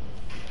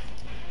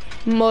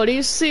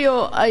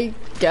 Mauricio, I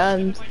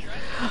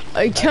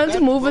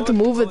can't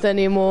move it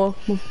anymore.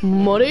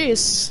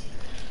 Maurice.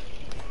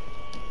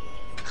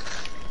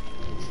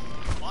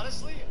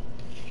 Honestly,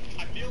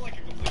 I feel like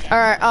a complete...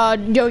 Alright,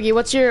 Yogi,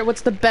 what's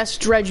the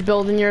best Dredge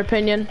build in your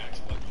opinion?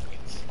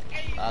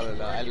 I don't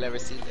know. I've never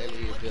seen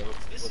any build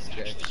with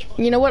Dredge.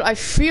 You know what? I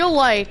feel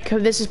like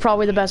this is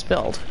probably the best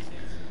build.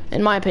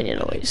 In my opinion,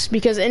 at least.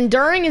 Because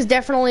Enduring is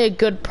definitely a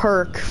good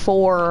perk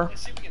for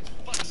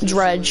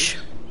Dredge.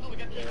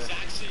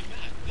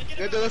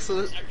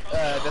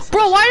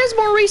 Bro, why does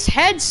Maurice's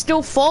head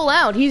still fall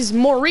out? He's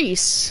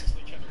Maurice.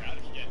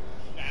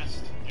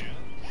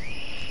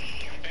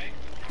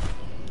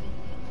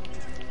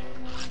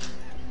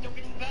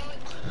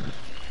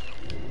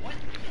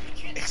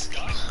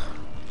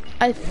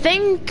 I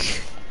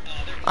think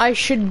I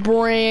should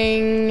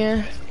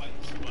bring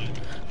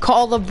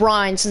Call of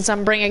Brine since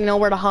I'm bringing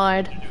Nowhere to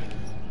Hide.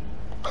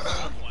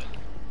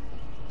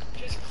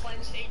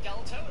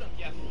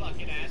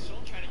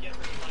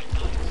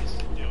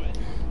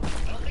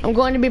 I'm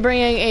going to be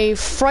bringing a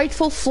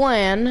Frightful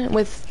Flan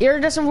with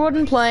Iridescent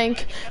Wooden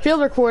Plank,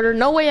 Field Recorder,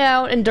 No Way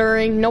Out,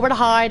 Enduring, Nowhere to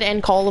Hide,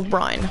 and Call of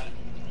Brine.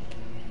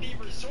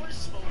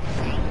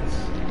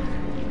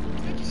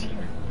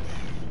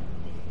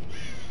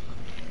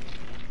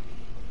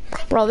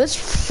 Bro, this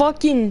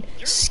fucking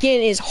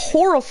skin is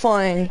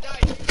horrifying.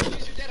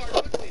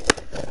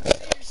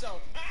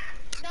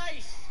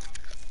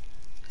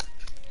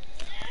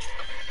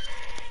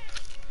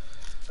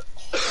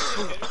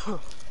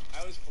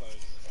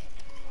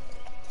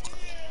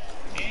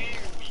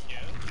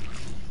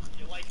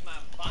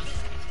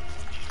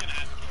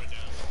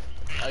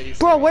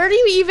 Bro, where do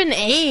you even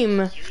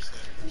aim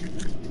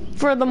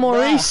for the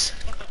Maurice?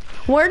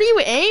 Where do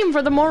you aim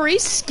for the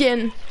Maurice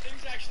skin?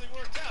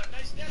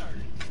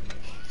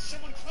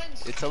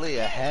 It's only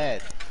a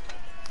head.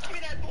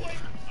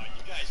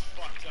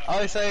 Oh,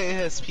 I say it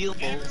has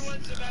pupils.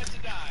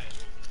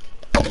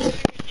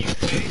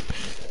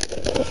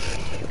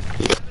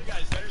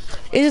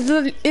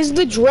 Is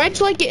the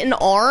Dredge like an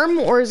arm,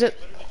 or is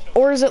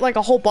it like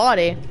a whole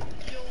body?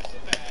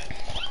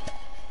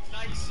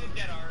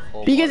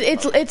 Because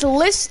it's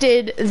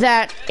listed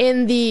that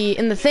in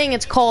the thing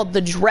it's called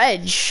the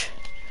Dredge,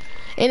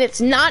 and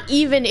it's not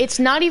even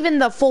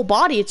the full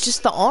body. It's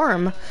just the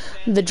arm.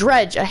 The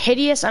Dredge, a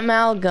hideous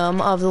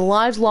amalgam of the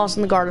lives lost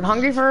in the garden,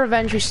 hungry for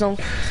revenge. There's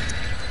nothing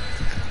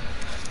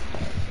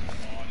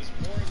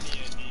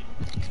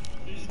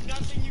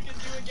you can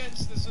do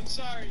against this. I'm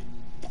sorry.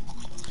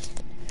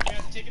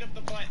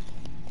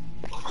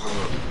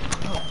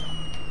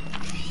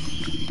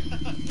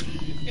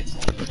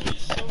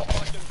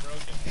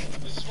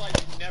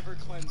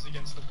 friends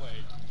against the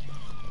plague.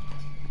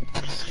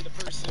 We see the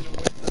person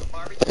with the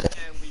barbecue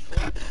and we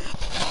blow.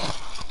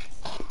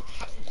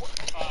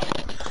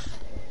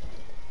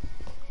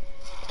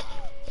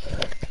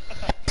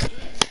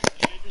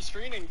 Shake your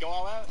screen and go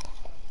all out.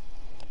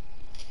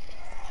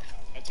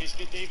 That tastes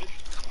good, David.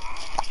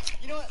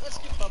 You know what? Let's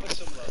give Bubba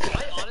some love.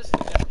 I honestly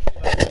never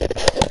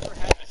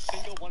had a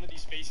single one of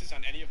these faces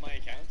on any of my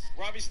accounts.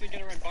 We're obviously going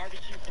to run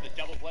barbecue for the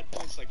double blood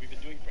points like we've been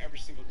doing for every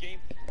single game.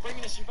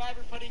 Bringing a survivor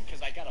pudding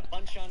because I got a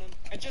bunch on him.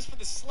 And just for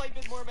the slight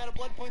bit more amount of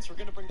blood points, we're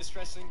going to bring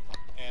distressing.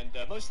 And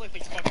most likely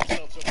fuck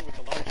ourselves over with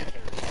the larger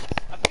terrorists.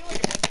 I feel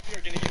like a bunch of you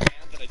are going to get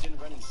mad that I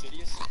didn't run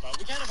Insidious. But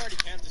we kind of already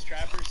camped as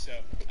trappers, so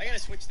I got to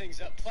switch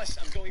things up. Plus,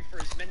 I'm going for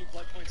as many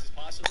blood points as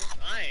possible.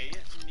 I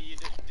need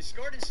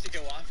discordance to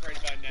go off right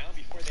about now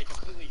before they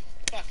completely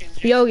fucking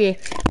Yogi.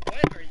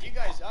 What are you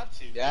guys up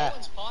to? Yeah. No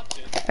one's popped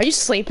it. Are you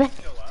sleeping?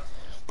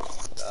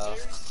 Very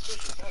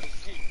suspicious.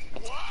 Hey,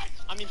 what?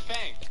 I mean,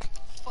 Fang.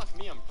 Fuck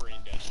me, I'm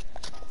brain dead.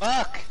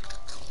 Fuck!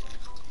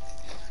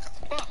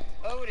 Fuck!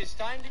 Oh, it is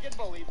time to get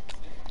bullied.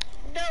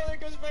 No, there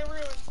goes my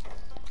ruin.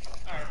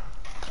 Alright.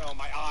 Oh,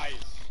 my eyes.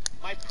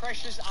 My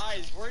precious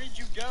eyes. Where did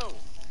you go?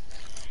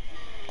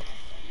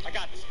 I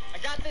got this. I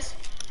got this.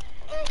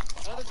 Oh,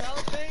 another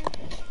pallet thing.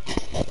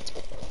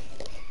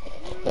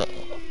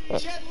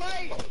 Shed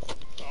light.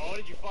 Oh,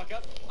 did you fuck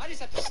up? I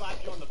just have to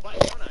slap you on the butt,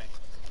 don't I?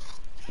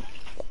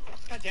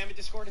 God damn it,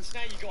 Discordance.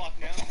 Now you go off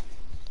now.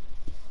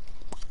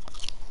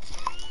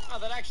 Oh,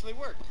 that actually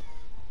worked.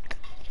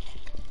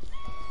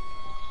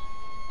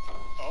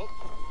 Oh.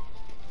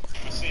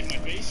 I saved my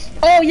face.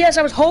 Oh yes,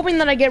 I was hoping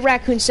that I get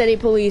Raccoon City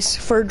Police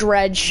for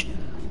Dredge.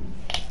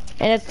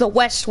 And it's the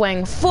West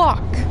Wing.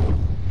 Fuck!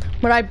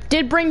 But I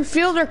did bring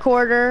field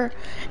recorder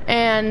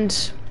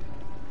and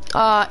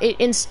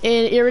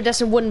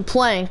iridescent wooden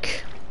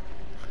plank.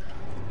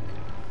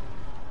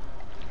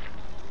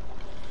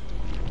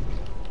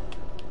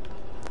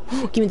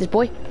 Give me this,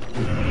 boy.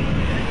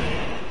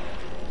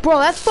 Bro,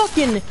 that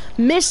fucking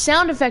mist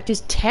sound effect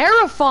is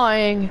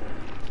terrifying.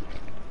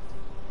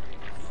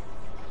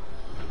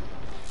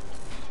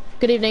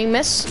 Good evening,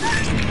 miss.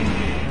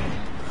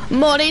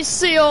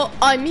 Mauricio,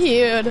 I'm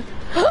here.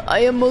 I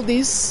am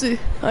Maurice.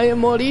 I am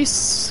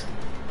Maurice.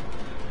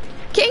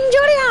 King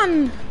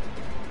Julian!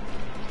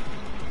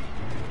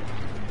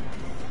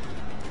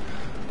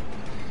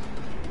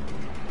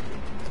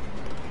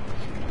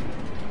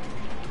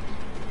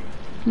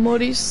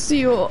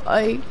 Mauricio,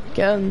 I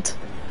can't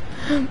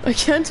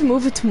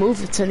move it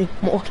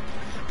anymore.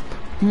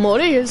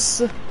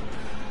 Maurice.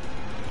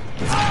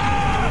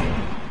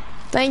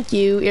 Thank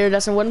you,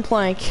 iridescent wooden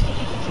plank.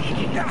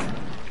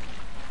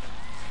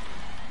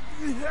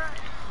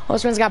 Oh,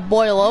 this man's got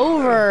boil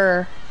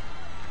over.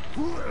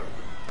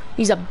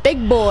 He's a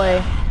big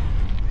boy.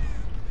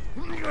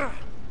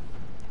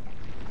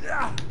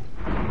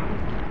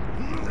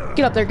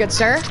 Get up there, good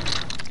sir.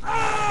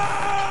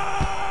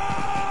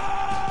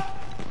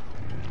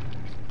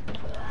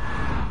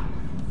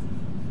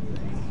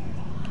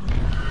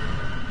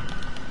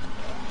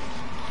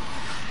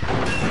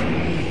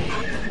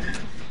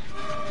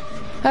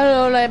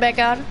 Hello,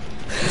 Rebecca.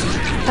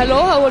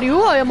 Hello, how are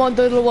you? I am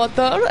under the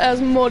water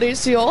as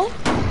Mauricio.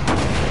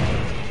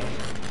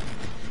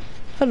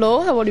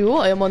 Hello, how are you?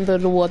 I am under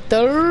the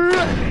water.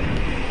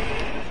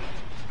 I'm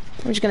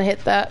just gonna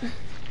hit that.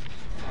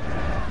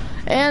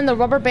 And the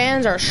rubber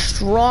bands are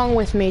strong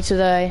with me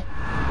today.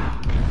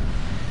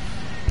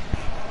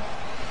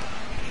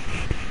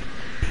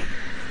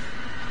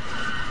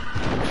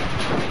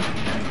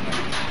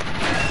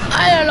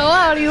 Hello,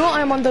 how are you? I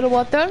am under the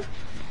water.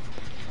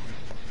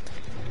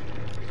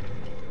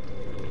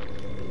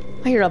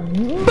 I hear a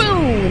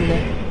boom!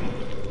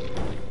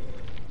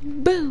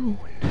 Boom!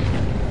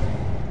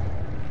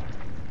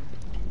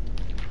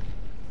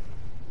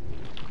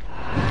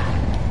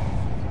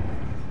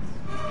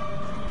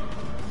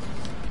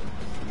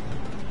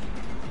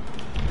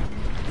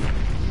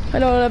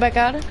 Hello,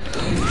 Rebecca.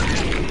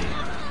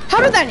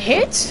 How did that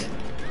hit?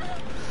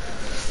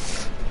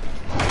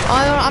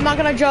 I'm not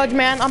gonna judge,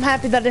 man. I'm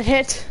happy that it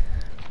hit.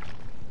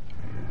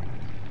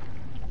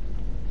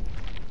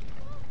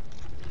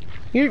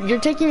 You're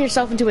taking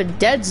yourself into a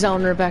dead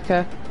zone,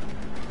 Rebecca.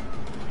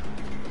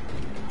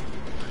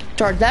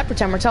 Charge that,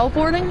 pretend we're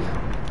teleporting.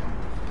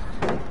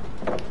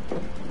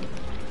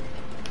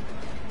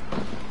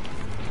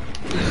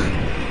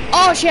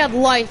 Oh, she had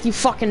light, you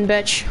fucking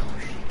bitch.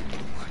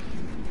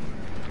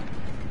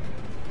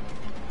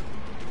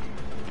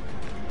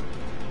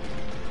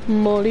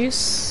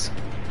 Maurice.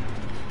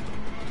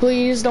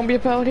 Please, don't be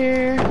out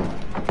here.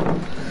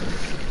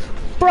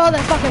 Bro,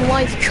 that fucking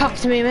light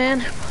cucked me,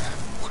 man.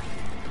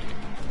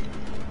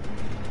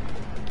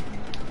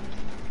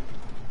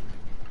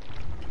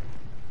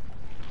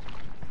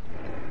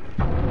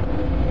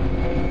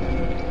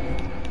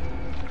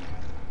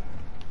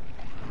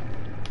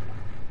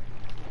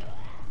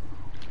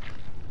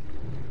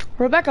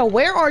 Rebecca,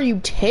 where are you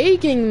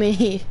taking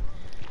me?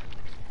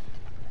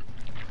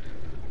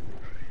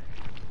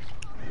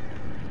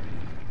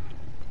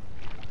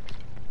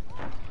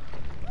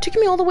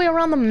 Taking me all the way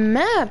around the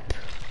map.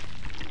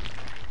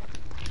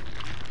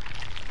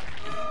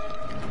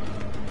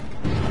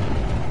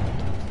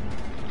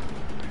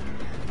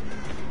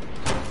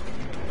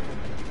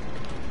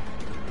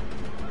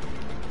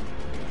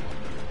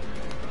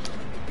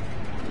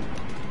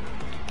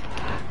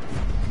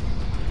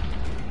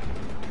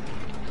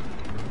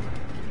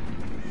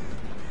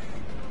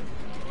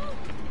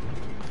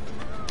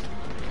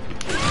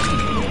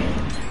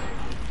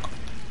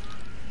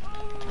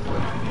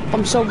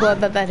 I'm so glad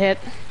that that hit.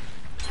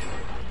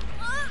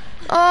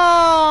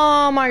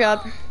 Oh my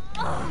god.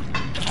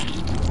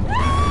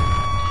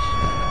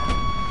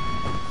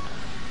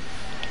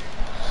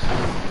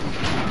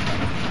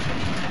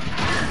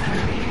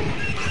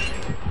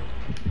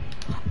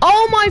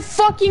 Oh my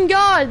fucking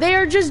god, they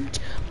are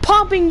just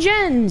popping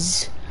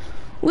gens.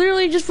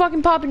 Literally just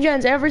fucking popping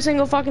gens every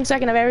single fucking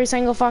second of every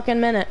single fucking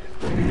minute.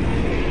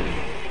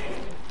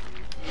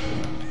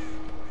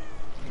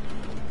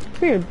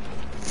 Come here,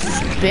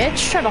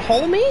 bitch, try to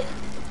hold me?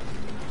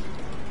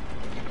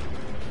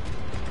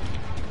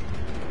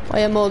 I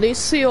am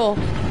Mauricio.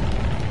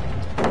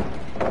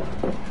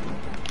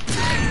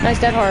 Nice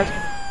dead hard.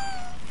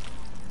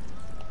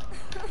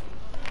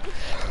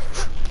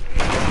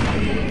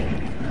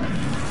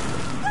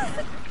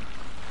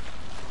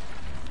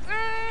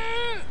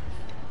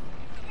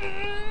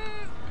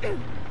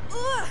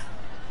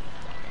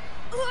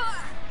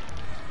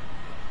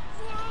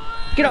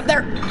 Get up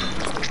there.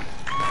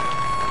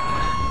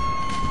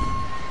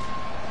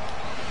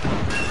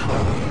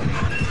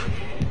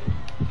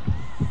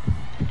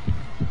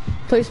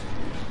 Please.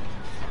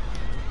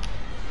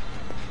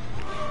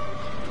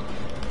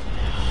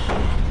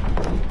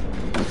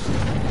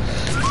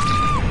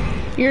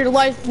 Your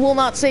life will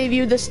not save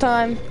you this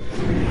time.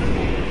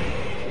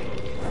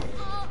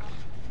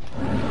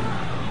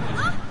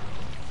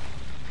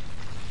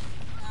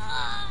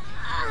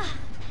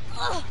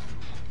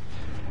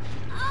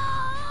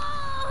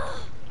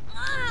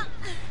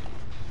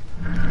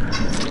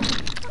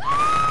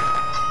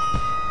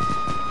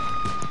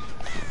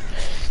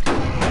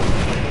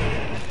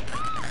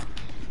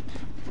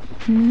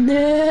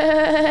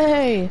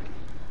 Nay!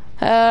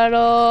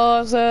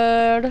 Hello,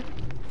 sir.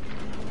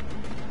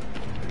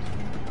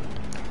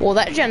 Well,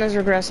 that gen is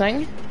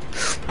regressing.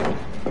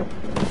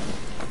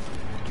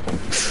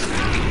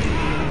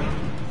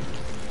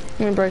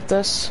 Let me break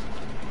this.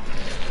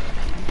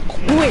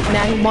 Wait,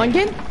 now you mind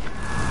game?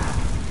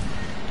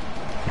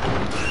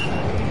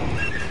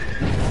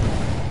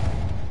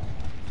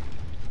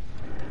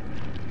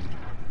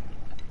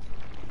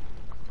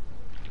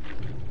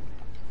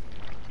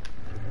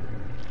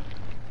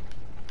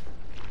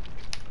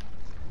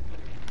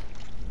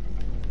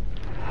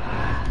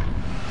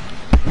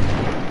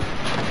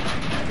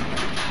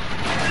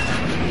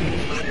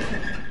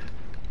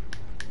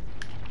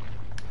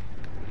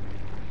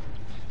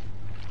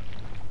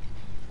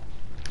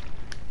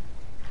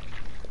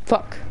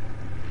 Fuck.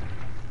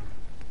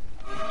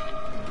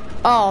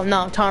 Oh,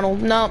 no, tunnel.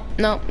 No,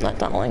 no, not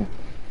tunneling.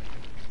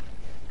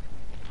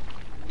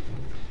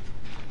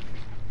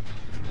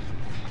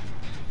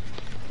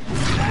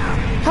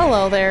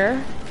 Hello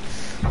there.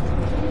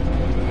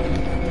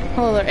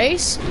 Hello there,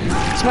 Ace.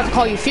 I was about to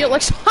call you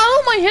Felix.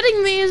 How am I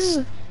hitting these?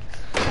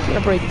 I'm gonna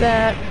break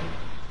that.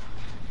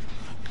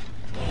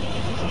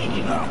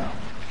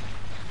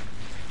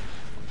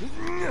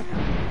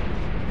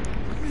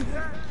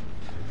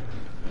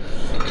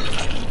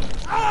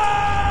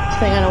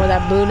 I think I know where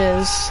that boon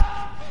is.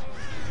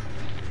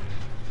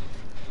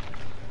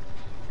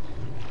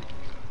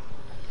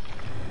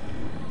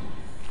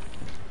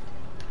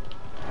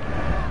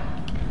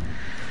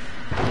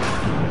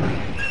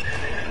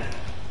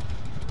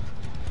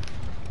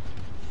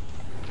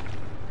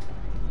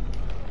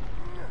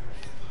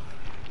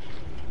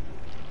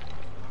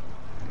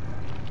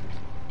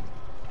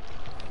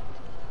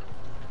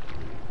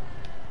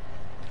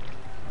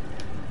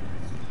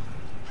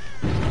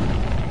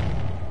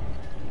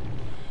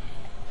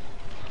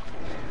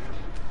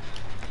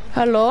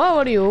 Hello, how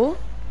are you?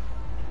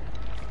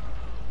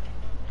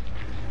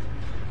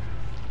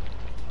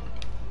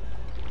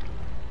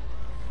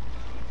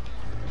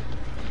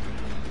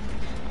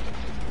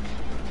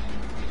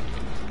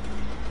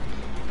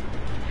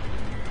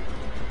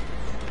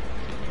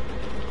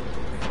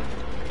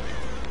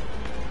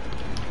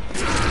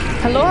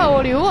 Hello, how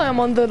are you? I am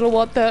under the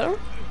water.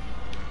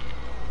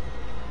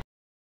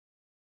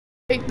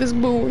 Take this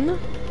boon.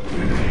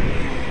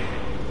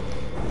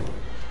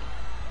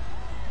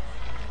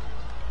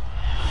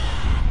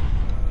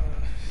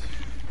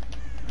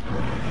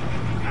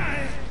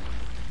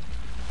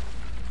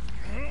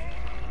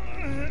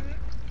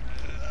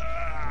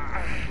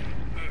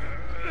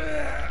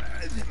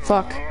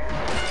 Fuck.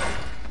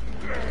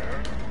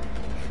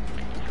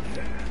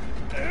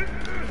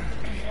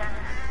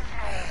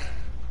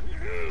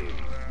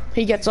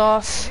 He gets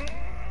off.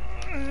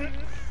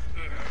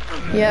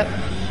 Yep.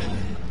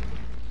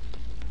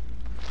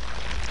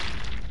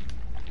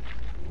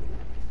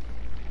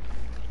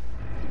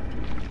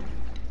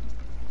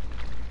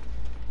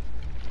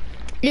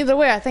 Either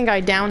way, I think I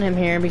down him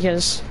here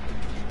because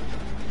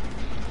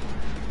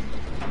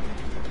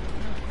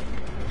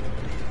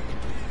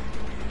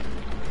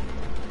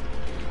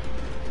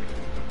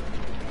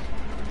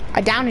I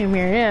down him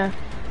here, yeah.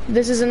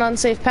 This is an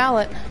unsafe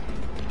pallet.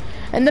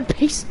 And the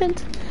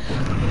basement.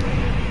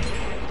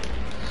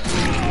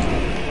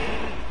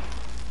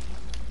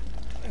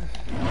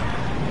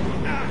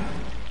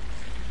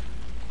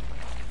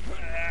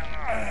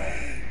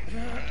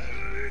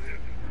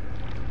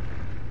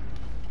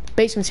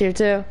 Basement's here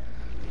too.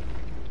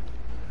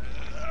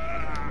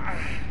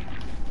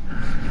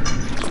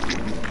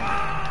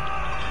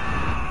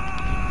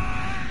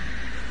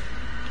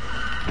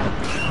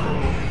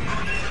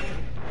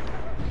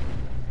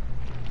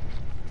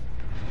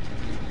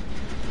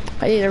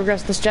 I need to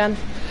regress this gen.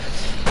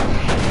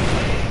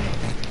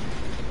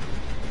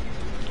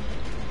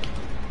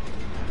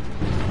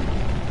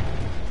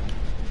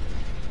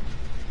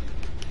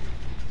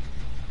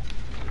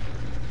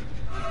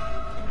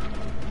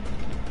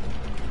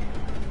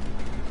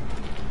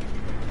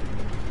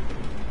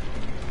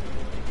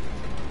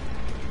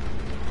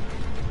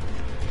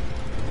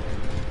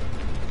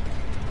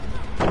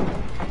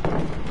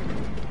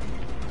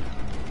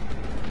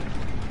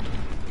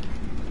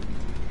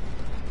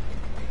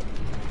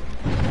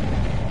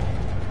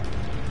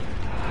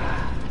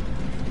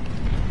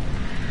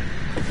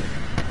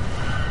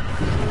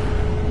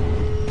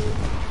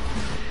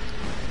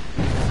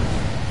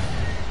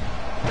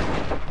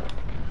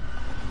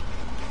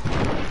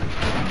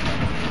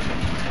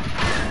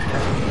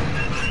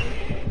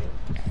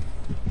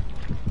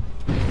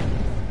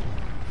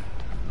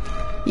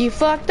 You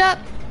fucked up.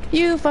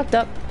 You fucked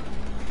up.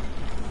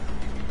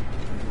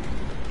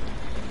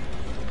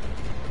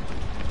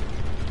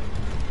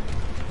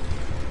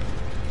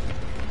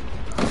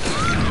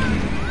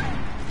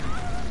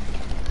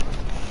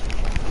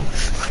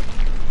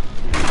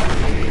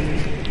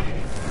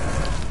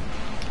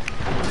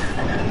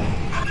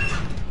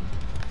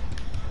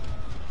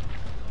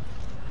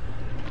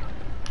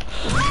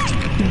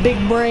 Big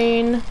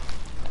brain.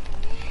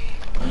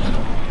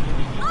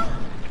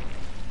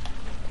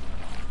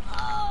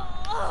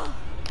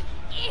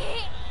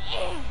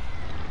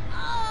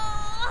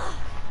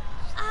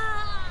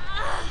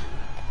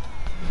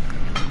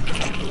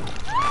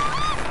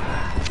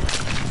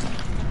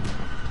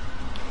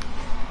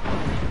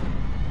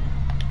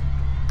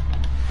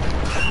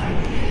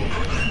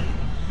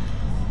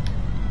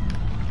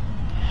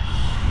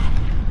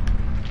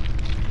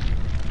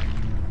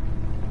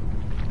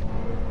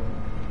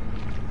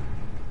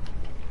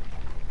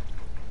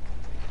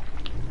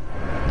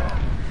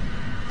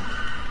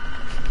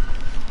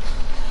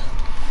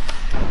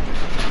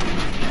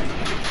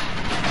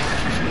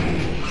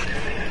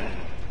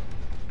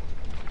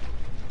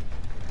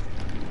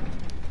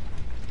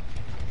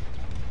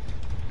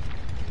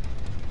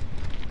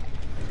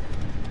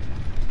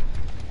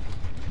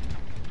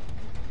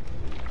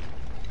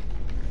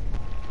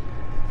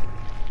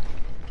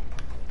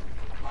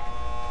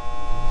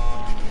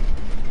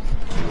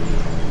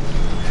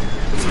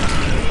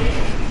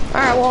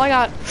 Alright, well I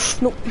got...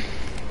 Nope.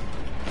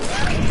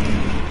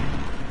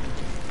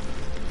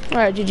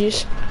 Alright,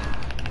 GG's.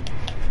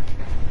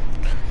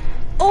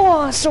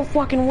 Oh, it's so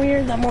fucking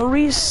weird that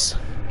Maurice...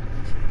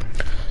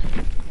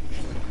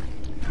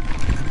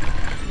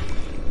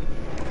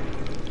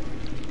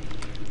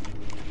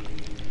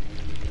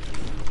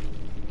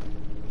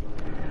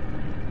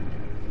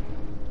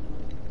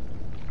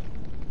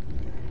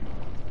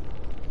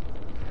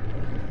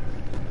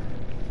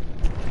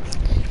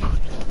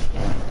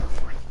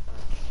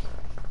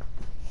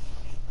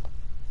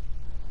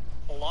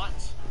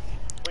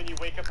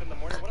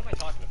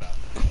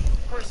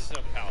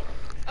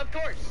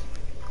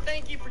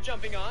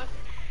 Jumping off.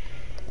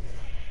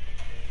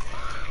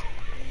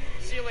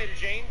 See you later,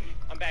 Jane.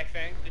 I'm back,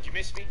 Fang. Did you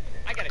miss me?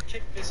 I gotta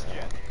kick this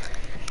jet.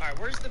 Alright,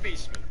 where's the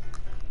basement?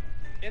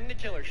 In the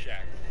killer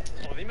shack.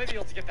 Oh, they might be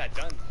able to get that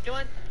done. Come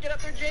on, get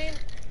up there, Jane.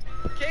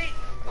 Kate.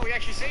 Oh, we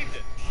actually saved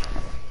it.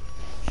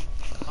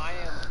 I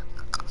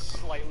am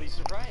slightly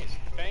surprised.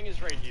 Fang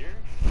is right here.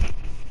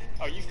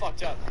 Oh, you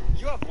fucked up.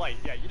 You have light.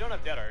 Yeah, you don't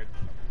have dead art.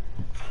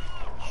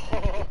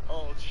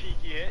 Oh,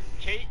 cheeky hit.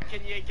 Kate,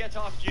 can you get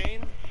off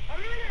Jane? I'm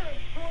gonna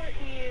report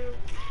you.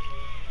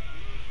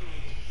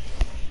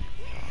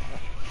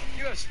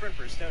 You have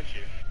sprinters, don't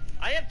you?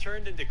 I have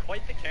turned into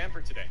quite the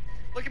camper today.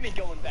 Look at me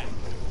going back.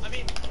 I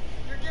mean,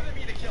 you're giving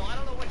me the kill. I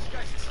don't know what you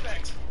guys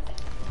expect.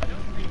 I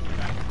don't think you're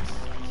back to this.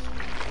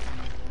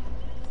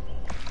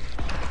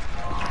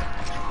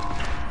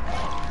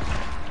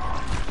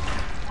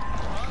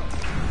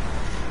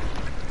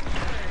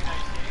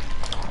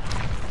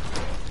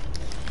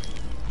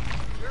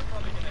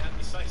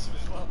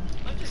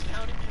 I'm just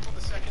counting people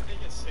the second they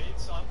get saved,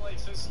 so I'm like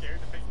so scared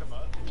to pick them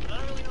up. I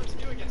don't really know what to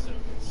do against a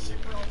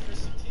super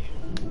altruistic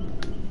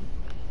team.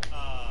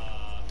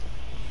 How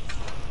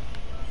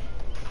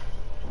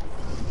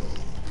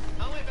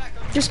am I back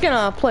on? Just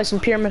gonna play some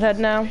Pyramid Head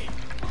now.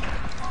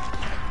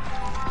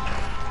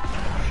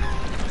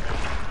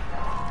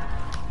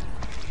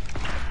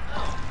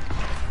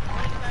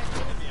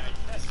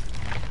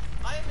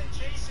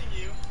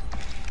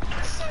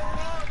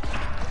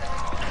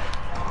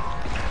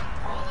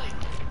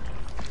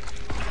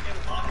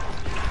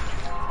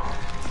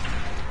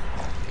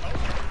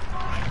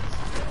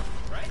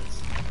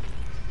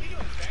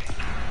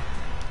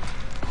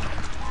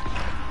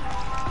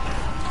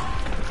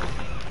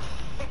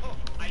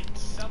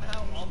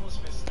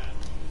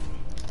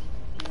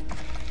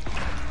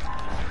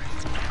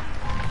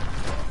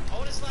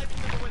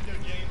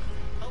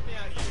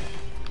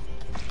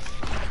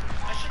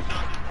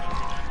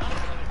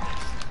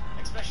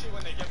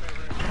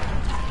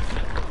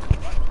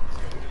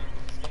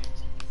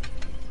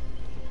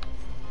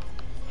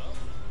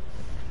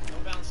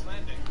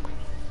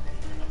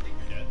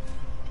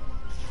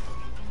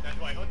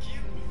 I hook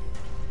you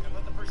and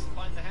let the person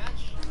find the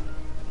hatch?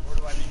 Or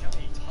do I become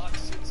a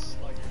toxic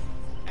slugger?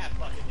 Ah,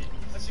 fuck it, dude.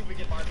 Let's see if we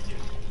get barbecued.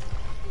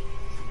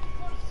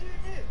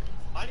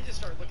 I need to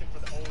start looking for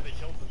the... Oh, they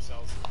killed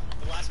themselves.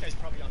 The last guy's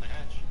probably on the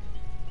hatch.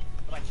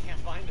 But I can't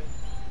find him.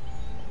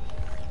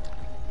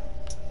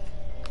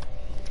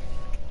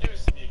 It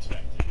was to be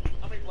expected.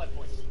 How many blood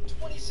points?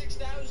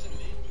 26,000,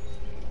 dude.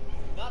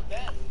 Not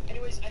bad.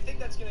 Anyways, I think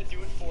that's gonna do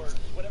it for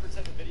whatever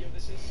type of video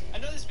this is. I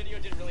know this video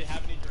didn't really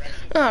have any direction.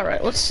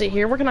 Alright, let's see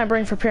here. What can I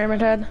bring for Pyramid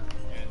Head?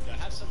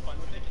 And have some fun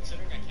with it,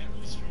 considering I can't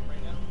really stream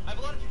right now. I have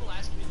a lot of people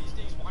asking me these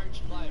days, why aren't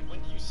you live? When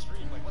do you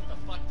stream? Like, what the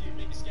fuck, dude?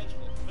 Make a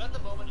schedule. But at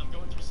the moment, I'm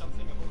going through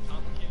something a little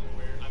complicated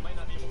where I might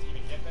not be able to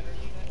even get better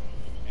internet,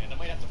 and I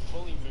might have to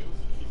fully move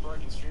before I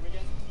can stream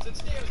again. So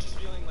today I was just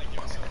feeling like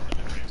doing something a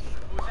bit random.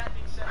 But with that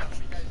being said, I hope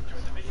you guys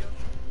enjoyed the video,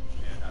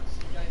 and I'll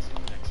see you guys in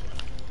the next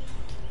one.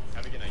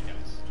 Have a good night,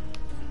 guys.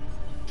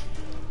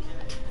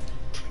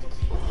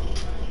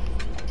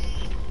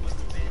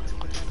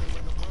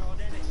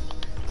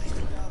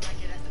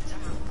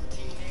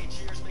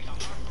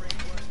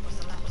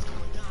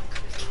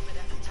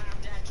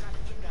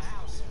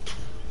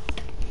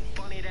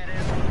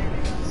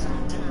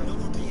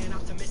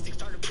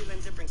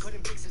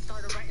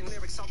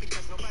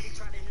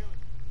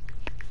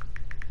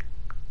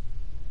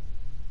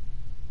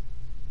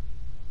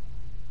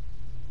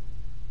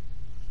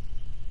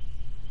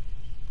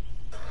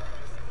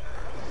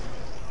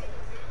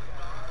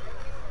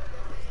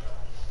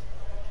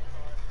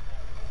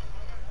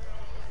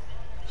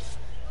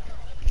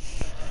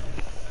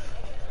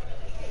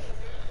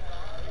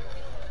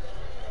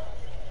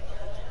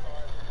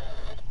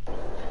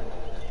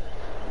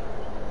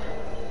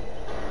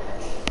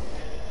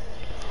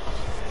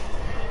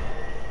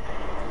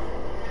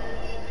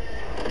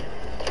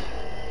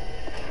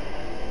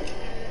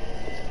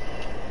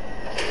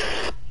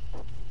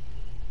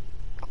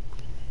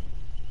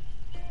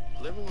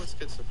 Living with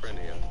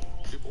schizophrenia,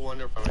 people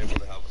wonder if I'm able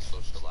to have a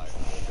social life.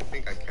 I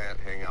think I can't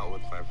hang out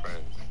with my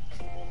friends,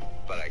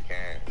 but I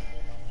can.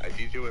 I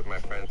DJ with my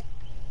friends.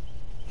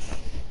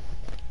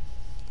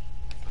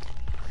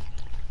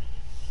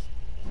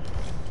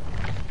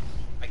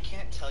 I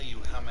can't tell you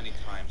how many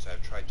times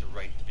I've tried to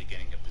write the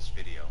beginning of this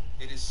video.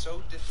 It is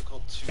so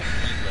difficult to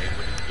relay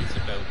what it is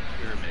about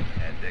Pyramid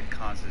Head that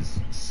causes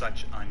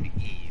such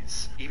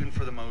unease, even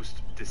for the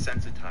most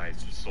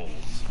desensitized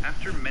souls.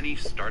 After many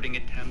starting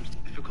attempts, it's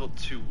difficult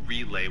to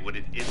relay what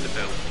it is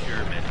about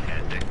Pyramid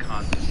Head that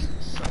causes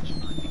such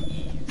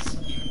unease,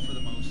 even for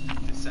the most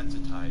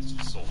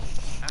desensitized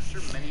souls.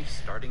 After many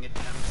starting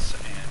attempts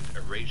and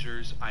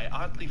erasures, I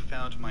oddly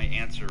found my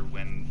answer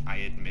when I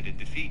admitted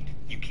defeat.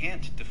 You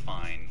can't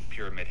define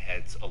Pyramid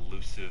Head's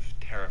elusive,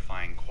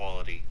 terrifying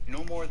quality,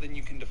 no more than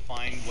you can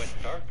define what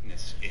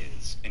darkness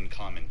is in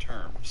common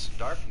terms.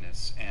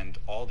 Darkness and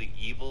all the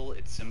evil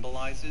it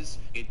symbolizes,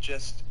 it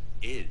just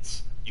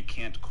is. You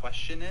can't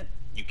question it.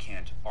 You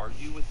can't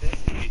argue with it.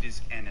 It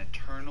is an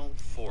eternal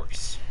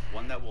force,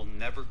 one that will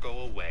never go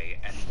away,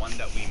 and one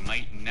that we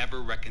might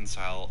never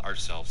reconcile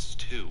ourselves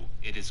to.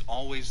 It is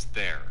always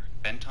there,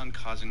 bent on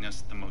causing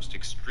us the most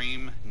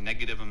extreme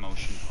negative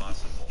emotion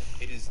possible.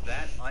 It is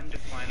that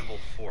undefinable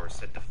force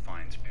that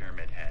defines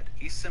Pyramid Head.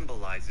 He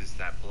symbolizes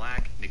that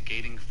black,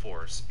 negating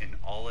force in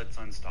all its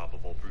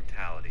unstoppable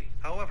brutality.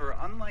 However,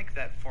 unlike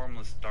that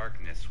formless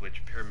darkness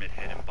which Pyramid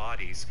Head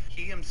embodies,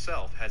 he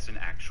himself has an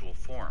actual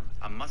form,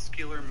 a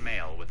muscular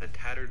male with a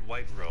tattered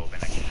white robe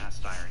and a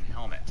cast iron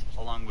helmet,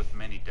 along with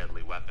many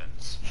deadly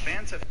weapons.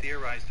 Fans have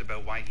theorized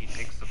about why he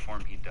takes the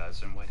form he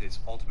does and what his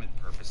ultimate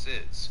purpose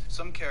is.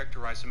 Some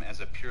characterize him as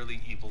a purely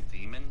evil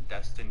demon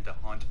destined to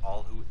haunt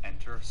all who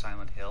enter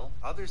Silent Hill.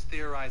 Others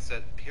theorize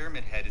that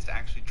Pyramid Head is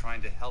actually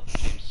trying to help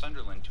James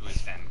Sunderland to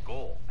his end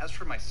goal. As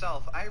for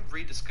myself, I've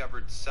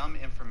rediscovered some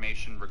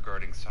information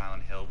regarding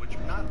Silent Hill, which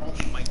not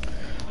only might...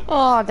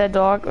 Oh, that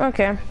dog.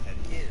 Okay.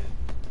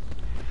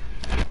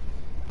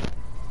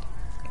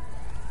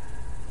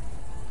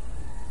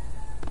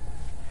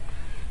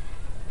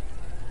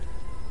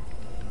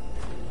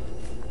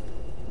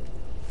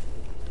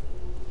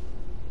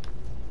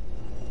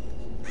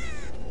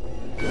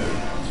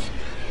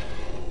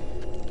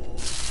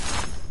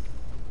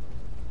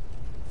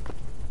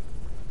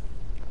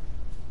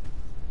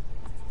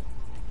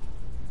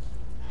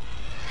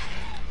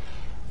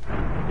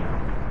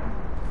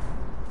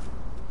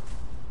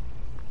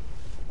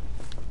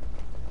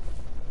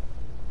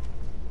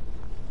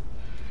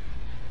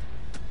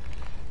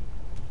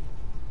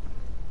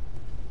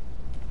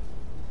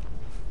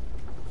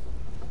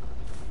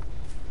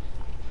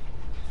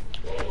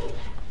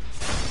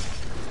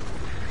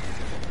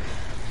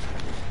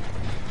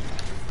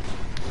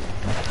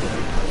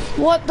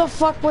 What the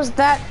fuck was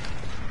that?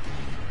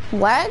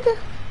 Lag?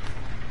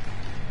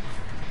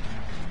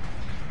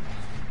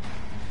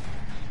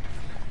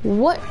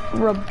 What?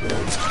 What?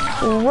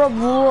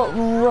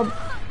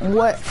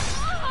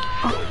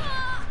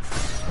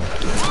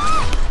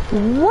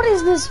 What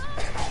is this?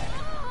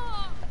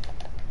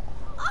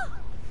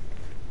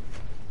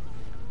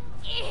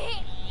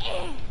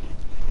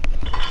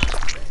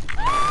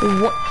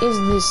 What is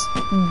this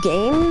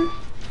game?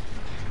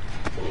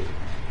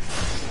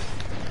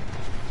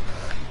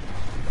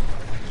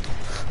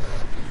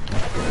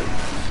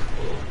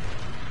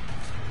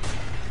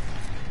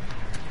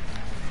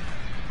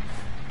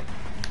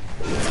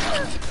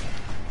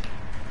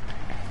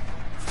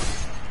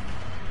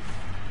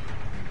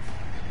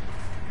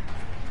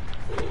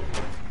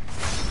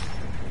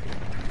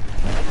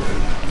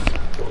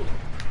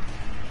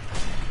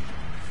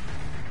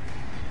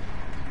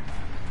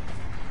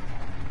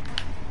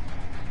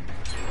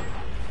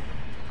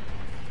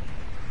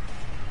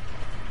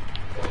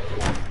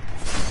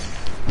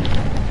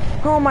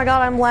 Oh my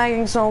god, I'm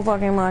lagging so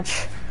fucking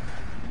much.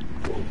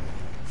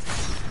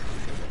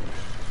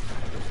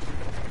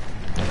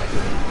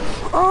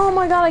 Oh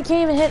my god, I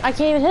can't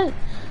even hit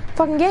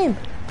fucking game.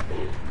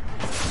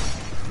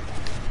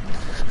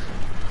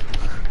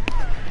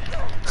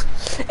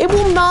 It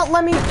will not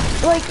let me,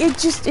 like, it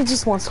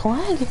just wants to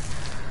lag.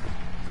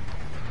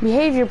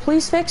 Behavior,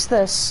 please fix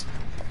this.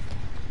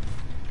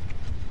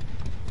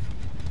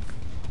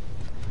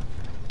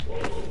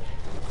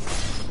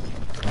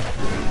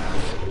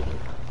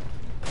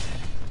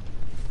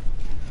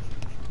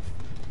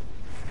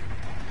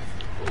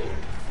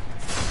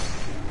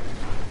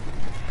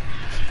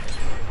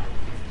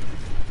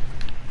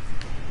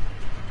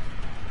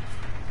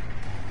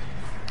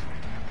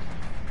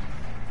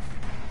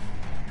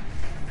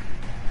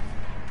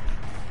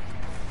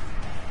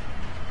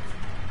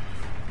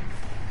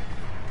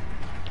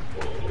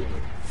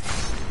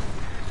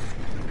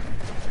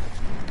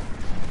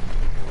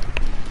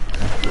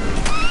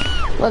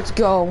 Let's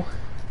go.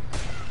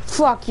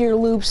 Fuck your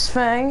loops,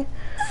 Fang.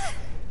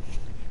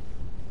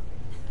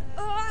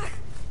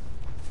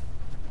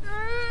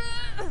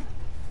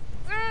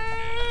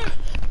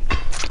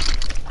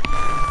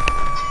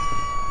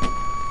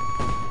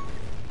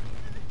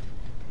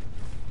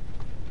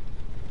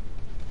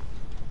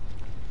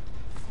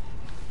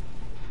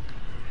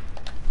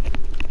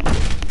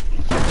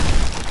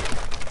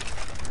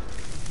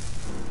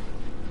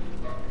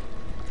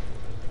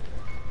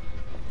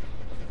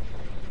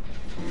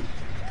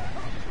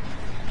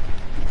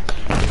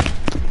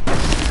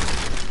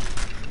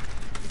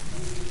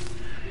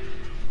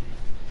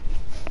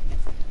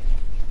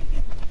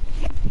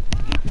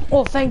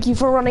 Well, thank you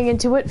for running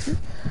into it.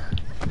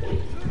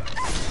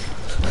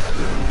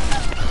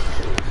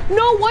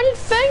 No, why did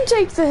Fang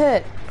take the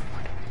hit?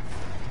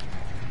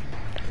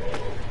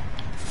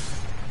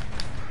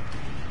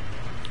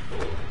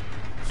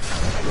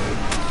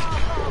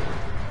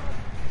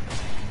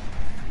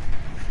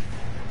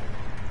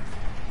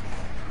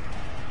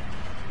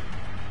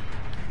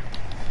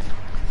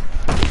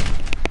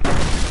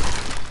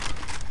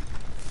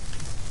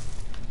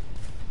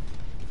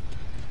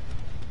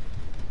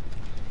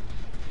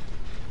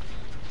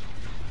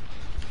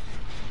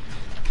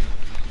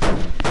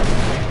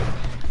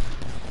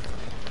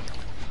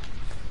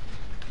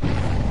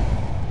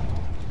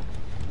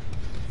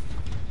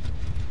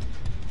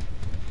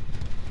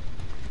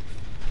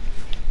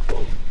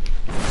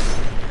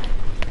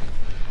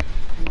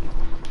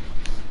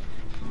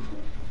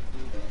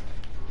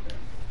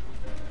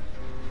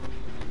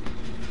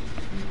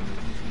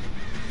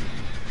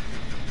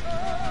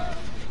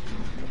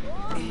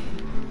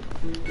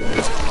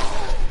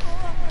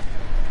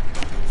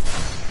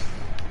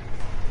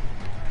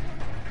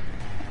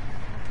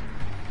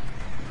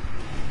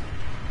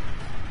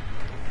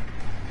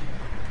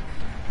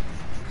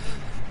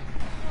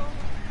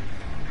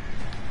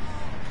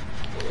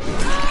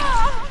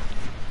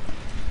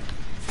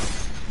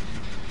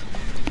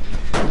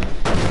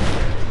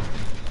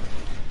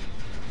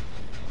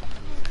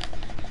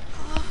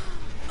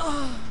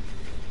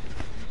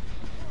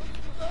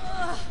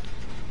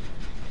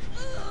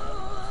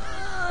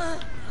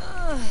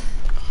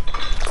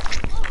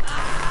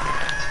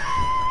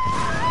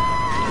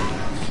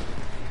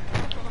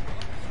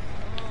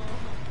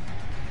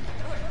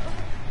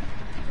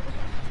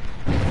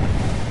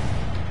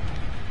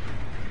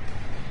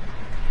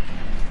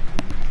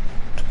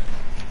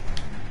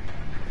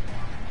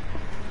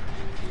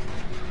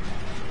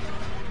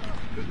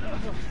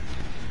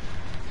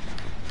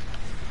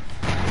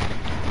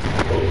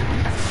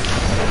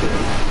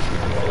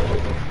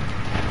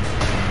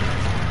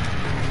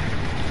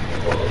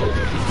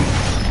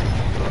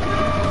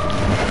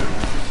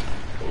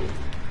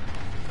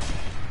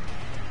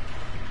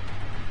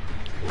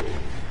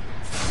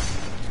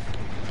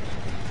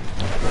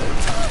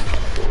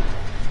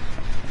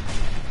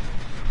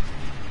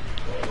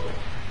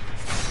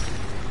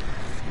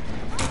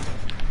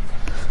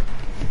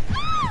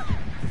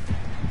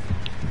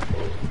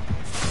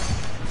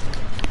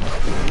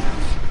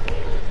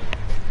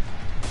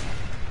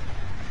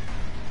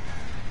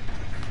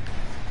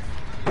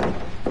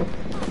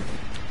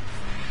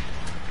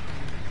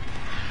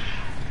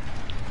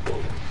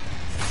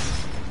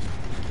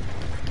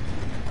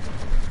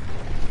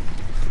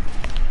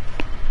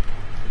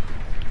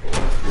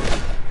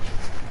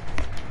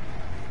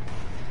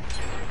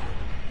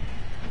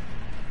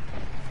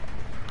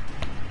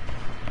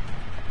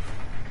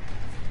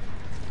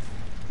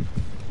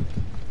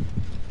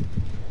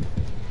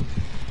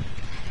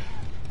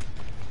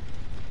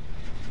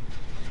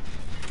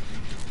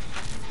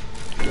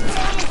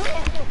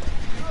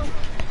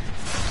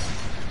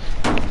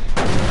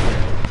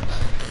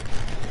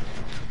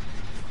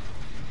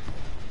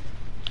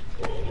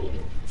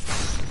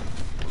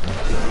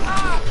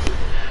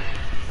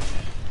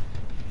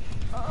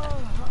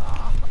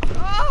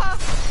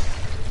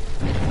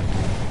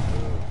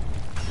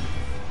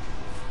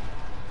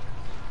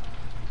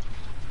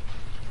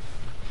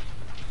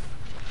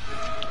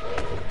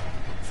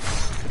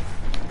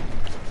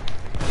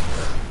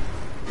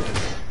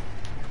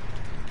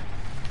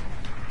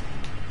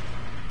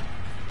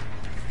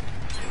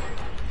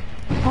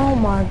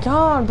 my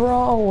god,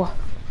 bro.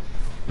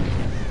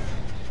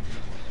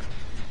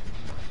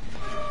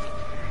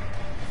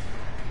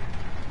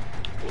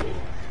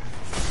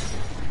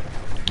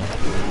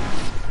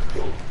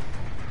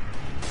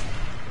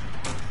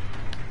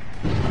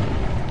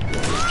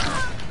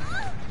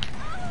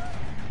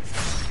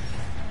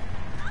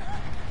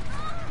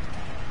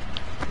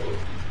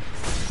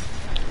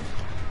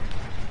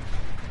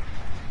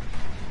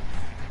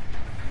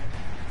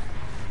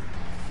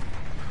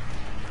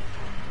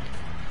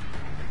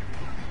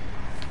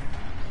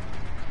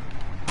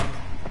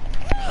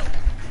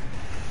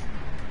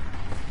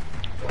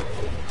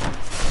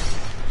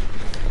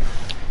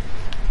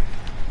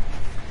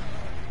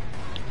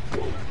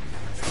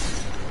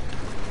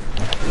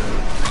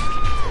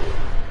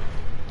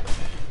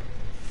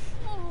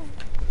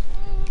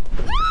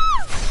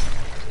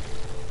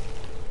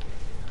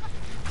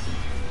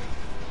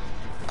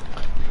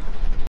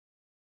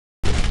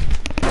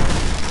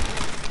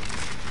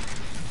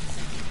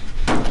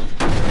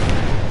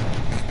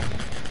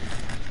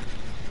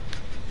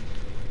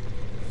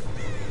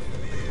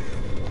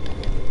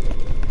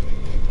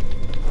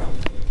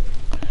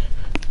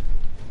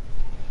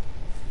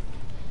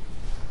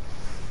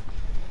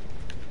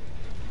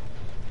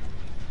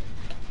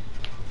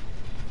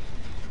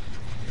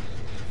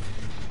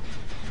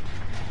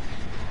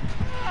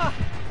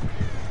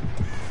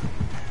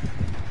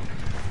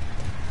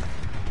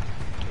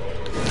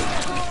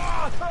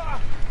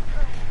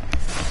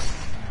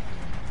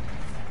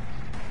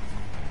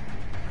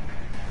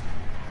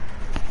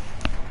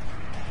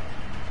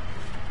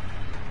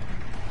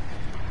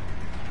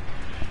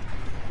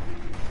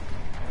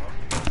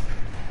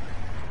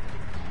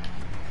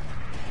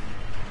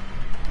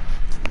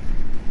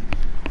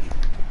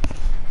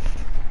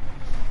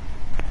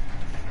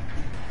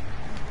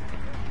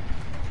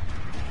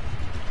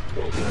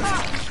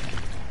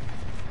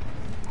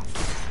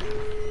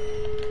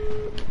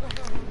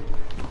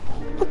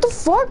 What the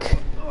fuck?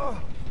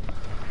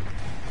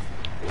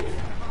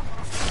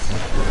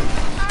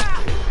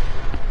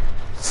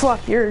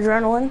 Fuck your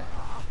adrenaline.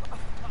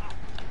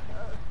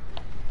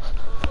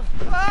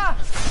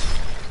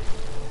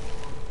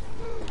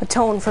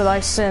 Atone for thy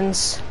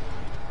sins.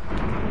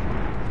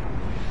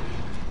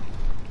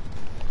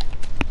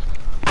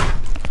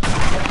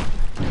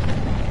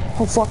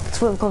 Oh fuck,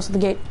 it's really close to the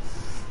gate.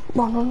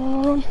 Run, run, run,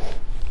 run, run.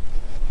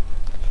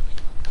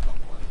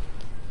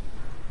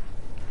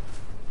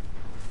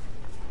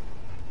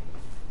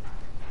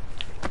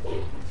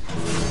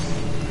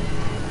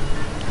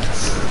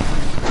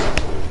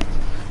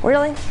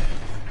 Really?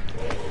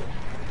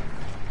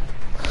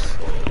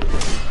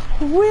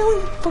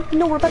 Really? Fucking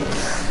no, we're about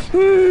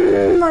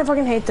to... I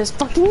fucking hate this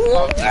fucking...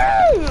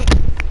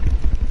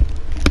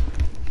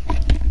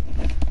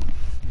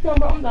 No,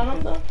 bro, I'm done,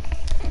 I'm done.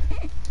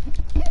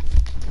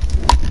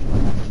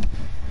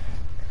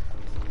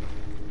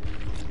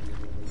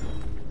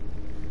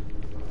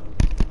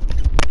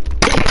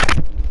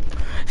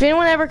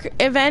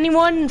 If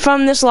anyone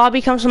from this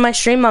lobby comes to my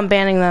stream, I'm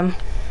banning them.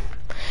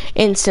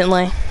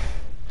 Instantly.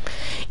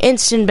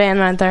 Instant ban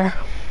right there.